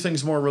are a few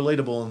things more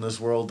relatable in this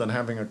world than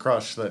having a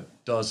crush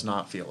that does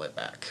not feel it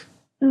back.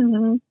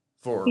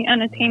 For The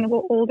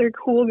unattainable older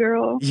cool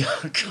girl. Yeah,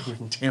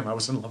 God damn, I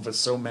was in love with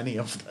so many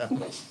of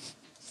them.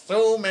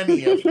 So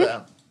many of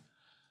them.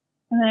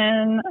 And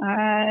then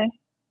at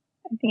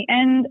the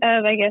end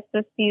of, I guess,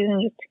 this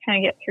season, just to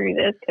kind of get through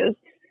this, because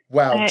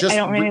Wow, I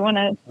don't really want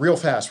to... Real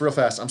fast.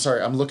 I'm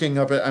sorry. I'm looking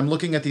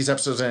at these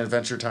episodes in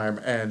Adventure Time,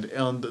 and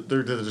on the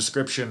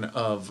description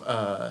of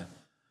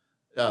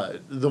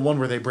the one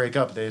where they break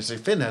up, they say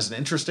Finn has an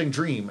interesting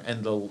dream,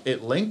 and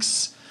it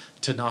links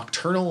to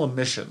nocturnal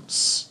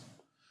emissions.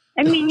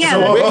 I mean, yeah.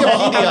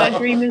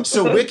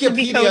 So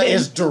Wikipedia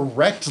is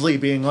directly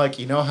being like,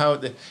 you know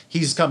how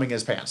he's coming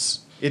his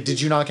pants.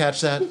 Did you not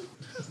catch that?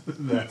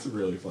 That's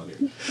really funny.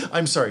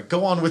 I'm sorry.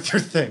 Go on with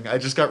your thing. I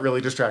just got really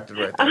distracted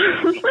right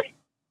there.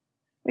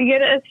 We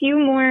get a few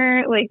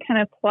more, like, kind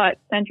of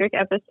plot-centric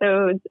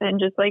episodes and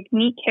just, like,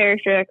 neat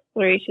character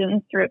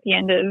explorations throughout the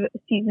end of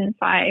season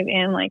 5.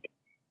 And, like,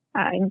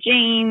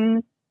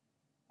 James,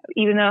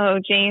 even though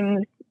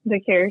James,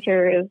 the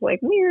character, is, like,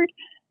 weird,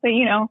 but,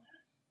 you know,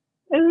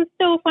 it was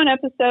still a fun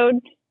episode.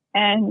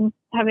 And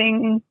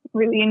having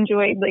really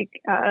enjoyed, like,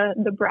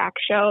 the Brack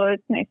show,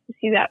 it's nice to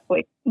see that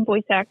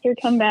voice actor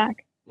come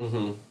back.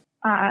 And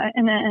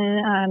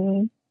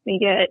then we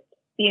get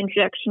the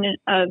introduction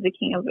of the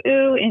King of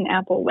Ooh in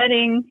Apple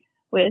Wedding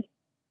with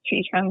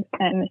Tree Trunks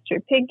and Mr.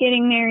 Pig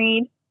getting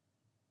married.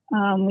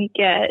 We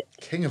get...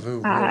 King of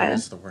Ooh really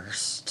is the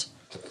worst.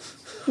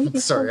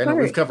 Sorry, I know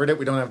we've covered it.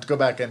 We don't have to go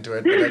back into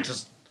it,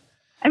 but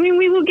I mean,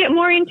 we will get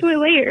more into it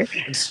later.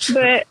 It's true.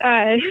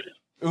 But...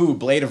 Ooh,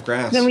 Blade of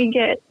Grass. Then we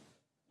get...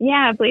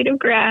 Yeah, Blade of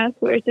Grass,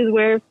 which is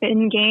where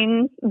Finn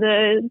gains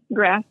the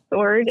grass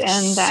sword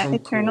and that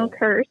eternal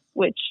curse,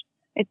 which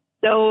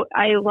so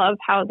I love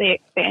how they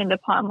expand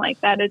upon, like,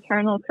 that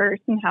eternal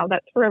curse and how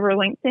that's forever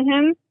linked to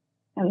him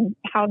and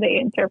how they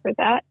interpret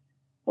that.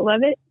 I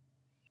love it.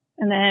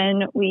 And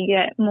then we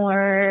get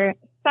more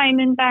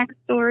Simon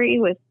backstory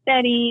with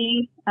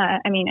Betty. I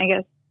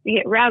guess we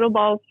get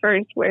Rattleballs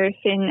first, where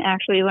Finn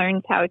actually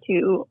learns how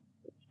to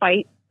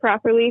fight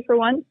properly for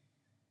once,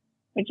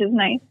 which is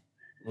nice.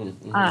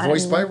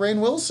 Voiced by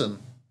Rainn Wilson.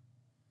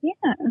 Yeah.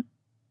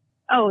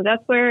 Oh,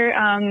 that's where...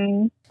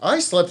 I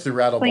slept through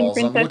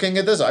Rattleballs. I'm looking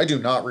at this. I do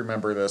not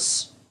remember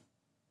this.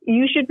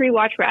 you should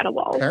rewatch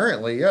Rattleballs.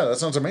 Apparently, yeah, that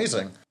sounds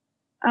amazing.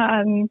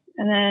 And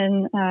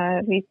then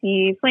we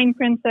see Flame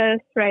Princess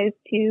rise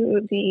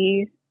to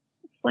the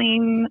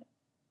Flame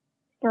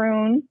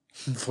Throne.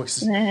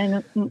 Voice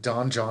And then,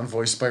 Don John,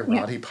 voiced by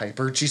Roddy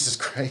Piper. Jesus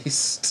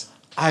Christ.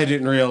 I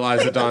didn't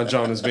realize that Don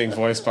John was being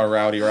voiced by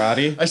Rowdy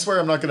Roddy. I swear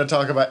I'm not going to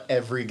talk about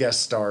every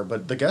guest star,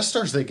 but the guest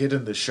stars they get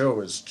in the show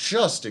is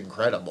just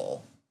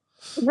incredible.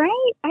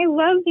 right? I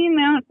love the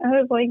amount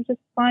of like just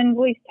fun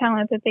voice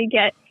talent that they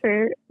get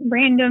for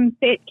random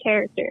bit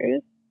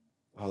characters.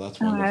 Oh, that's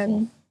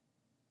wonderful.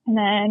 And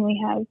then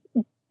we have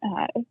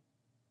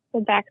the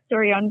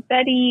backstory on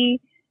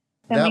Betty.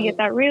 Then we get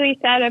that really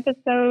sad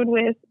episode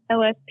with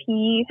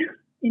LSP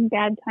in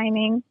bad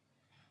timing.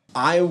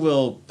 I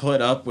will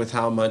put up with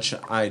how much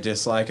I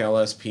dislike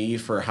LSP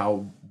for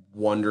how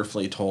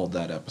wonderfully told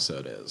that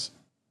episode is.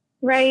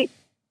 Right.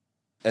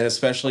 And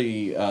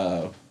especially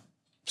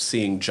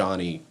seeing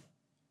Johnny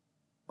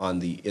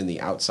in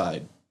the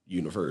outside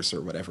universe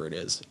or whatever it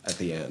is at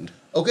the end.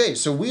 Okay,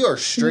 so we are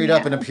straight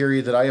up in a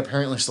period that I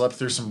apparently slept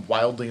through some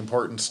wildly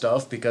important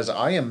stuff because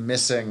I am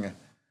missing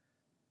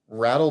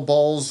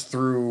Rattleballs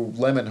through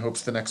Lemon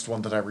Hope's the next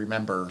one that I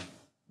remember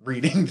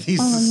reading these.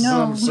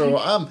 Oh, no. So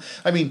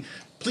I mean,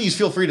 please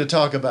feel free to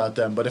talk about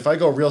them, but if I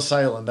go real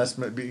silent, that's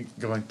me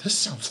going, this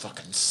sounds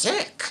fucking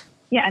sick.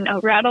 Yeah,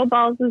 no,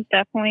 Rattleballs is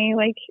definitely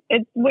like,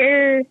 it's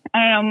where, I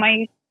don't know,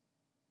 my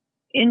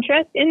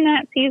interest in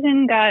that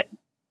season got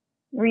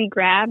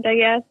re-grabbed, I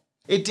guess.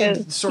 It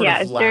did sort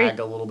of lag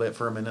a little bit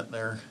for a minute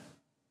there.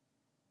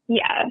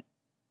 Yeah.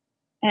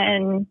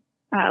 And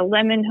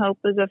Lemon Hope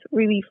was a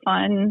really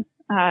fun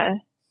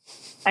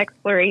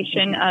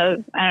exploration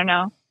of, I don't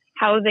know,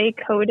 how they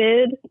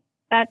coded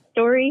that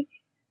story.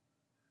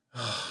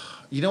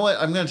 You know what?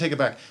 I'm going to take it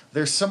back.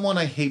 There's someone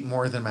I hate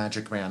more than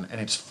Magic Man, and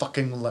it's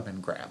fucking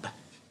Lemon Grab.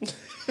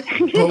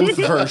 Both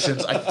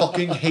versions. I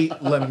fucking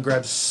hate Lemon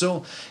Grab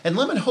so... And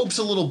Lemon Hope's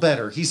a little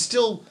better. He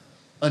still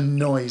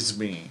annoys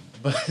me,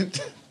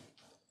 but...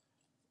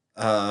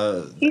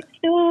 He's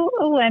still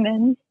a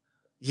lemon.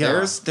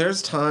 Yeah.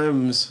 There's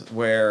times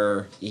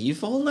where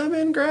evil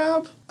Lemon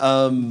Grab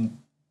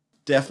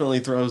definitely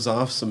throws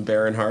off some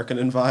Baron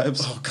Harkonnen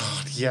vibes. Oh,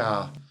 God,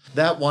 yeah.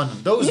 That one,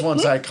 those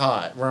ones I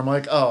caught, where I'm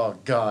like, oh,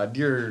 God,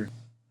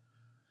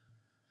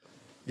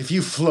 if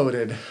you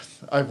floated,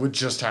 I would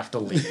just have to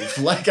leave.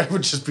 Like, I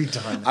would just be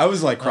done. I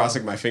was, like,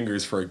 crossing my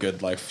fingers for a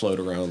good, like, float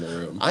around the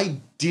room. I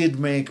did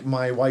make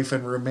my wife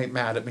and roommate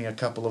mad at me a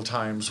couple of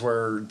times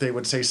where they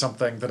would say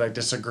something that I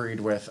disagreed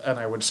with, and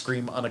I would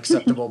scream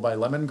unacceptable by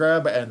Lemon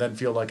Grab, and then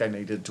feel like I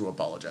needed to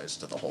apologize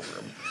to the whole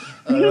room.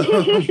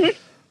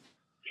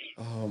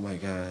 Oh, my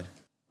God.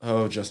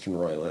 Oh, Justin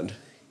Roiland.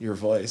 Your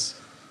voice.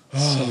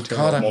 Oh,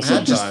 God, I'm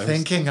not just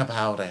thinking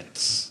about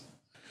it.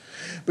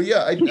 But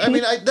yeah, I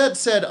mean, that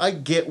said, I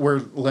get where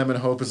Lemon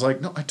Hope is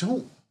like, no, I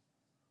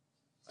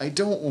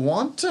don't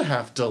want to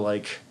have to,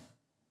 like,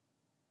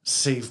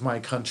 save my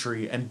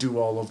country and do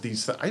all of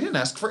these things. I didn't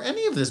ask for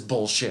any of this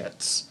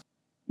bullshit.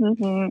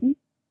 Mm-hmm.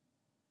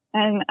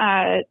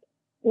 And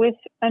with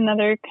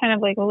another kind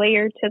of, like,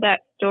 layer to that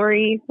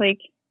story, like,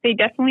 they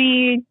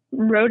definitely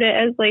wrote it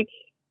as, like,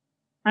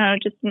 I don't know,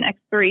 just an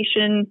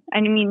exploration. I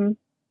mean,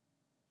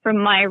 from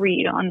my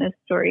read on this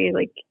story,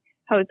 like,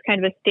 how it's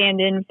kind of a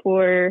stand-in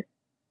for,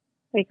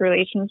 like,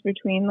 relations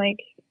between, like,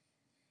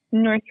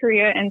 North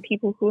Korea and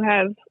people who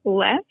have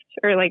left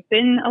or, like,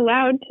 been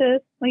allowed to,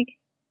 like,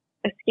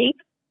 escape.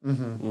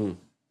 Mm-hmm.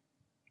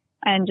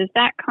 And just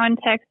that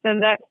context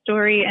of that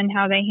story and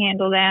how they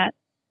handle that.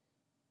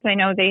 I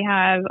know they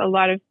have a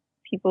lot of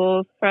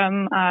people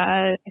from,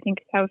 I think,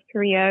 South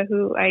Korea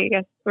who I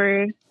guess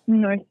were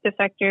North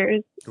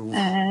defectors. Oof.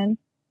 And,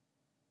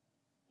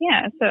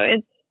 yeah, so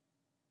it's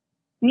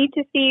neat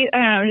to see, I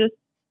don't know, just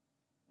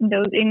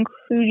those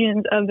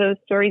inclusions of those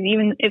stories,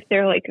 even if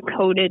they're like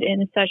coded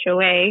in such a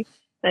way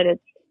that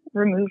it's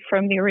removed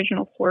from the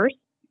original source.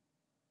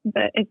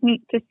 But it's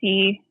neat to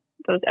see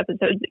those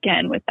episodes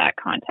again with that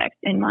context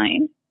in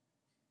mind.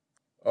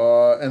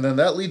 And then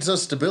that leads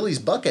us to Billy's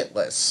bucket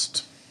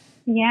list.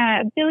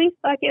 Yeah, Billy's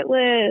bucket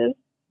list.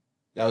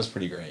 That was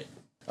pretty great.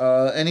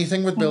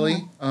 Anything with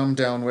Billy, I'm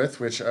down with,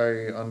 which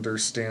I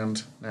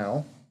understand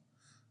now.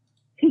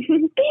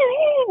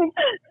 Billy!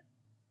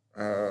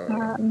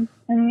 And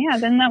yeah,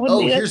 then that would be. Oh,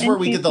 here's where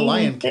we get the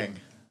Lion King.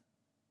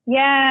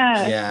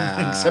 Yeah.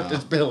 Yeah. Except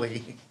it's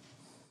Billy.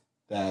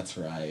 That's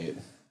right.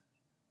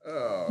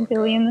 Oh,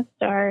 Billy and the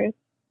Stars.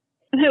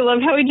 I love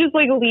how he just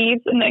like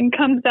leaves and then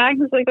comes back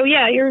and is like, "Oh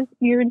yeah,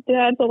 your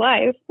dad's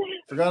alive."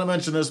 Forgot to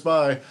mention this.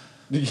 Bye.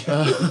 Billy,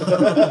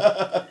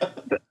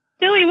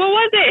 what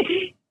was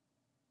it?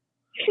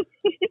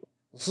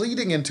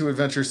 Leading into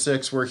Adventure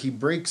 6, where he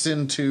breaks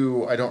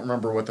into, I don't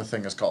remember what the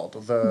thing is called.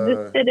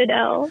 The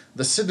Citadel.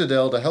 The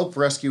Citadel to help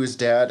rescue his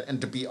dad. And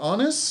to be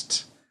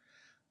honest,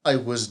 I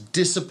was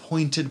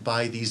disappointed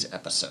by these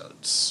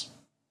episodes.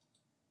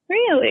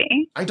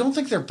 Really? I don't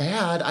think they're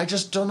bad. I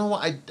just don't know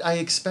what I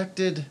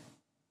expected.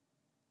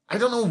 I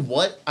don't know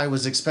what I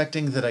was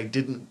expecting that I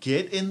didn't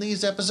get in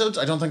these episodes.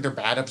 I don't think they're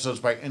bad episodes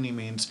by any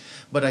means,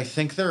 but I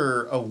think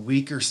they're a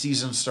weaker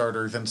season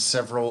starter than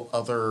several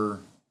other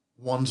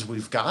ones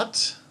we've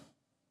got.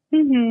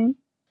 Mm-hmm.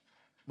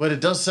 But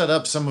it does set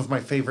up some of my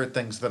favorite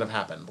things that have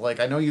happened. Like,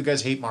 I know you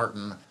guys hate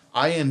Martin.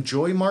 I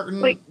enjoy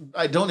Martin. Like,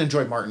 I don't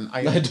enjoy Martin.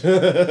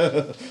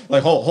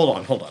 Like, hold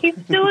on. He's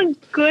still a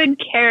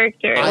good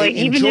character. I Like,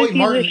 even enjoy if he's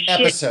Martin a shit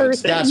episodes.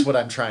 person. That's what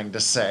I'm trying to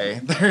say.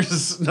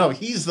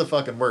 He's the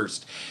fucking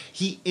worst.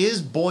 He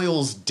is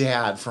Boyle's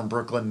dad from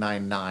Brooklyn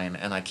Nine-Nine,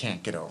 and I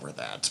can't get over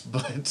that.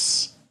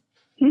 But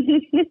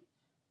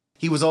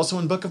he was also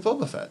in Book of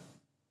Boba Fett,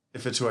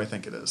 if it's who I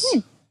think it is.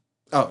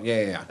 Oh,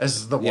 yeah.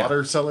 As the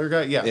water seller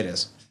guy? Yeah. It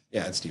is.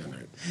 Yeah, it's Stephen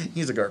Wright.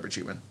 He's a garbage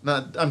human.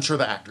 I'm sure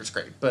the actor's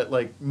great, but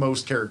like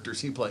most characters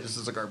he plays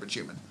is a garbage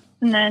human.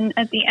 And then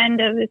at the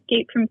end of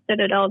Escape from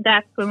Citadel,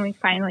 that's when we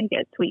finally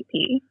get Sweet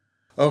Pea.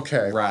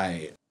 Okay.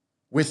 Right.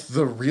 With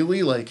the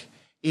really, like,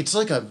 it's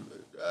like a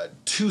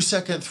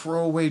 2-second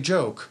throwaway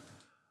joke,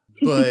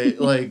 but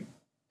like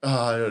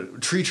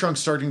Tree Trunk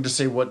starting to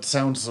say what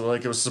sounds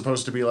like it was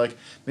supposed to be like,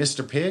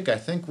 Mr. Pig, I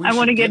think we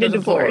should get a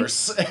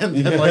divorce. And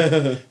then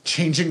like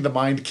changing the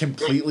mind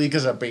completely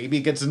because a baby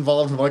gets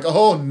involved. I'm like,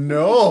 oh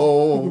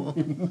no.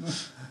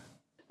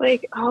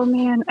 Like, oh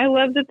man, I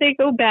love that they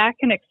go back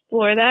and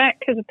explore that,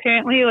 because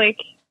apparently, like,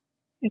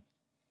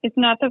 it's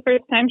not the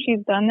first time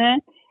she's done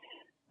that.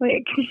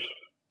 Like,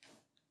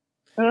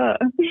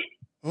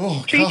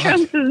 Oh, Tree God.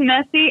 Trunks is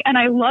messy, and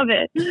I love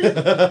it.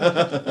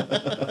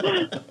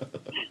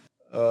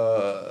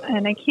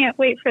 And I can't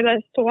wait for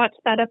us to watch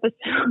that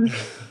episode.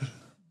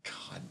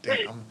 God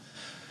damn.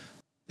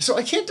 So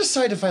I can't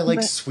decide if I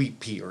like Sweet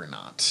Pea or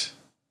not.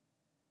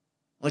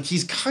 Like,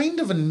 he's kind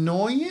of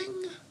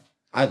annoying.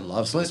 I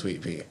love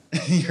Sweet Pea.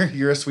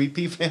 You're a Sweet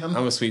Pea fan?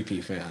 I'm a Sweet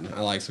Pea fan.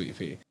 I like Sweet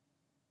Pea.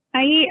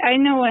 I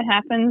know what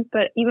happens,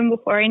 but even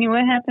before I knew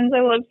what happens,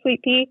 I love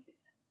Sweet Pea.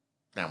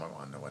 Now I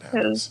want to know what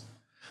happens.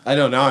 I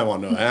know, now I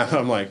want to know.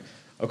 I'm like,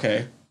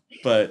 okay,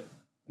 but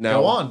now...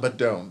 Go on, but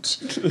don't.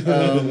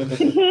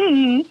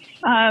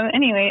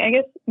 Anyway, I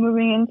guess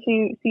moving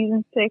into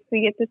season 6,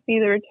 we get to see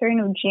the return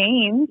of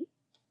James.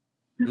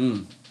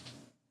 Mm.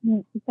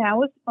 That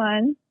was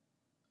fun.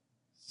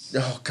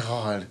 Oh,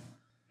 God.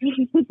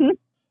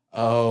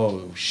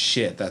 Oh,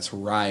 shit, that's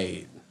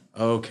right.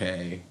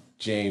 Okay,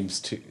 James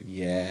too.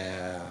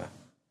 Yeah.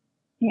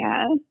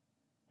 Yeah.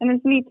 And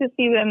it's neat to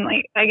see them,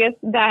 like, I guess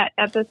that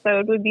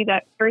episode would be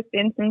that first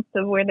instance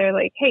of where they're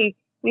like, hey,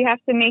 we have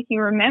to make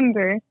you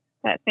remember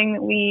that thing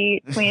that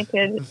we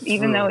planted,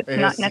 even though it's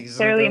not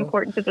necessarily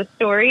important to the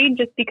story,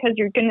 just because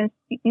you're going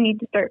to need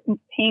to start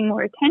paying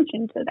more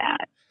attention to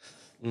that.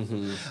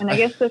 Mm-hmm. And I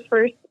guess the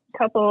first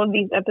couple of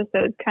these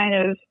episodes kind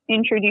of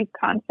introduce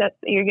concepts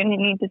that you're going to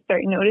need to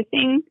start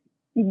noticing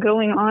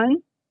going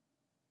on.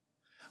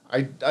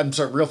 I'm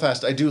sorry, real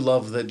fast. I do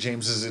love that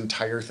James's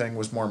entire thing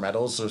was more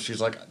medals. So she's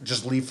like,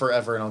 just leave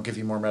forever and I'll give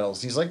you more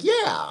medals. And he's like,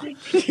 yeah.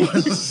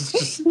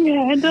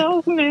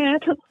 Medals.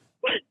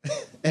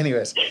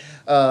 Anyways,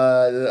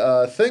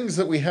 things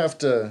that we have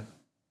to...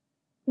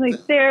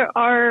 Like, there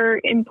are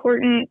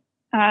important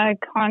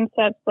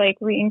concepts like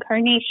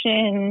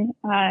reincarnation,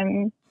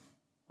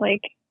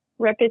 like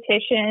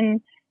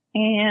repetition,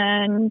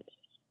 and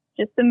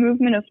just the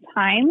movement of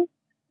time.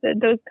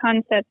 Those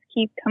concepts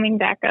keep coming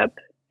back up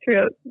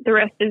throughout the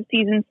rest of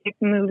season 6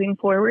 moving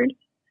forward.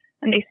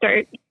 And they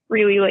start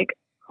really, like,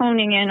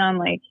 honing in on,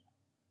 like,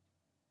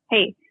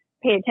 hey,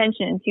 pay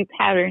attention to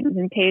patterns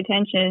and pay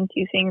attention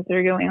to things that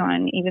are going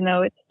on, even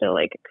though it's still,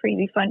 like, a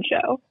crazy fun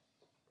show.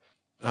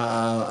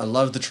 I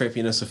love the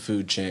trippiness of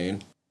Food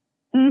Chain.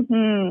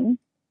 Mm-hmm.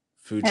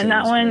 Food Chain And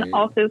that one great.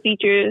 also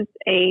features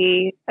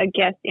a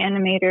guest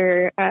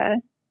animator,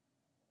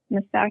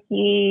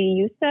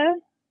 Masaki Yusa.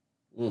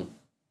 Mm.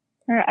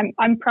 Or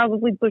I'm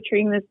probably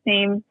butchering this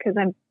name because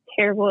I'm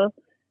terrible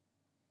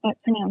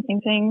at pronouncing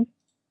things.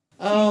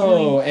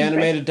 Oh,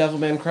 animated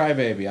Devilman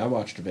Crybaby. I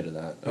watched a bit of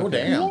that. Oh,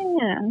 Okay. damn.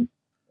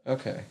 Yeah.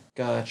 Okay,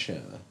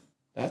 gotcha.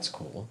 That's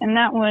cool. And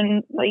that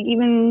one, like,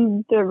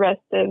 even the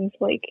rest of,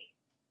 like,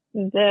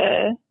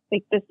 the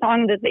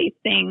song that they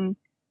sing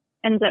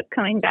ends up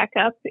coming back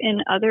up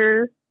in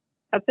other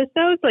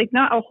episodes, like,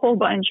 not a whole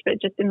bunch,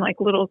 but just in, like,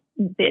 little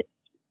bits.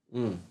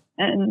 Mm.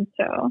 And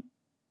so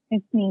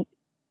it's neat.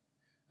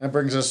 That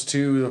brings us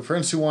to The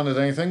Prince Who Wanted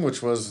Anything,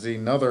 which was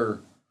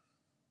another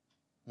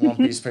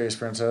Lumpy Space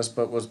Princess,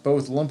 but was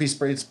both Lumpy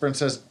Space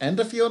Princess and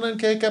a Fiona and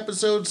Cake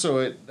episode, so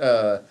it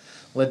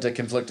led to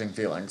conflicting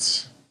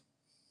feelings.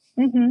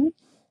 Mm-hmm.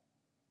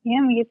 Yeah,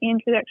 and we get the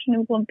introduction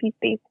of Lumpy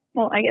Space.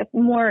 Well, I guess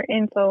more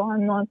info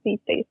on Lumpy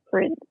Space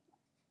Prince,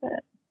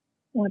 but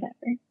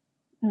whatever.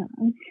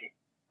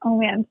 Oh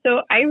man,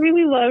 so I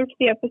really loved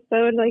the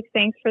episode, like,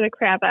 Thanks for the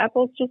Crab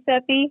Apples,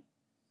 Giuseppe.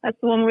 That's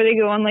the one where they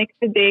go on, like,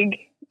 the big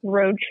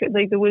road trip,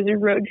 like the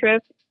wizard road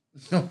trip.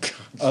 Oh, God.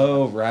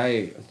 Oh,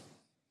 right.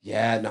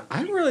 Yeah, no,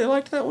 I really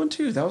liked that one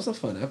too. That was a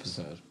fun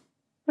episode.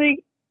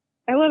 Like,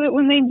 I love it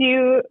when they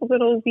do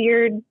little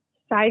weird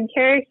side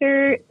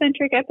character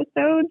centric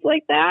episodes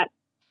like that.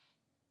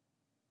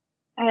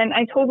 And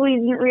I totally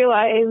didn't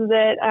realize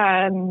that,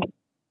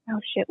 oh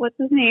shit, what's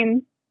his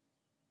name?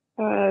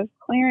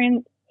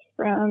 Clarence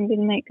from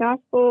Midnight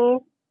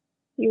Gospel.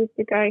 He was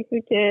the guy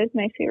who did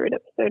my favorite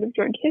episode of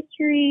Drunk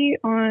History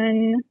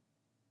on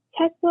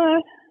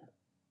Tesla.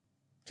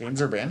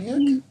 James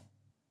Urbaniak?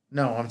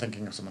 No, I'm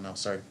thinking of someone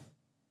else. Sorry.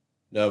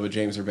 No, but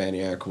James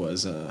Urbaniak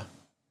was the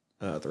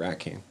Rat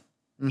King.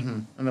 Mm-hmm.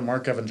 And then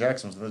Mark Evan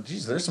Jackson.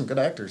 Geez, there's some good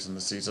actors in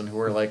this season who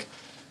are like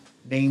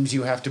names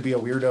you have to be a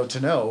weirdo to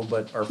know,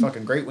 but are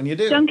fucking great when you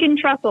do. Duncan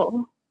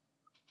Trussell.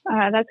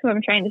 That's who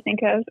I'm trying to think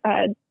of.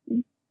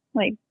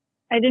 Like,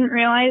 I didn't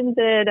realize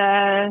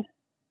that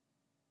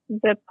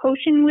the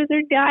potion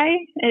wizard guy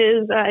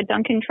is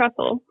Duncan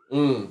Trussell.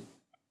 Mm.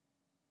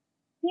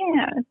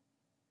 Yeah.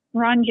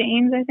 Ron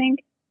James, I think.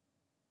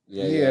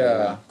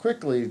 Yeah.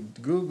 Quickly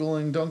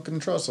Googling Duncan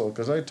Trussell,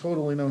 because I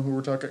totally know who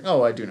we're talking.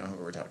 Oh, I do know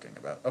who we're talking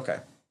about. Okay.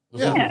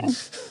 Yeah.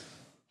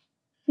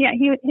 Yeah,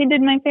 he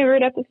did my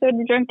favorite episode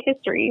of Drunk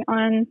History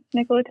on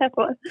Nikola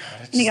Tesla.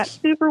 And he got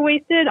super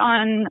wasted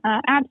on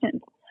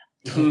absinthe.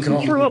 Oh, He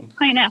threw up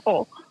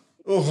pineapple.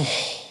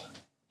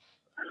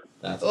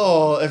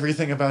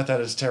 Everything about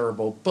that is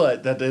terrible,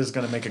 but that is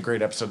going to make a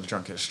great episode of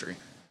Drunk History.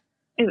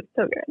 It was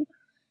so good.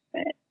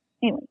 But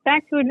anyway,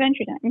 back to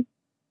Adventure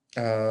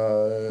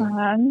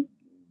Time.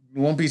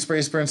 Lumpy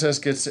Space Princess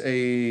gets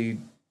a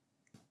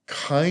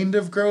kind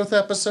of growth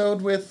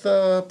episode with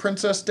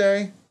Princess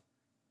Day.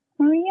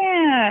 Oh,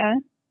 yeah.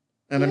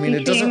 And I mean,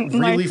 it doesn't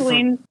really...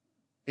 Marceline.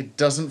 It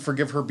doesn't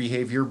forgive her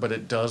behavior, but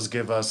it does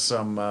give us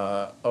some,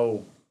 part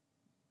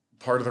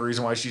of the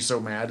reason why she's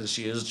so mad is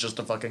she is just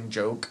a fucking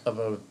joke of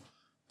a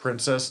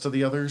princess to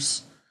the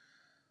others.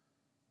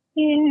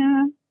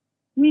 Yeah.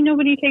 I mean,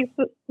 nobody takes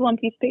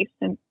Lumpy Space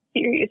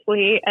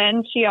seriously,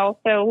 and she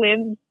also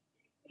lives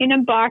in a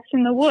box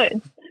in the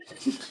woods.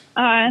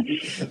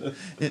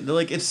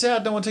 It's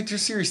sad no one takes her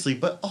seriously,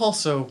 but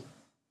also,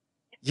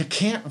 you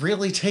can't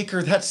really take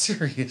her that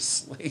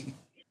seriously.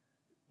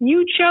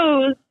 You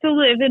chose to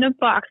live in a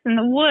box in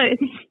the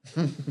woods.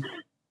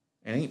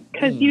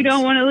 Because you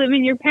don't want to live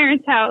in your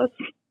parents' house.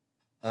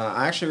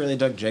 I actually really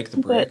dug Jake the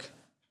Brick.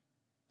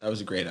 That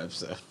was a great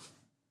episode.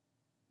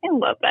 I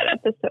love that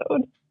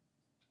episode.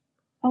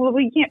 Oh, well,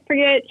 we can't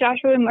forget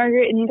Joshua and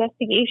Margaret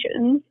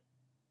Investigations.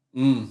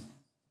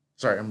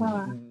 Sorry,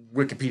 I'm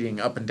Wikipediaing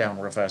up and down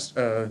real fast.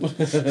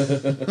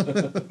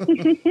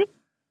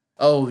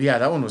 Oh, yeah,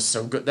 that one was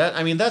so good.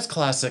 That's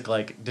classic,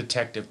 like,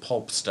 detective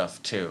pulp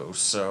stuff, too.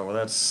 So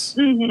that's...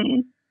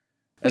 Mm-hmm.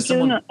 Which is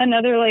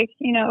another, like,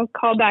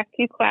 callback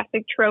to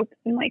classic tropes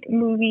and, like,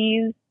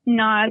 movies,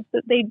 nods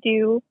that they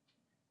do.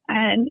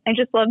 And I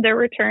just love their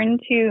return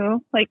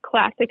to, like,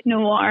 classic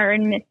noir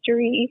and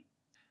mystery.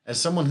 As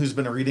someone who's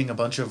been reading a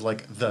bunch of,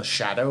 like, The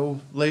Shadow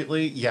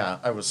lately, yeah,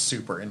 I was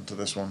super into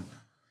this one.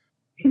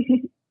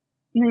 And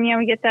then,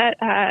 we get that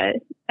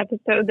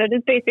episode that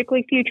is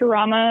basically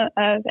Futurama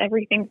of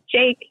Everything's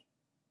Jake.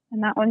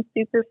 And that one's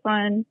super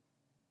fun.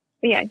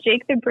 But yeah,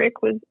 Jake the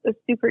Brick was a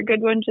super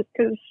good one just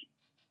because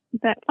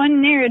that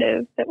fun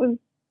narrative that was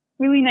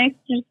really nice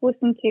to just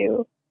listen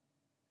to.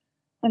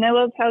 And I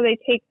love how they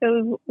take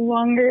those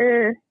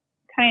longer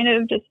kind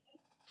of just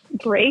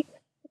breaks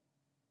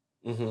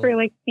for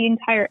like the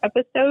entire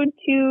episode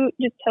to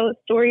just tell a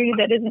story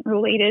that isn't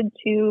related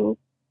to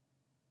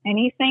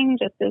anything,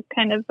 just as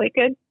kind of like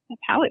a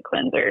palate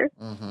cleanser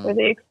where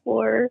they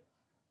explore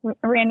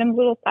a random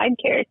little side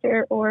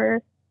character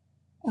or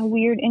a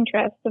weird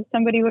interest of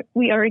somebody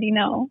we already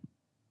know.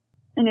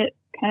 And it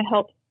kind of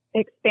helps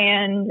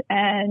expand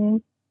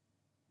and,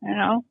 I don't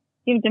know,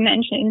 give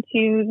dimension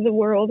to the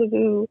world of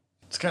Ooh.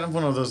 It's kind of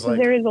one of those, like,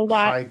 there is a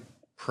lot high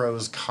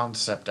prose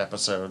concept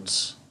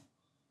episodes.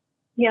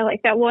 Yeah,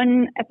 like that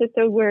one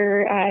episode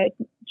where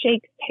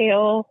Jake's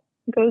tail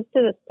goes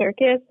to the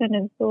circus and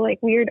is the, like,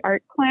 weird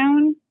art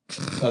clown.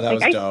 Oh, that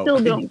was I dope. still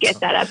don't get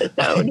that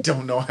episode. I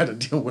don't know how to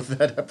deal with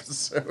that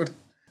episode.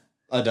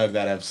 I dug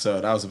that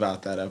episode. I was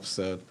about that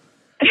episode.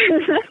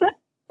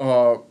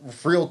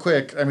 Real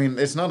quick, I mean,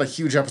 it's not a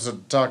huge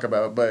episode to talk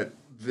about, but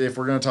if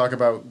we're going to talk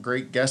about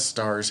great guest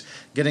stars,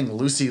 getting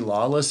Lucy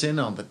Lawless in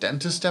on the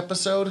dentist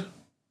episode.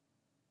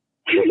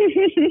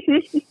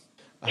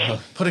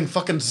 Putting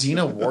fucking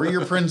Xena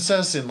Warrior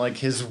Princess in, like,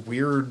 his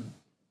weird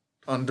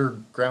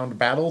underground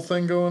battle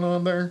thing going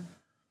on there.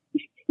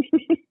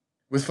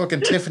 With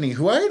fucking Tiffany,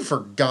 who I had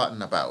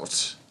forgotten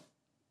about.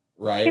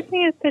 Right.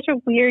 Tiffany is such a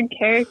weird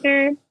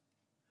character.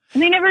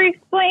 And they never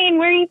explain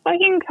where he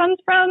fucking comes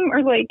from,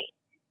 or, like,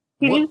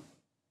 he just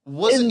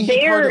is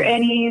there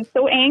and he's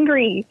so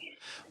angry.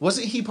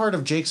 Wasn't he part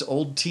of Jake's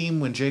old team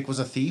when Jake was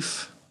a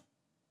thief?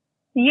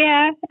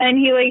 Yeah, and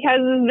he, like, has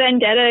this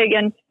vendetta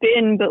against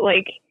Finn, but,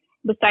 like,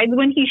 besides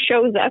when he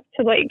shows up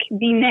to, like,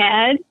 be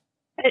mad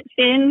at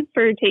Finn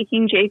for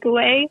taking Jake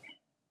away,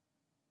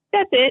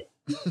 that's it.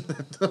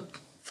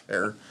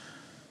 Fair.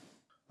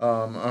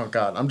 Oh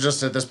god, I'm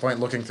just at this point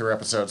looking through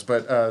episodes,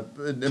 but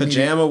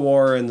Pajama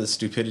War and the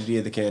Stupidity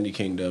of the Candy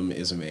Kingdom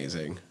is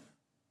amazing.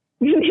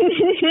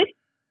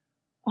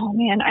 Oh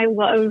man, I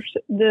loved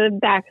the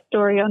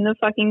backstory on the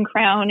fucking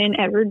crown in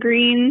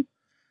Evergreen.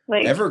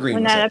 Like Evergreen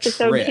when was that a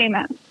episode trip. came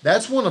out.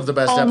 That's one of the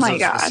best Oh my episodes of the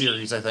gosh.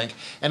 series, I think.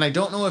 And I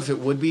don't know if it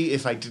would be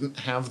if I didn't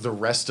have the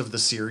rest of the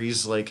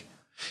series. Like,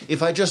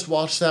 if I just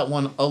watched that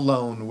one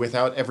alone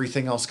without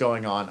everything else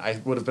going on, I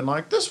would have been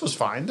like, this was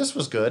fine, this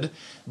was good.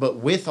 But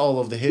with all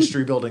of the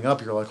history building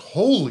up, you're like,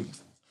 holy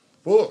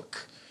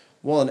fuck.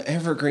 Well, and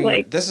Evergreen,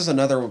 Like- this is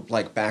another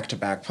like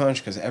back-to-back punch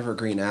because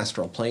Evergreen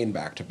Astral Plane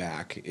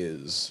back-to-back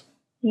is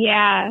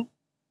Yeah.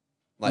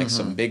 like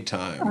some big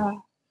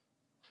time.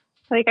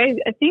 Like I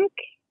think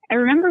I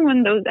remember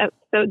when those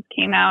episodes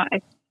came out. I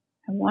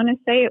want to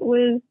say it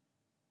was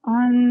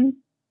on.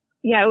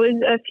 Yeah, it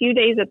was a few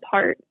days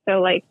apart.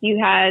 So like you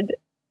had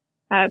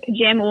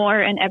Pajama War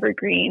and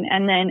Evergreen,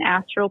 and then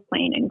Astral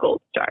Plane and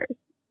Gold Stars.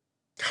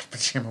 God,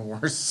 Pajama War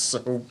is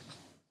so...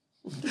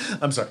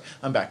 I'm sorry,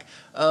 I'm back.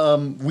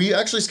 We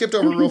actually skipped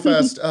over real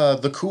fast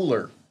The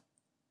Cooler,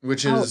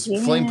 which is Oh,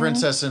 yeah. Flame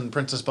Princess and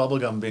Princess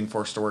Bubblegum being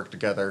forced to work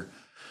together,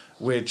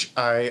 which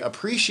I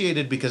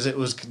appreciated because it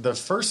was the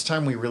first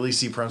time we really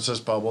see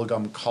Princess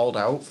Bubblegum called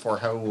out for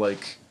how,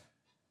 like,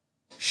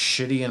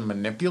 shitty and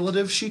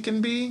manipulative she can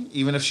be,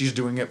 even if she's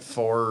doing it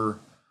for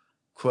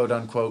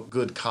quote-unquote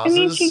good I causes.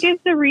 mean, she gives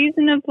the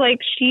reason of like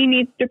she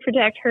needs to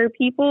protect her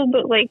people,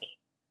 but like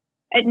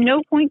at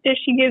no point does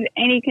she give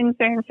any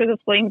concern for the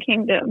Flame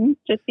Kingdom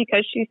just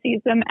because she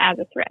sees them as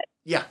a threat.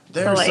 Yeah,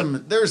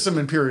 like- there's some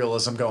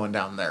imperialism going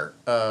down there.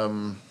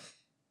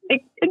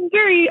 It's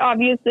very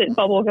obvious that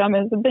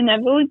Bubblegum is a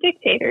benevolent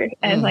dictator,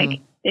 and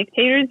like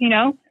dictators, you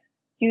know,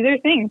 do their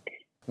thing.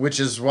 Which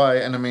is why,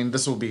 and I mean,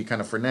 this will be kind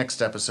of for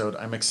next episode,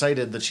 I'm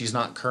excited that she's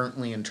not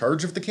currently in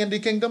charge of the Candy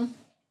Kingdom.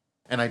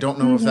 And I don't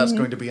know if that's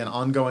going to be an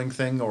ongoing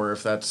thing or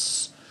if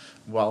that's,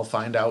 well, I'll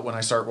find out when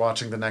I start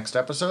watching the next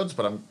episodes,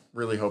 but I'm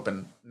really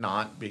hoping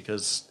not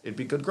because it'd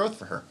be good growth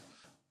for her.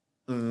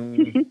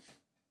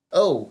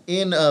 Oh,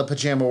 in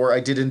Pajama War, I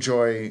did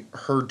enjoy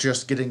her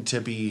just getting to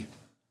be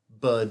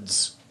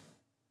buds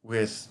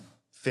with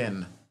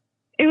Finn.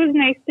 It was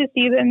nice to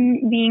see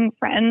them being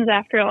friends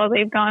after all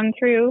they've gone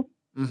through.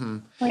 Mm-hmm.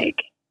 Like,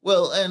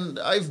 Well, and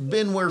I've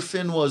been where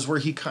Finn was, where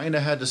he kind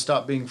of had to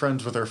stop being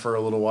friends with her for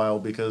a little while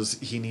because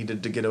he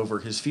needed to get over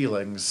his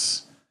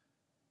feelings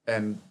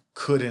and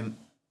couldn't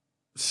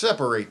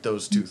separate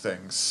those two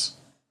things.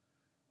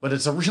 But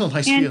it's a real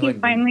nice and feeling.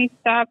 he finally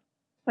stopped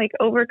like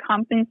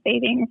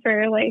overcompensating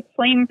for like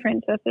Flame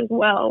Princess as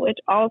well, which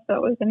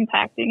also was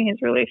impacting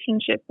his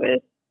relationship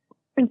with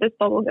Princess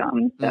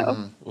Bubblegum.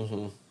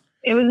 So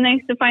it was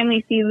nice to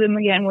finally see them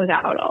again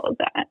without all of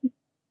that.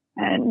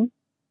 And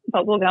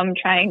Bubblegum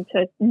trying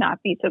to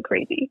not be so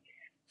crazy.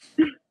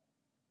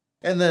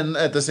 And then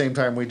at the same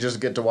time, we just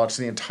get to watch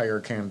the entire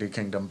Candy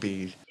Kingdom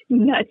be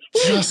Nuts.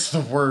 just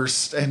the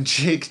worst. And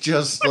Jake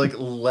just like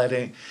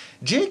letting...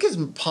 Jake is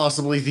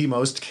possibly the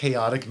most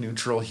chaotic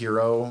neutral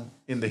hero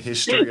in the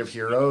history of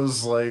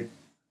heroes. Like,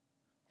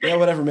 Yeah,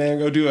 whatever, man.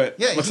 Go do it.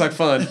 Yeah, Looks he- like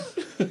fun.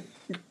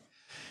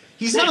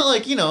 he's not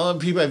like, you know,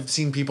 I've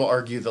seen people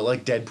argue that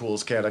like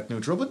Deadpool's chaotic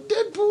neutral, but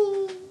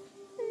Deadpool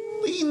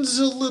leans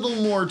a little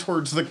more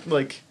towards the,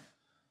 like,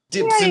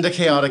 dips into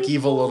chaotic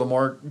evil a little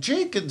more.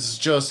 Jake is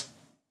just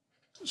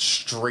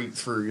straight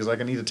through. He's like,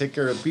 I need to take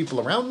care of the people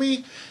around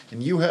me,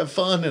 and you have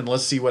fun, and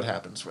let's see what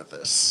happens with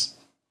this.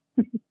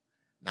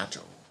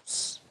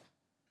 Nachos.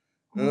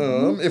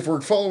 If we're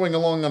following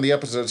along on the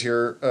episodes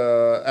here,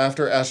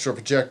 after astral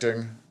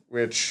projecting,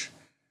 which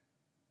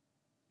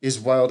is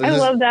wild. I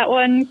love that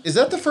one. Is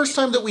that the first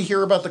time that we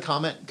hear about the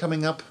comet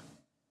coming up?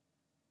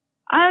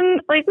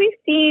 Like we've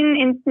seen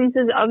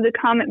instances of the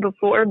comet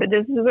before, but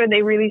this is where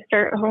they really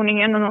start honing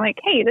in on like,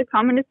 hey, the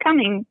comet is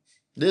coming.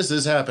 This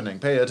is happening.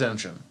 Pay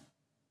attention.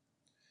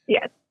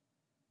 Yes.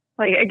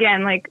 Like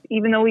again, like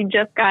even though we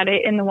just got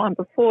it in the one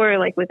before,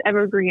 like with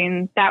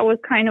Evergreen, that was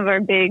kind of our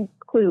big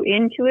clue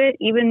into it.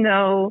 Even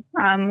though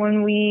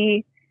when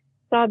we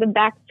saw the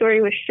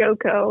backstory with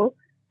Shoko,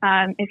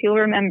 if you'll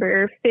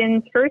remember,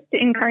 Finn's first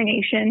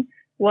incarnation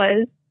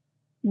was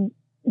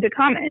the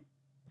comet,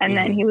 and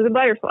then he was a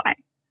butterfly.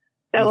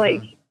 So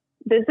like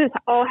this has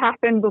all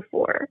happened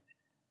before,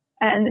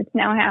 and it's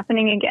now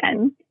happening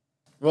again.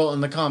 Well,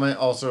 and the comet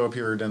also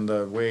appeared in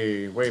the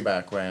way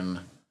back when.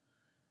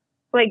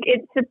 Like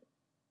it's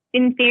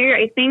in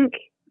theory, I think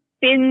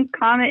Finn's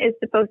comet is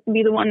supposed to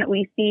be the one that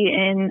we see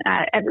in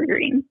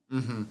Evergreen.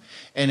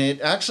 And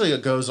it actually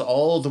goes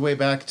all the way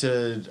back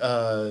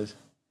to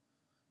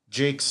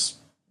Jake's,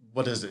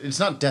 what is it? It's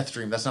not Death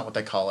Dream. That's not what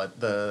they call it.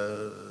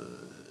 The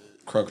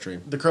Croak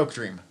Dream. The Croak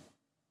Dream.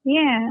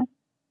 Yeah.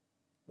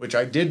 Which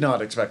I did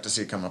not expect to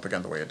see come up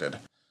again the way it did.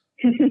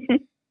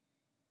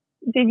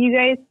 Did you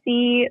guys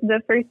see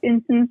the first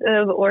instance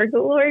of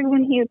Orgolord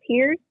when he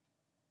appeared?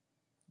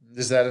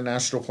 Is that an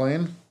astral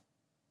plane?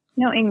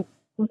 No, in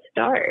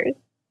Stars,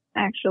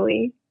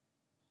 actually.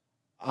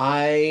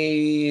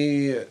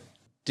 I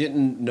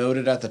didn't note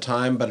it at the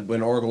time, but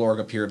when Orgolorg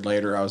appeared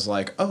later, I was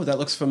like, "Oh, that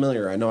looks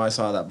familiar. I know I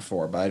saw that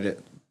before, but I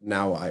did.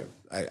 Now I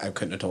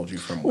couldn't have told you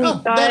from We where."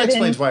 Oh, saw that it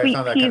explains in why I Sweet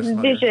found that kind of Pea's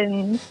familiar.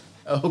 Visions.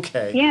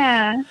 Okay.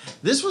 Yeah.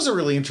 This was a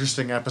really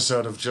interesting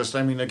episode of just,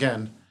 I mean,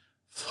 again,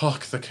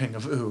 fuck the King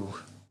of Ooh.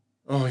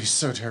 Oh, he's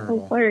so The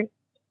terrible. worst.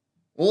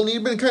 Well,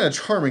 he'd been kind of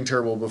charming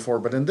terrible before,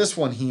 but in this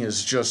one, he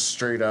is just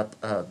straight up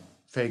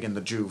Fagin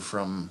the Jew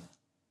from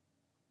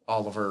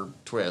Oliver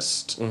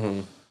Twist.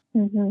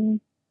 Mm-hmm.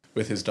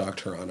 With his dog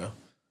Toronto.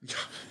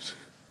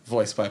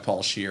 Voiced by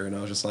Paul Scheer, and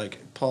I was just like,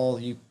 Paul,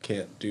 you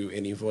can't do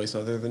any voice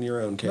other than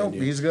your own, can Nope,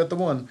 you? he's got the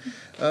one.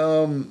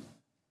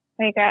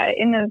 Like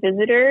in The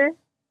Visitor,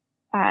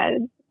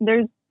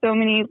 there's so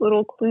many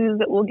little clues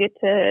that we'll get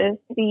to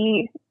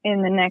see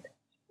in the next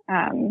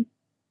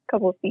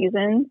couple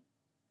seasons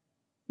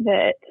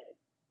that,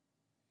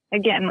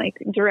 again, like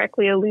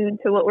directly allude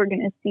to what we're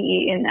going to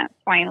see in that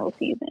final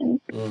season.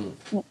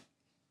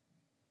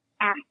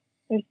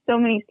 There's so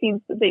many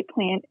seeds that they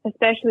plant,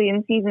 especially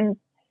in season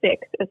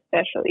 6,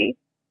 especially.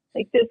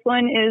 Like this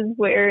one is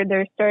where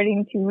they're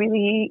starting to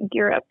really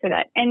gear up for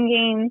that end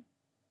game,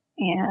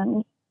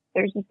 and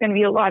there's just going to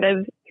be a lot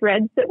of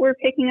threads that we're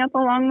picking up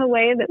along the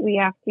way that we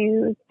have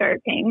to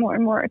start paying more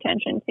and more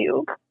attention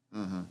to.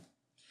 Mm-hmm.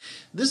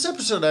 This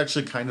episode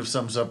actually kind of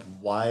sums up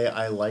why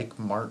I like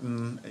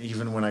Martin,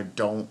 even when I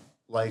don't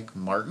like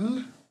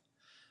Martin.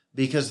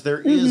 Because there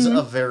is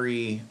a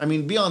very, I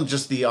mean, beyond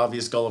just the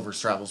obvious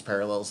Gulliver's Travels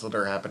parallels that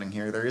are happening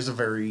here, there is a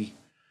very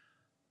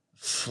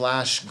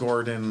Flash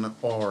Gordon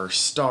or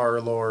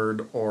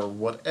Star-Lord or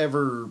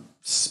whatever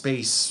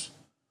space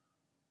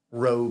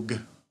rogue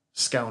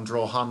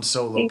scoundrel Han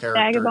Solo Big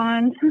character.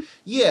 vagabond.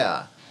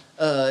 Yeah.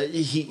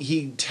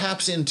 He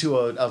taps into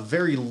a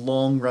very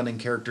long-running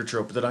character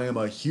trope that I am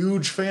a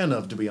huge fan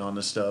of, to be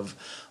honest of,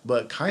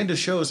 but kind of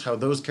shows how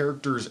those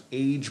characters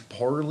age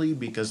poorly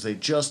because they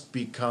just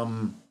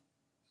become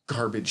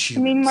garbage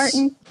humans. I mean,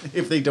 Martin.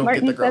 If they don't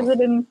Martin get the growth. says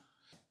it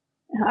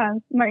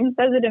Martin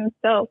says it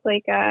himself.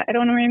 Like I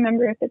don't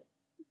remember if it's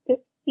this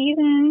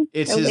season.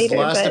 It's or his later,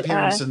 last but,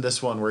 appearance in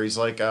this one where he's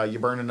like, you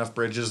burn enough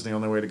bridges, the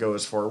only way to go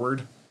is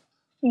forward.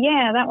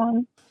 Yeah, that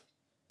one.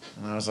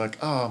 And I was like,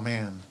 oh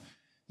man,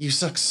 you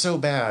suck so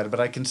bad, but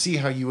I can see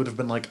how you would have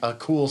been like a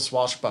cool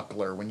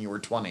swashbuckler when you were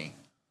 20.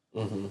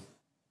 Oh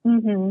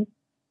man.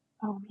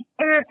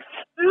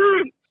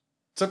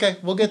 It's okay,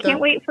 we'll get there. Can't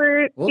wait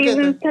for We'll get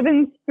seasons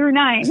 7 through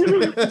 9.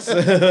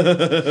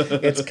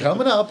 It's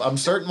coming up. I'm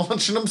starting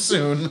launching them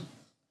soon.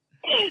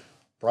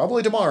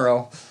 Probably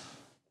tomorrow.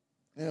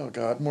 Oh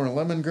god, more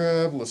lemon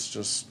grab. Let's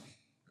just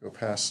go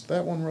past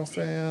that one real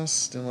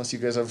fast, unless you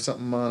guys have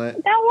something on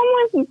it. That one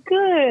was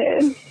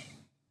good.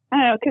 I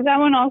don't know, because that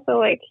one also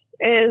like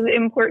is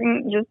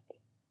important just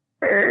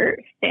for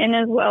Finn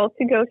as well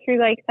to go through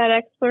like that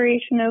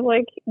exploration of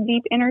like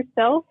deep inner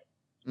self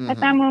at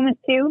that moment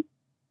too.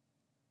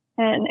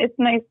 And it's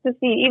nice to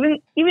see,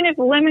 even if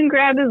lemon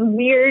grab is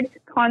weird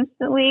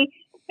constantly,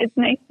 it's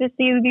nice to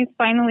see these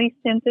finally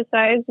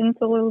synthesized into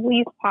the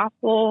least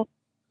possible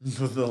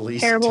The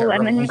least terrible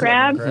lemon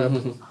grab.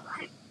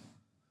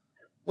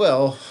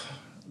 Well,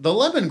 the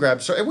lemon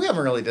grab story, we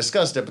haven't really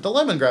discussed it, but the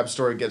lemon grab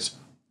story gets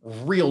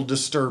real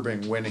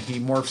disturbing when he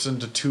morphs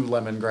into 2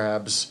 lemon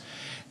grabs,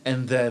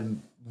 and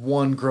then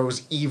one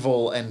grows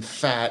evil and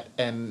fat,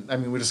 and I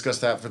mean, we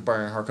discussed that with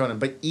Baron Harkonnen,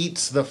 but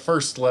eats the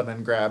first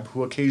lemon grab,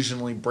 who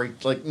occasionally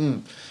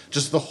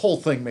just the whole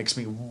thing makes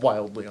me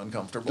wildly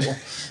uncomfortable.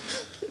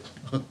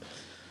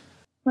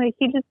 Like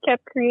he just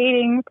kept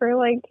creating for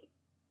like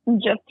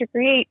just to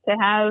create, to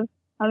have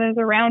others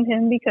around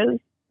him because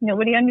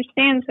nobody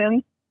understands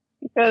him,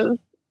 because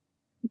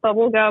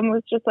Bubblegum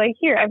was just like,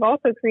 here, I've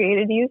also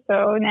created you,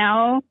 so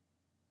now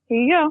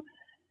here you go.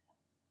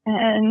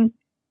 And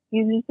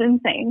he's just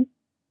insane.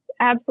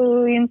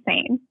 Absolutely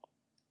insane.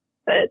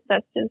 But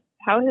that's just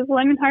how his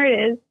lemon heart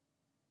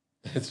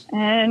is.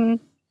 And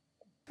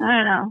I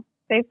don't know.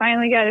 They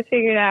finally got it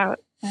figured out,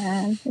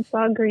 and it's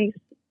all grease.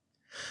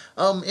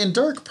 In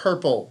Dark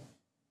Purple,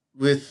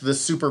 with the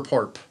Super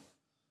Porp,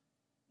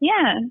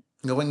 Yeah.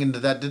 going into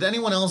that, did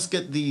anyone else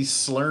get the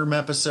Slurm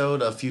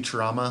episode of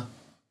Futurama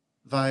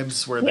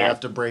vibes, where they Yes. have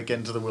to break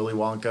into the Willy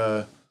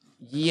Wonka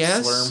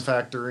Yes. Slurm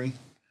factory?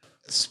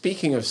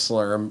 Speaking of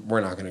Slurm,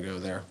 we're not going to go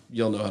there.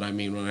 You'll know what I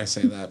mean when I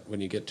say that when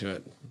you get to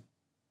it.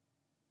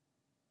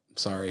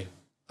 Sorry.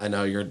 I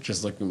know you're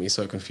just looking at me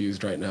so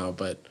confused right now,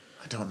 but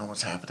I don't know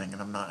what's happening,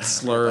 and I'm not happy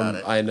Slurm, about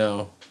it. I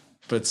know.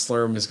 But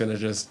Slurm is going to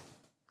just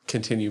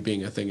continue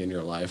being a thing in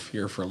your life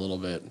here for a little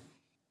bit.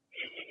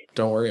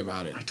 Don't worry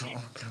about it.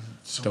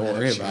 Don't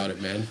worry about it,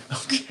 man.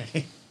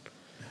 Okay.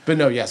 But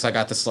no, yes, I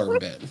got the Slurm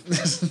bit.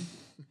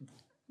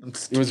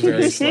 It was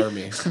very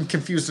slurmy. I'm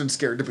confused and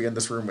scared to be in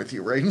this room with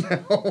you right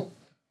now.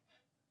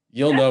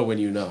 You'll know when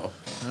you know.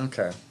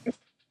 Okay.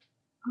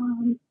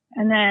 And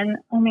then,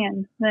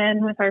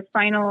 then with our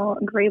final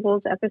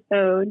Grables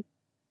episode,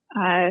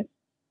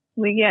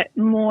 we get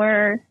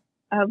more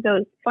of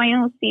those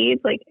final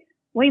seeds, like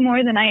way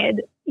more than I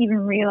had even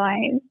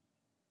realized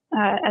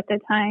at the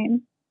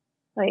time.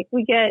 Like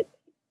we get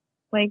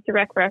like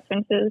direct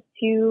references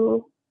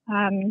to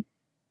kind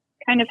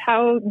of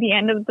how the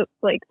end of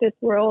this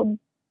world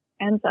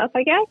ends up,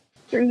 I guess,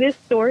 through this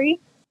story.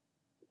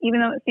 Even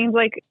though it seems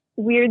like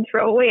weird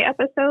throwaway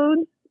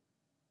episodes,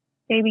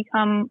 they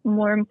become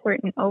more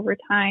important over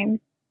time.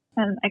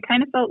 And I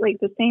kind of felt like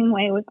the same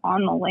way with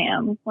On the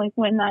Lam, like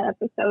when that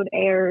episode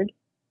aired.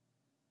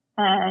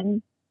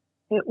 And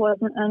it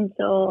wasn't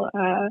until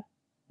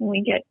when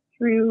we get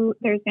through,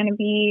 there's going to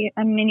be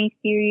a mini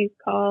series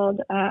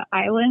called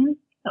Islands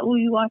that we'll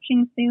be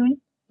watching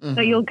soon. Mm-hmm.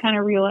 So you'll kind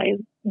of realize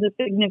the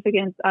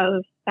significance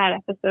of that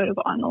episode of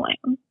On the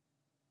Lam.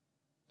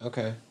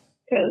 Okay.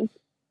 Because,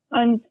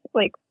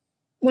 like,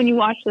 when you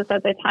watch this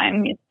at the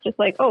time, it's just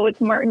like, oh,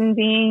 it's Martin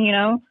being, you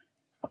know,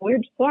 a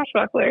weird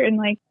swashbuckler and,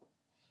 like,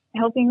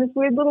 helping this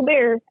weird little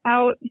bear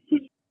out.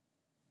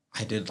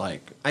 I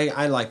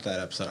liked that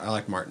episode. I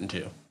like Martin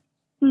too.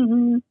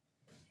 Mm-hmm.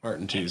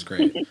 Martin 2 is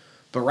great.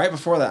 But right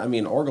before that, I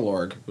mean,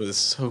 Orgalorg was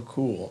so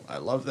cool. I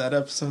love that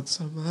episode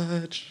so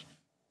much.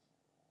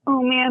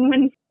 Oh,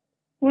 man,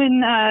 when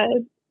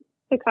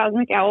the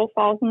Cosmic Owl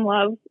falls in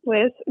love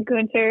with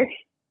Gunther.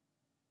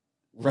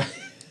 Right.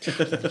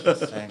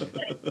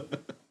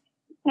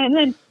 And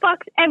then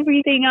fucks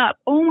everything up.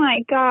 Oh,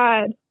 my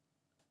God.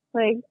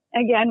 Like,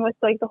 again, with,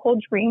 like, the whole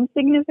dream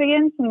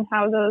significance and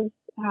how those,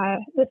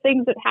 the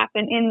things that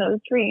happen in those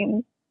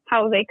dreams,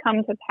 how they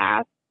come to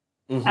pass.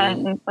 Mm-hmm.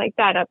 And, like,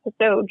 that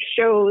episode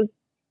shows,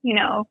 you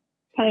know,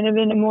 kind of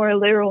in a more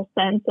literal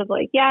sense of,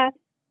 like, yeah,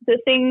 the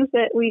things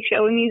that we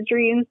show in these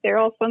dreams, they're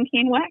all funky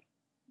and whack.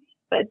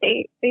 But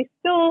they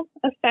still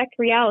affect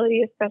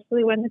reality,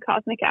 especially when the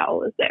Cosmic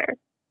Owl is there.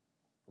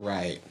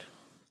 Right.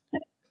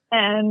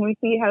 And we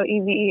see how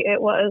easy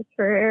it was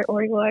for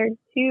Orgalorg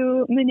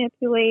to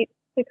manipulate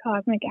the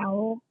Cosmic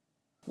Owl.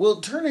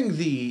 Well, turning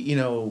the, you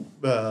know,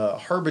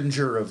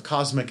 harbinger of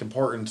cosmic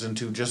importance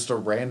into just a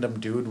random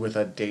dude with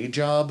a day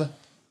job.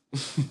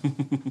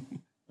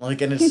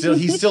 Like, and it's still,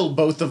 he's still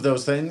both of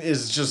those things,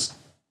 is just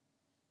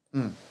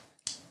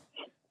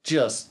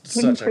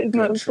such a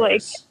good choice.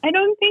 Like, I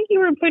don't think you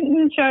were put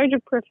in charge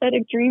of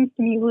prophetic dreams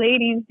to me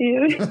ladies,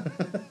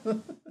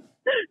 dude.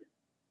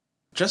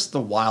 Just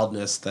the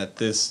wildness that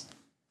this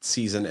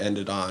season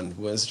ended on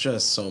was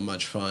just so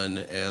much fun,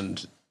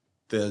 and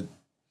the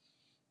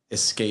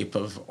escape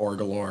of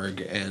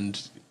Orgalorg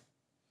and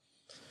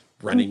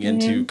running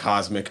into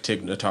Cosmic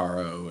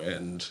Tignataro,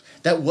 and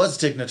that was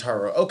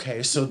Tignataro.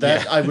 Okay, so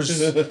that I was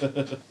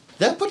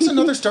that puts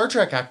another Star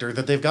Trek actor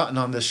that they've gotten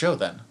on this show.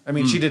 Then I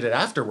mean, she did it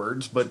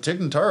afterwards, but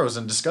Tignataro's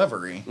in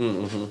Discovery.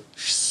 Mm-hmm.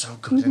 She's so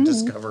good in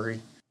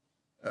Discovery.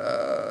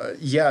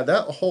 Yeah,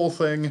 that whole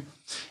thing.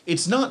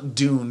 It's not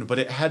Dune, but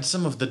it had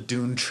some of the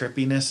Dune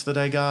trippiness that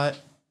I got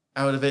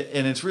out of it,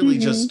 and it's really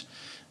just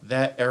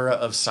that era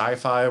of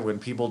sci-fi when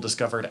people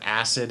discovered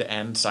acid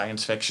and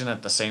science fiction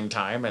at the same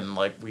time, and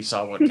like we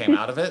saw what came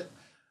out of it.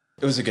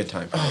 It was a good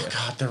time. Oh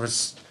God,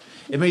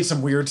 it made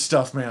some weird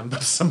stuff, man,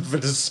 but some of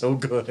it is so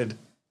good.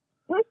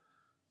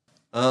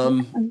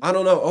 I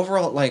don't know.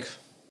 Overall, like,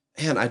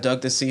 man, I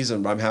dug this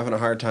season, but I'm having a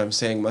hard time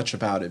saying much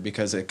about it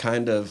because it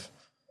kind of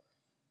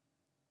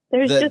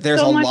there's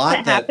so much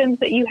that happens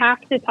that you have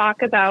to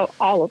talk about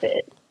all of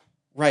it.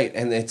 Right,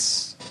 and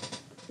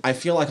I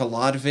feel like a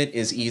lot of it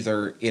is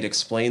either it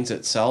explains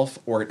itself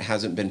or it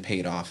hasn't been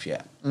paid off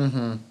yet.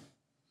 Mm-hmm.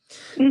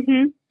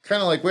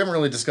 Kind of like, we haven't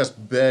really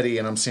discussed Betty,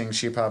 and I'm seeing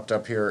she popped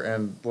up here,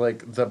 and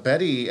like the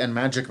Betty and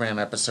Magic Man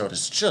episode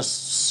is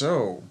just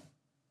so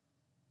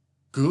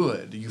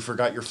good. You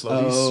forgot your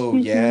floaties. Oh,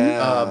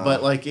 yeah.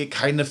 But like it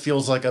kind of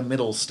feels like a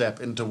middle step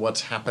into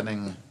what's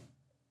happening.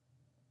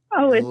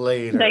 Oh, it's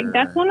later. Like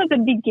that's one of the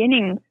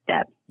beginning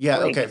steps. Yeah,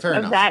 like, okay, fair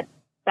of enough.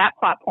 That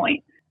plot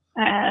point.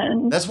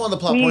 And that's one of the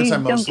plot points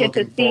I'm most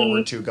looking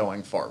forward to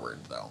going forward,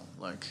 though.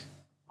 Like,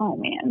 oh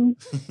man,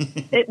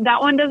 that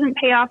one doesn't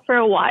pay off for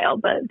a while,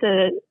 but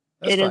it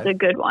is a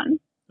good one.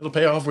 It'll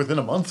pay off within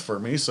a month for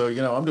me, so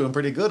you know I'm doing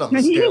pretty good on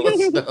the scale of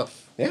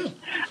stuff. Yeah,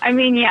 I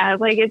mean, yeah,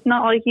 like it's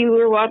not like you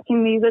were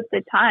watching these at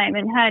the time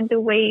and had to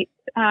wait.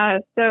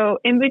 So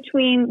in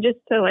between, just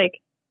to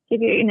like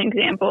give you an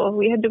example,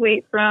 we had to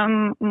wait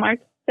from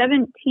March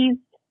 17th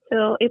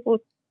till April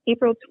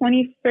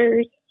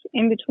 21st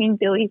in between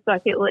Billy's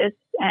Bucket List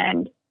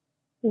and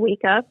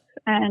Wake Up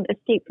and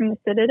Escape from the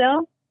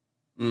Citadel.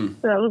 So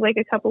that was like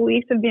a couple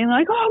weeks of being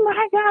like, oh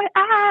my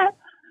God,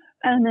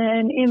 And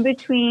then in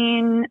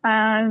between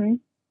the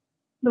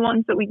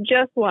ones that we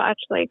just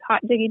watched, like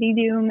Hot Diggity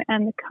Doom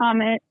and The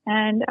Comet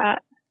and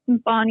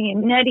Bonnie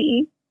and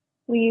Nettie,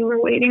 we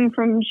were waiting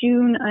from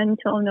June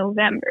until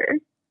November.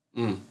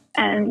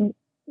 And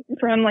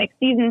from like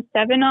season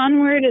 7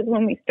 onward is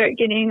when we start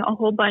getting a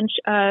whole bunch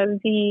of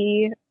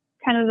the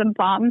kind of the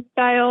bomb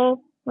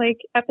style like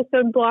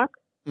episode blocks,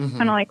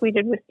 kind of like we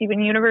did with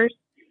Steven Universe.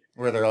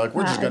 Where they're like,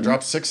 we're just going to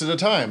drop 6 at a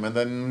time and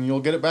then you'll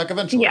get it back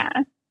eventually. Yeah.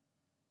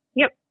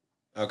 Yep.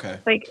 Okay.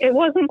 Like it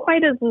wasn't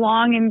quite as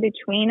long in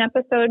between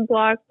episode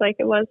blocks like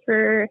it was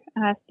for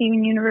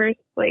Steven Universe.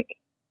 Like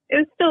it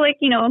was still like,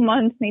 you know, a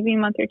month, maybe a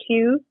month or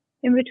two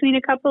in between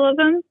a couple of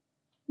them.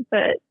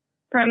 But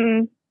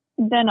from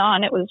then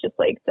on, it was just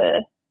like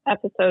the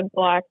episode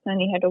blocks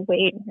and you had to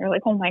wait and you're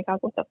like, oh my God,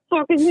 what the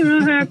fuck is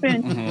going to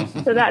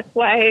happen? So that's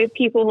why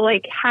people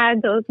like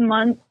had those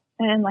months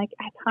and like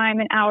time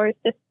and hours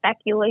to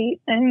speculate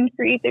and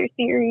create their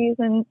series,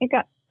 and it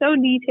got so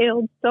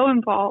detailed, so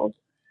involved.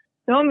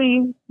 so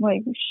many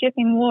like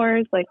shipping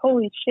wars. Like,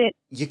 holy shit.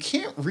 You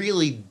can't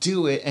really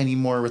do it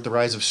anymore with the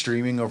rise of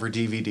streaming over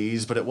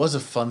DVDs, but it was a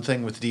fun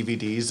thing with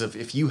DVDs of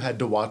if you had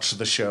to watch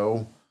the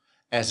show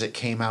as it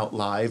came out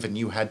live and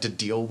you had to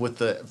deal with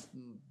the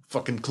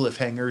fucking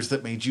cliffhangers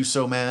that made you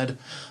so mad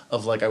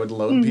of like I would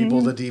load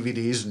people the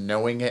DVDs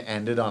knowing it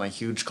ended on a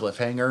huge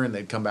cliffhanger and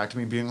they'd come back to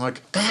me being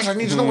like, God, I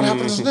need to know what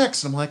happens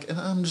next. And I'm like,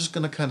 I'm just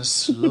going to kind of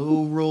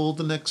slow roll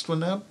the next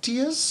one out to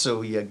you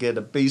so you get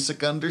a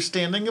basic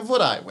understanding of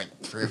what I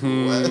went through.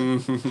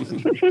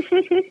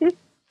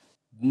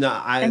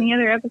 Any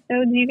other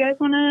episodes you guys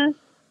want to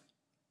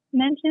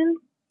mention?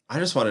 I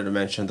just wanted to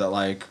mention that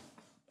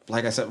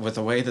like I said, with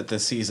the way that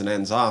this season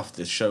ends off,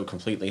 this show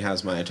completely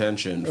has my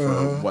attention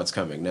for what's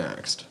coming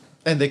next.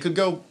 And they could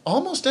go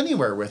almost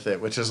anywhere with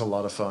it, which is a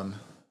lot of fun.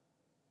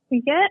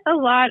 We get a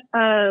lot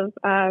of,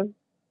 I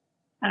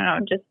don't know,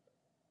 just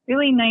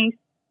really nice,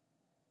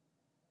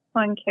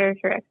 fun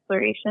character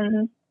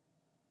explorations.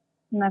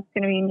 And that's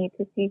going to be neat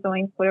to see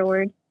going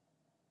forward.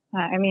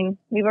 I mean,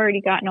 we've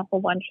already gotten a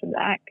whole bunch of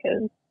that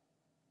because,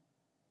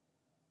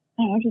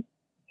 I don't know, just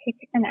pick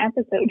an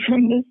episode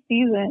from this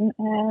season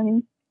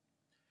and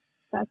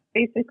that's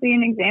basically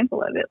an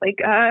example of it. Like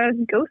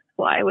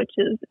Ghostfly, which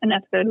is an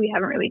episode we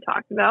haven't really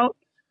talked about.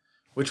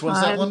 Which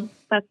one's that one?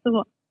 That's the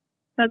one.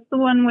 That's the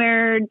one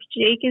where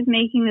Jake is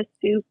making the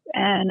soup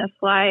and a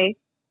fly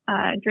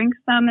drinks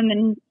some and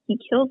then he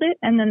kills it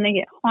and then they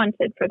get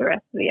haunted for the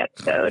rest of the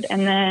episode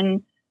and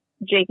then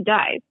Jake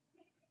dies.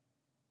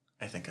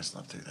 I think I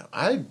slept through that.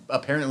 I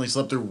apparently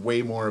slept through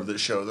way more of this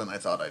show than I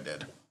thought I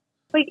did.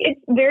 Like,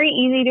 it's very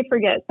easy to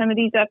forget some of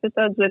these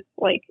episodes with,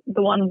 like,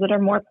 the ones that are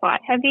more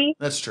plot-heavy.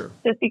 That's true.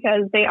 Just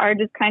because they are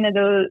just kind of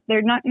those,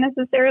 they're not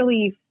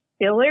necessarily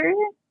filler,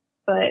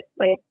 but,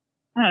 like,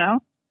 I don't know.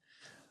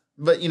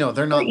 But, you know,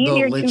 they're not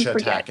the lich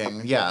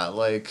attacking. Yeah,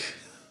 like...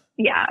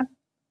 Yeah.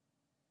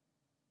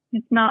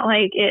 It's not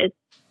like it's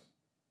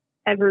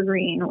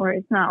evergreen, or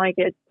it's not like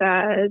it's,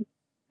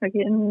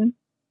 freaking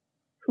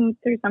Hoots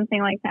or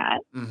something like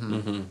that.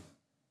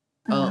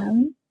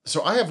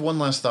 So I have one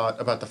last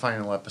thought about the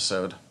final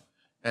episode,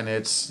 and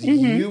it's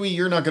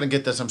you're not going to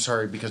get this. I'm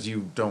sorry because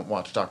you don't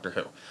watch Doctor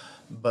Who,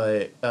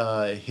 but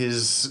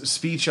his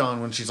speech on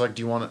when she's like,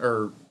 "Do you want to?"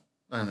 Or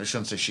I don't know, I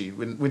shouldn't say she.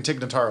 When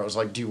Tig Notaro was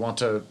like, "Do you want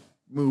to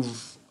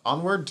move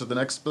onward to the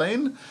next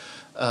plane?"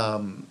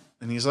 And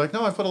he's like,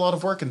 "No, I've put a lot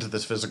of work into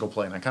this physical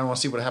plane. I kind of want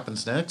to see what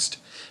happens next."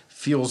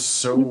 Feels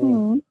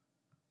so.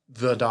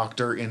 The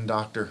Doctor in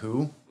Doctor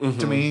Who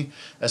to me,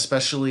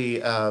 especially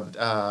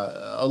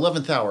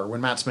 11th Hour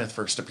when Matt Smith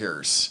first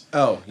appears.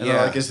 Oh, and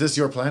they're like, is this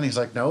your plan? He's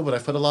like, no, but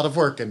I've put a lot of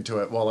work into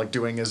it while like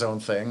doing his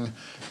own thing.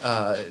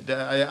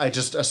 I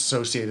just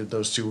associated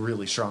those two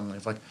really strongly.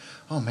 Of like,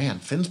 oh man,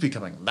 Finn's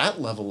becoming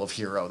that level of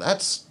hero.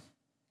 That's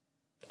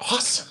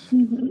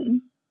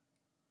awesome.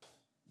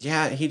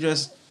 Yeah, he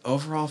just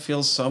overall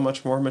feels so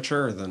much more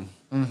mature than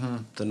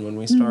when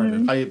we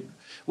started.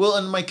 Well,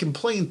 and my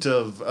complaint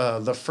of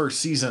the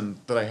first season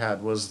that I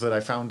had was that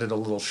I found it a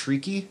little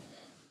shrieky.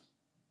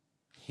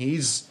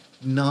 He's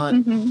not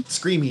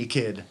screamy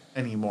kid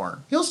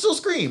anymore. He'll still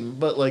scream,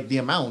 but like the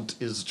amount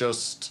is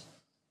just...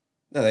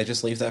 No, they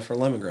just leave that for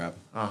Lemongrab.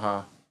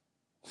 I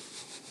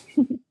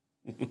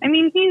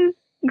mean, he's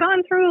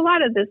gone through a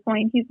lot at this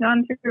point. He's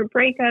gone through a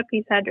breakup.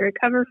 He's had to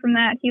recover from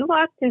that. He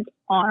lost his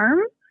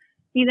arm.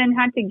 He then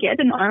had to get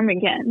an arm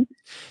again.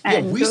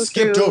 And we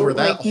skipped over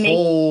that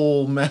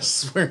whole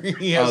mess where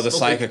he has... Oh, the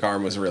psychic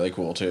arm was really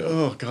cool, too.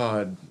 Oh,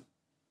 God.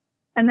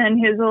 And then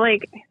his,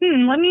 like,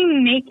 let me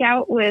make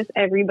out with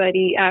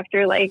everybody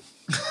after, like,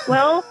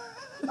 well,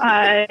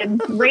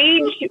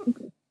 Rage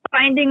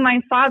finding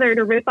my father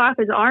to rip off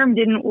his arm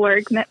didn't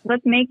work.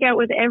 Let's make out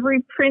with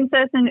every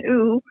princess in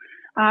Ooh.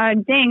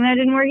 Dang, that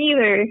didn't work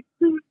either.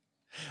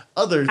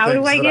 Other How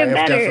things do I that get I have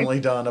better?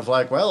 Definitely done of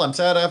like, well, I'm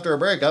sad after a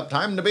breakup,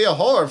 time to be a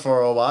whore for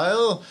a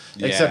while.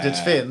 Yeah. Except it's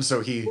Finn, so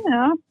he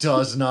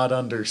does not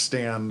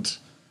understand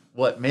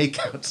what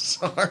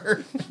makeouts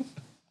are.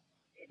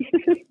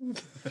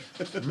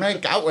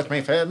 Make out with me,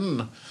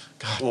 Finn.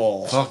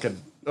 God, fucking,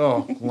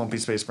 Lumpy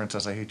Space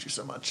Princess, I hate you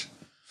so much.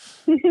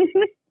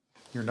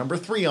 You're number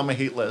 3 on my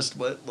hate list,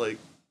 but like...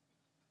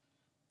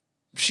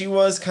 She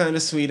was kind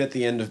of sweet at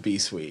the end of Be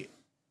Sweet.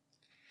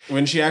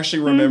 When she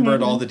actually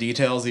remembered all the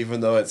details,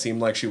 even though it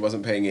seemed like she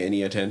wasn't paying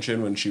any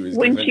attention when she was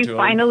when giving she to him.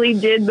 finally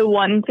did the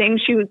one thing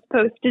she was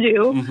supposed to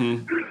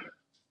do.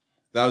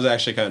 That was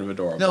actually kind of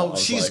adorable. No,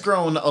 she's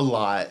grown a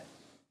lot,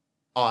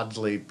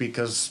 oddly,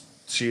 because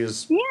she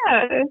is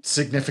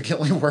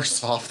significantly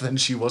worse off than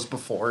she was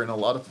before in a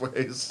lot of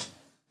ways.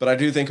 But I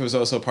do think it was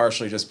also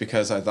partially just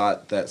because I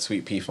thought that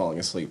Sweet Pea falling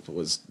asleep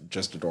was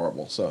just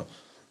adorable. So,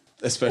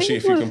 especially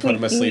if you can put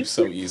him asleep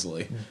so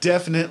easily.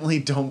 Definitely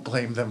don't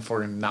blame them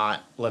for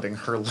not letting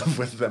her live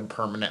with them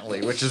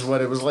permanently, which is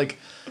what it was like.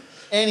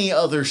 Any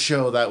other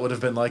show that would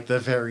have been like the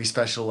very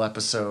special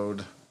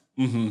episode,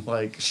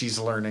 like she's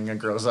learning and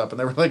grows up, and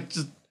they were like,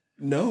 just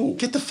no,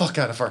 get the fuck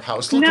out of our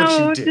house. Look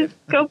what she did.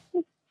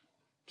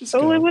 Just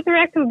go live with the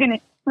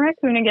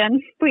raccoon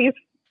again, please.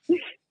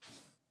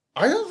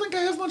 I don't think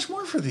I have much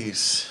more for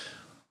these.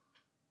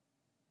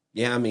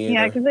 Yeah, me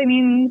Yeah, either. because I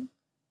mean,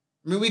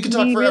 I mean, we could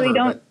talk we forever. really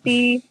don't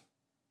see,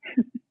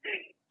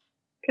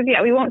 because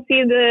we won't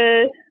see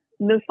the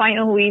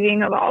final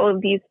weaving of all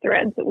of these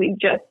threads that we've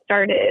just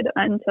started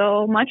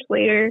until much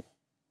later.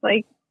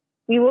 Like,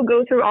 we will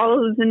go through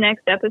all of the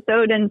next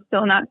episode and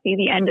still not see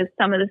the end of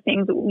some of the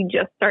things that we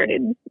just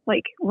started,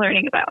 like,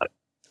 learning about.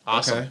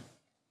 Awesome. Okay.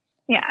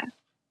 Yeah.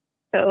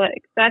 So,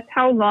 like, that's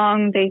how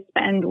long they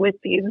spend with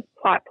these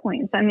plot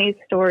points and these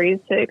stories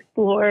to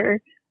explore,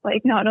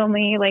 like, not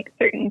only, like,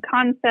 certain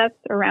concepts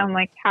around,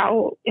 like,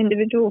 how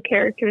individual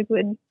characters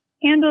would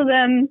handle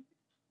them,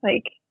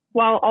 like,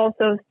 while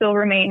also still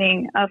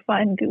remaining a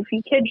fun,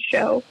 goofy kids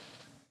show.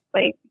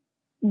 Like,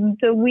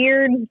 the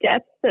weird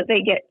depths that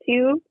they get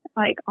to,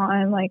 like,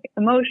 on, like,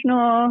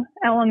 emotional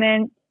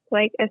elements,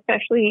 like,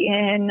 especially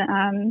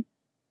in,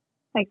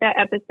 like, that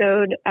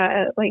episode,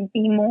 like,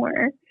 Be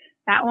More.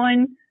 That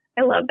one,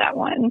 I love that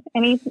one.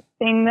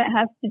 Anything that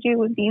has to do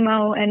with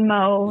BMO and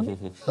Mo,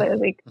 like,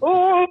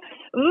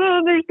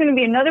 there's going to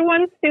be another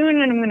one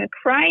soon and I'm going to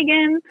cry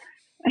again.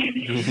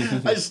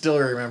 I still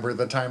remember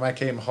the time I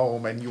came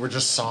home and you were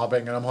just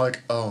sobbing, and I'm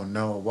like, "Oh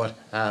no, what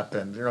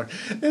happened?" You're like,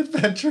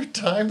 "Adventure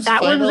Time's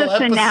That was final the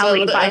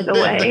finale, episode by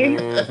the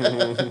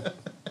ended." way.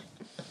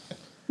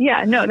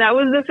 Yeah, no, that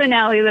was the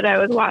finale that I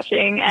was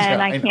watching,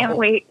 and Yeah, I I can't know.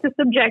 wait to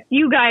subject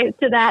you guys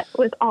to that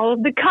with all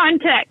of the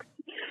context.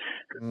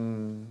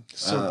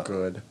 So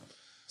good.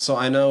 So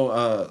I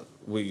know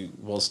we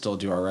will still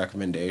do our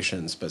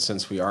recommendations, but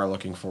since we are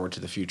looking forward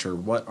to the future,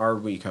 what are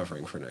we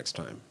covering for next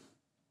time?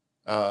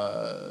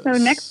 So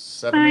next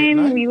 7, 8, time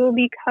 9? we will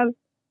be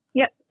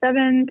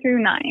 7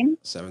 through 9.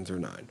 7 through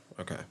 9.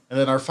 Okay. And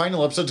then our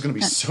final episode's going to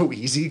be so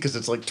easy because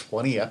it's like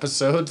 20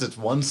 episodes. It's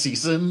one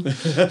season.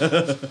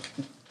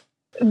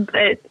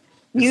 But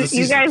you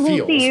season guys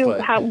will feels, see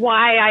but-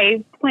 why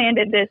I planned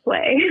it this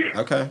way.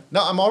 Okay.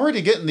 No, I'm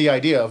already getting the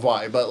idea of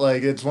why, but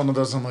like it's one of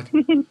those I'm like,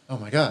 oh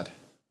my god,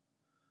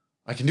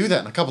 I can do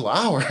that in a couple of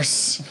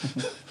hours.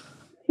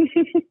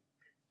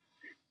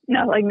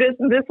 No, like this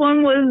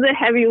one was the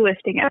heavy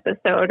lifting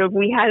episode of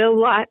we had a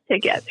lot to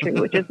get through,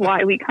 which is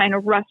why we kind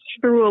of rushed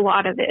through a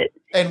lot of it.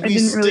 And I we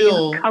didn't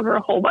still, really cover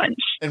a whole bunch.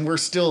 and we're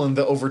still in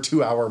the over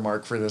 2 hour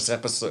mark for this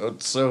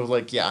episode. So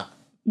like, yeah.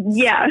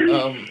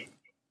 Yeah.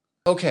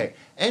 Okay.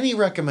 Any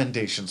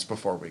recommendations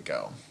before we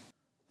go?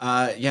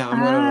 Yeah,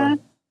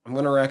 I'm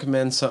gonna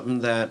recommend something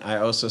that I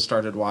also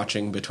started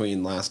watching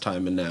between last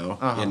time and now,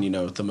 and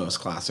the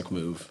most classic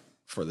move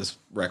for this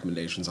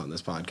recommendations on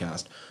this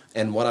podcast,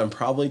 and what I'm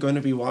probably going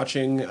to be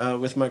watching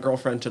with my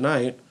girlfriend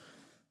tonight.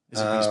 Is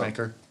it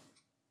Peacemaker?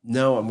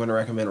 No, I'm going to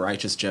recommend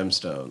Righteous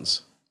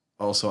Gemstones,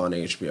 also on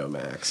HBO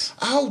Max.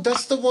 Oh,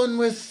 that's the one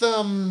with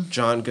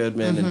John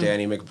Goodman and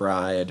Danny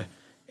McBride,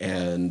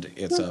 and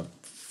it's a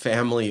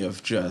family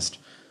of just.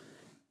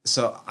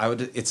 So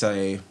it's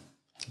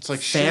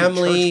like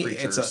family. church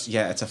preachers.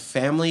 It's a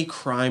family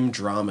crime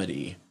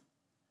dramedy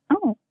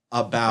Oh.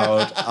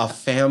 about a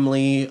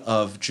family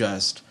of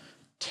just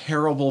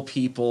terrible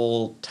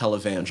people,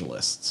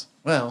 televangelists.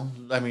 Well,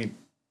 I mean,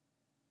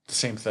 the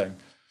same thing.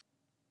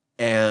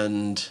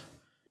 And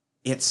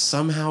it's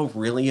somehow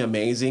really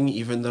amazing,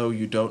 even though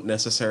you don't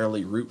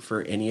necessarily root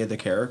for any of the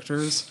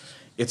characters.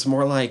 It's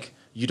more like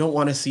you don't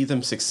want to see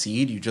them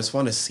succeed, you just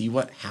want to see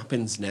what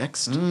happens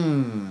next.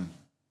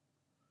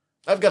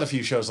 I've got a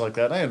few shows like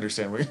that. I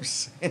understand what you're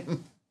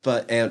saying.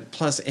 And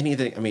plus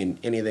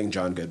anything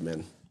John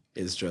Goodman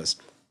is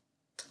just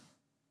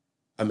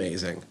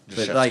amazing.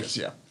 Just But like, chef's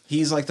kiss, yeah.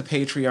 he's like the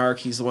patriarch.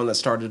 He's the one that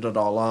started it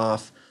all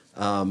off.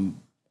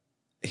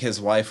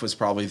 His wife was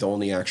probably the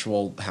only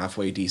actual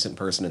halfway decent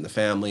person in the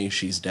family.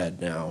 She's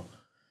dead now.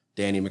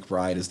 Danny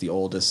McBride is the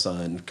oldest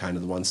son, kind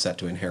of the one set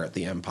to inherit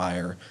the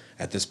empire.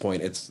 At this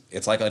point, it's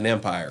like an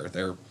empire.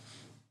 They're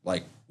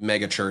like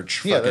mega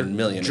church Yeah, they're fucking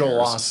millionaires.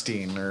 Joel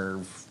Osteen or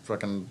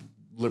fucking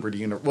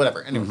Liberty or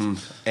whatever.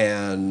 Anyways.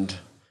 And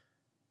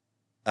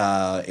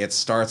it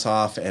starts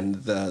off, and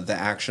the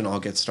action all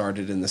gets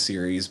started in the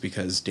series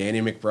because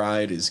Danny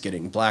McBride is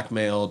getting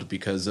blackmailed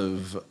because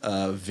of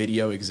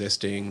video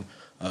existing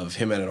of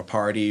him at a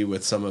party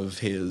with some of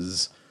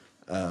his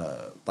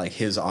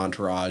his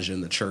entourage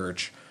in the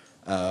church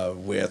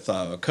with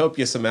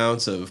copious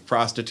amounts of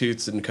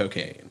prostitutes and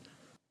cocaine.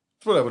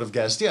 That's what I would have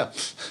guessed, yeah.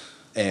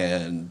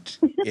 And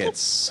it's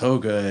so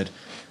good.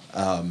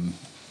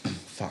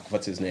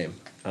 What's his name?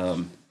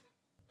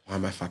 Why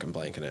am I fucking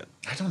blanking it?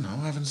 I don't know.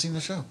 I haven't seen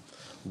the show.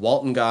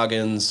 Walton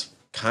Goggins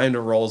kind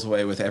of rolls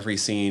away with every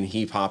scene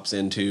he pops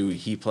into.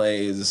 He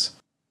plays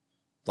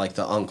like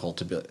the uncle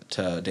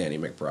to Danny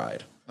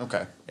McBride.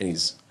 Okay. And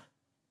he's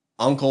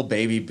Uncle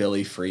Baby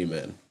Billy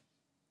Freeman.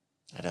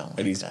 I don't And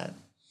like he's that.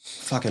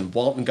 fucking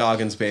Walton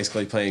Goggins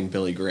basically playing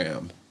Billy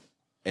Graham.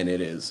 And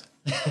it is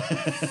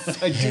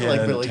I do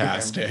like Billy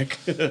Graham. fantastic.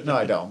 No,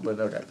 I don't, but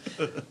okay.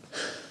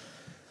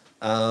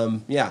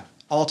 Yeah,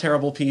 all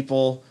terrible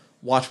people.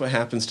 Watch what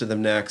happens to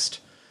them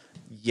next.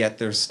 Yet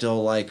there's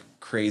still like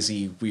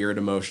crazy, weird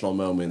emotional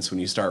moments when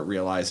you start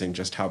realizing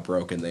just how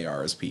broken they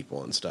are as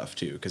people and stuff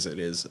too, because it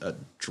is a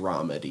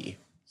dramedy.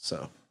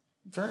 So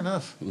Fair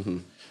enough.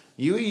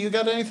 You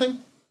got anything?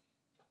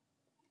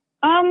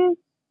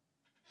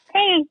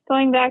 Kind of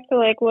going back to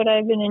like what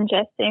I've been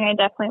ingesting, I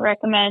definitely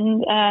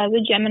recommend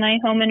the Gemini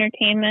Home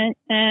Entertainment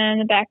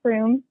and the Back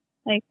Room.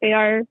 Like, they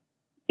are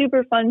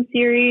super fun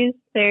series.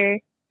 They're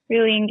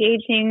really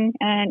engaging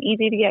and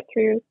easy to get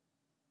through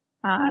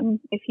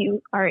if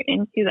you are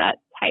into that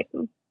type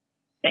of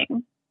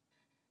thing.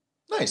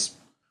 Nice.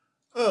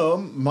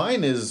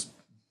 Mine is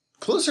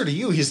closer to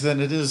Yui's than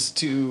it is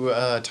to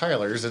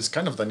Tyler's. It's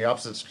kind of on the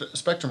opposite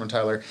spectrum of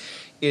Tyler.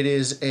 It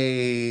is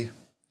a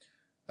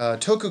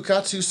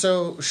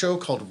tokusatsu show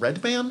called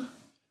Red Man.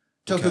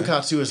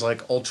 Tokusatsu is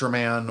like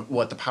Ultraman,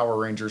 what the Power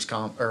Rangers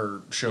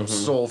show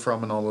stole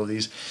from, and all of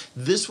these.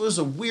 This was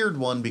a weird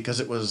one because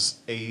it was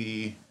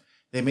they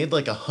made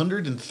like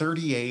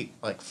 138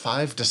 like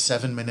 5 to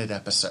 7 minute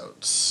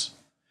episodes.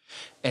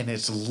 And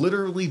it's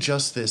literally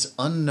just this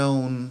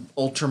unknown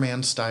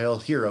Ultraman style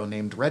hero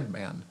named Red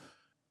Man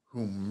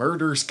who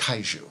murders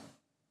kaiju.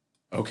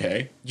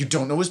 Okay. You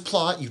don't know his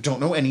plot, you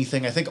don't know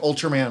anything. I think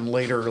Ultraman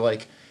later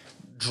like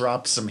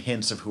dropped some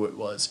hints of who it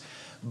was.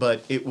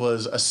 But it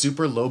was a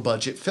super low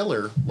budget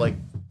filler, like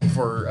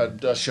for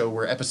a show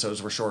where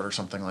episodes were short or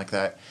something like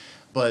that.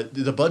 But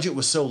the budget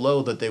was so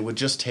low that they would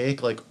just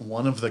take like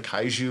one of the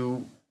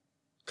kaiju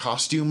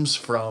costumes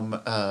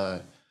from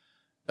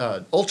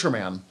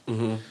Ultraman,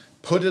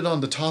 put it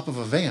on the top of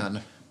a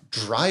van,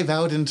 drive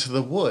out into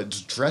the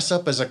woods, dress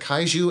up as a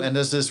kaiju and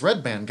as this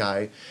Red Man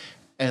guy.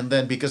 And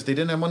then because they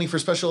didn't have money for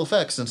special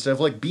effects, instead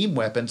of like beam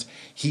weapons,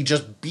 he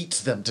just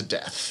beats them to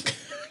death.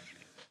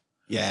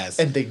 Yes.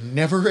 And they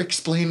never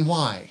explain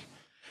why.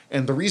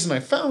 And the reason I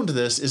found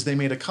this is they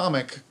made a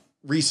comic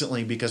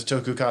recently, because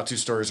tokusatsu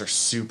stories are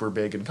super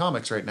big in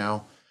comics right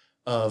now,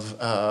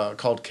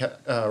 called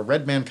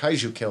Red Man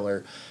Kaiju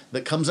Killer,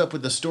 that comes up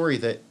with the story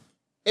that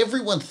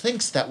everyone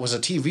thinks that was a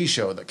TV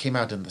show that came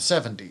out in the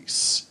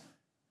 70s.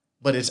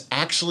 But it's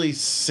actually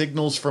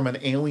signals from an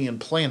alien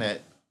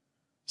planet.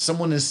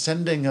 Someone is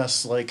sending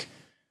us, like,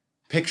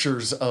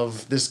 pictures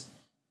of this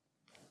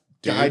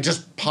guy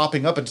just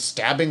popping up and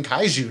stabbing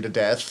kaiju to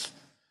death.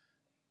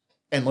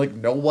 And, like,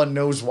 no one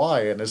knows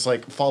why. And it's,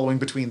 like, following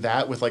between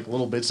that with, like,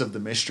 little bits of the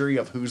mystery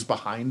of who's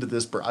behind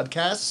this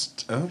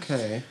broadcast.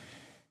 Okay.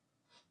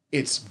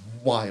 It's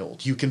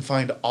wild. You can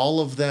find all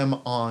of them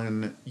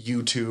on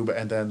YouTube,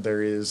 and then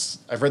there is...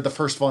 I've read the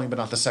first volume, but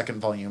not the second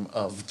volume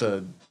of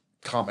the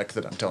comic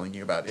that I'm telling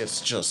you about.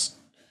 It's just...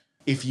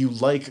 If you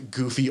like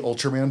goofy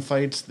Ultraman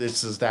fights,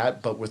 this is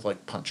that, but with,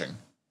 like, punching.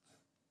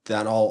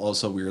 That all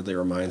also weirdly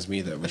reminds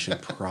me that we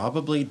should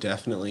probably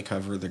definitely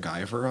cover the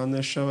Guyver on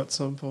this show at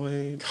some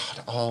point.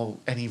 God,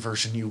 any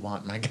version you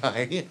want, my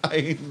guy.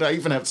 I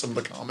even have some of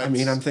the comics. I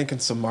mean, I'm thinking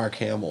some Mark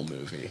Hamill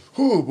movie.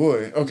 Oh,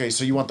 boy. Okay,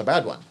 so you want the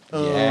bad one.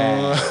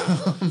 Yeah.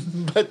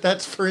 But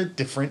that's for a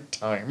different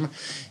time.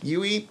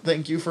 Yui,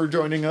 thank you for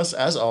joining us,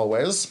 as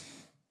always.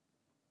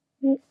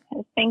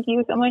 Thank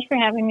you so much for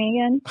having me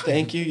again.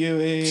 Thank you,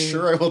 Yui.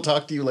 Sure, I will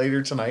talk to you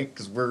later tonight,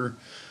 because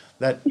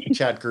that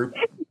chat group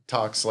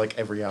talks like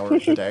every hour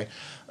of the day.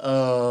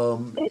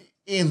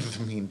 In the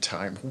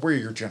meantime, we're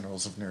your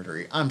generals of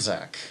nerdery. I'm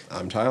Zach.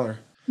 I'm Tyler.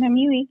 I'm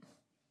Yui.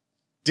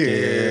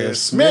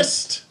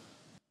 Dismissed!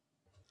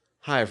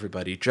 Hi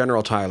everybody,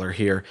 General Tyler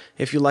here.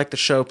 If you like the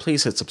show,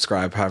 please hit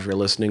subscribe however you're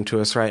listening to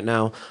us right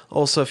now.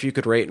 Also, if you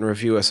could rate and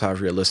review us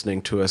however you're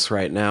listening to us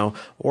right now,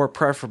 or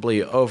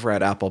preferably over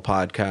at Apple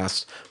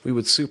Podcasts, we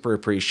would super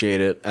appreciate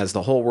it, as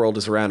the whole world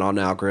is ran on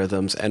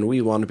algorithms, and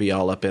we want to be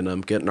all up in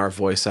them, getting our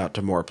voice out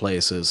to more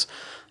places.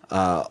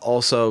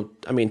 Also,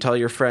 tell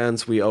your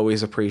friends. We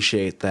always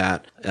appreciate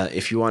that.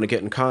 If you want to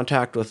get in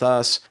contact with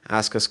us,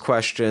 ask us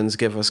questions,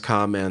 give us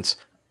comments,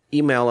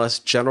 email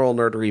us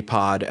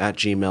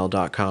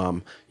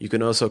generalnerderypod@gmail.com. You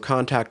can also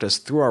contact us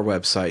through our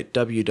website,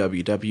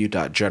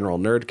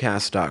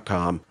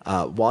 www.generalnerdcast.com.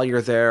 While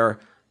you're there,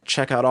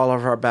 check out all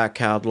of our back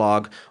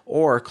catalog,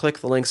 or click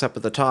the links up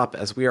at the top,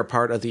 as we are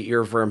part of the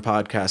Earworm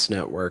Podcast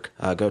Network.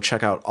 Go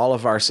check out all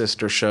of our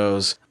sister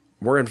shows.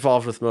 We're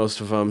involved with most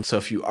of them, so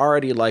if you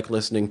already like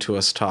listening to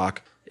us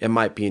talk, it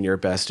might be in your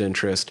best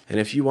interest. And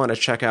if you want to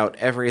check out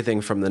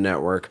everything from the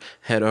network,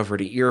 head over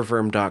to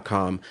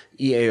earworm.com,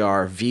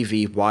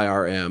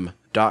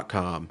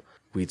 EARVVYRM.com.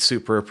 We'd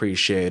super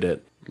appreciate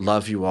it.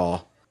 Love you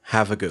all.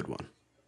 Have a good one.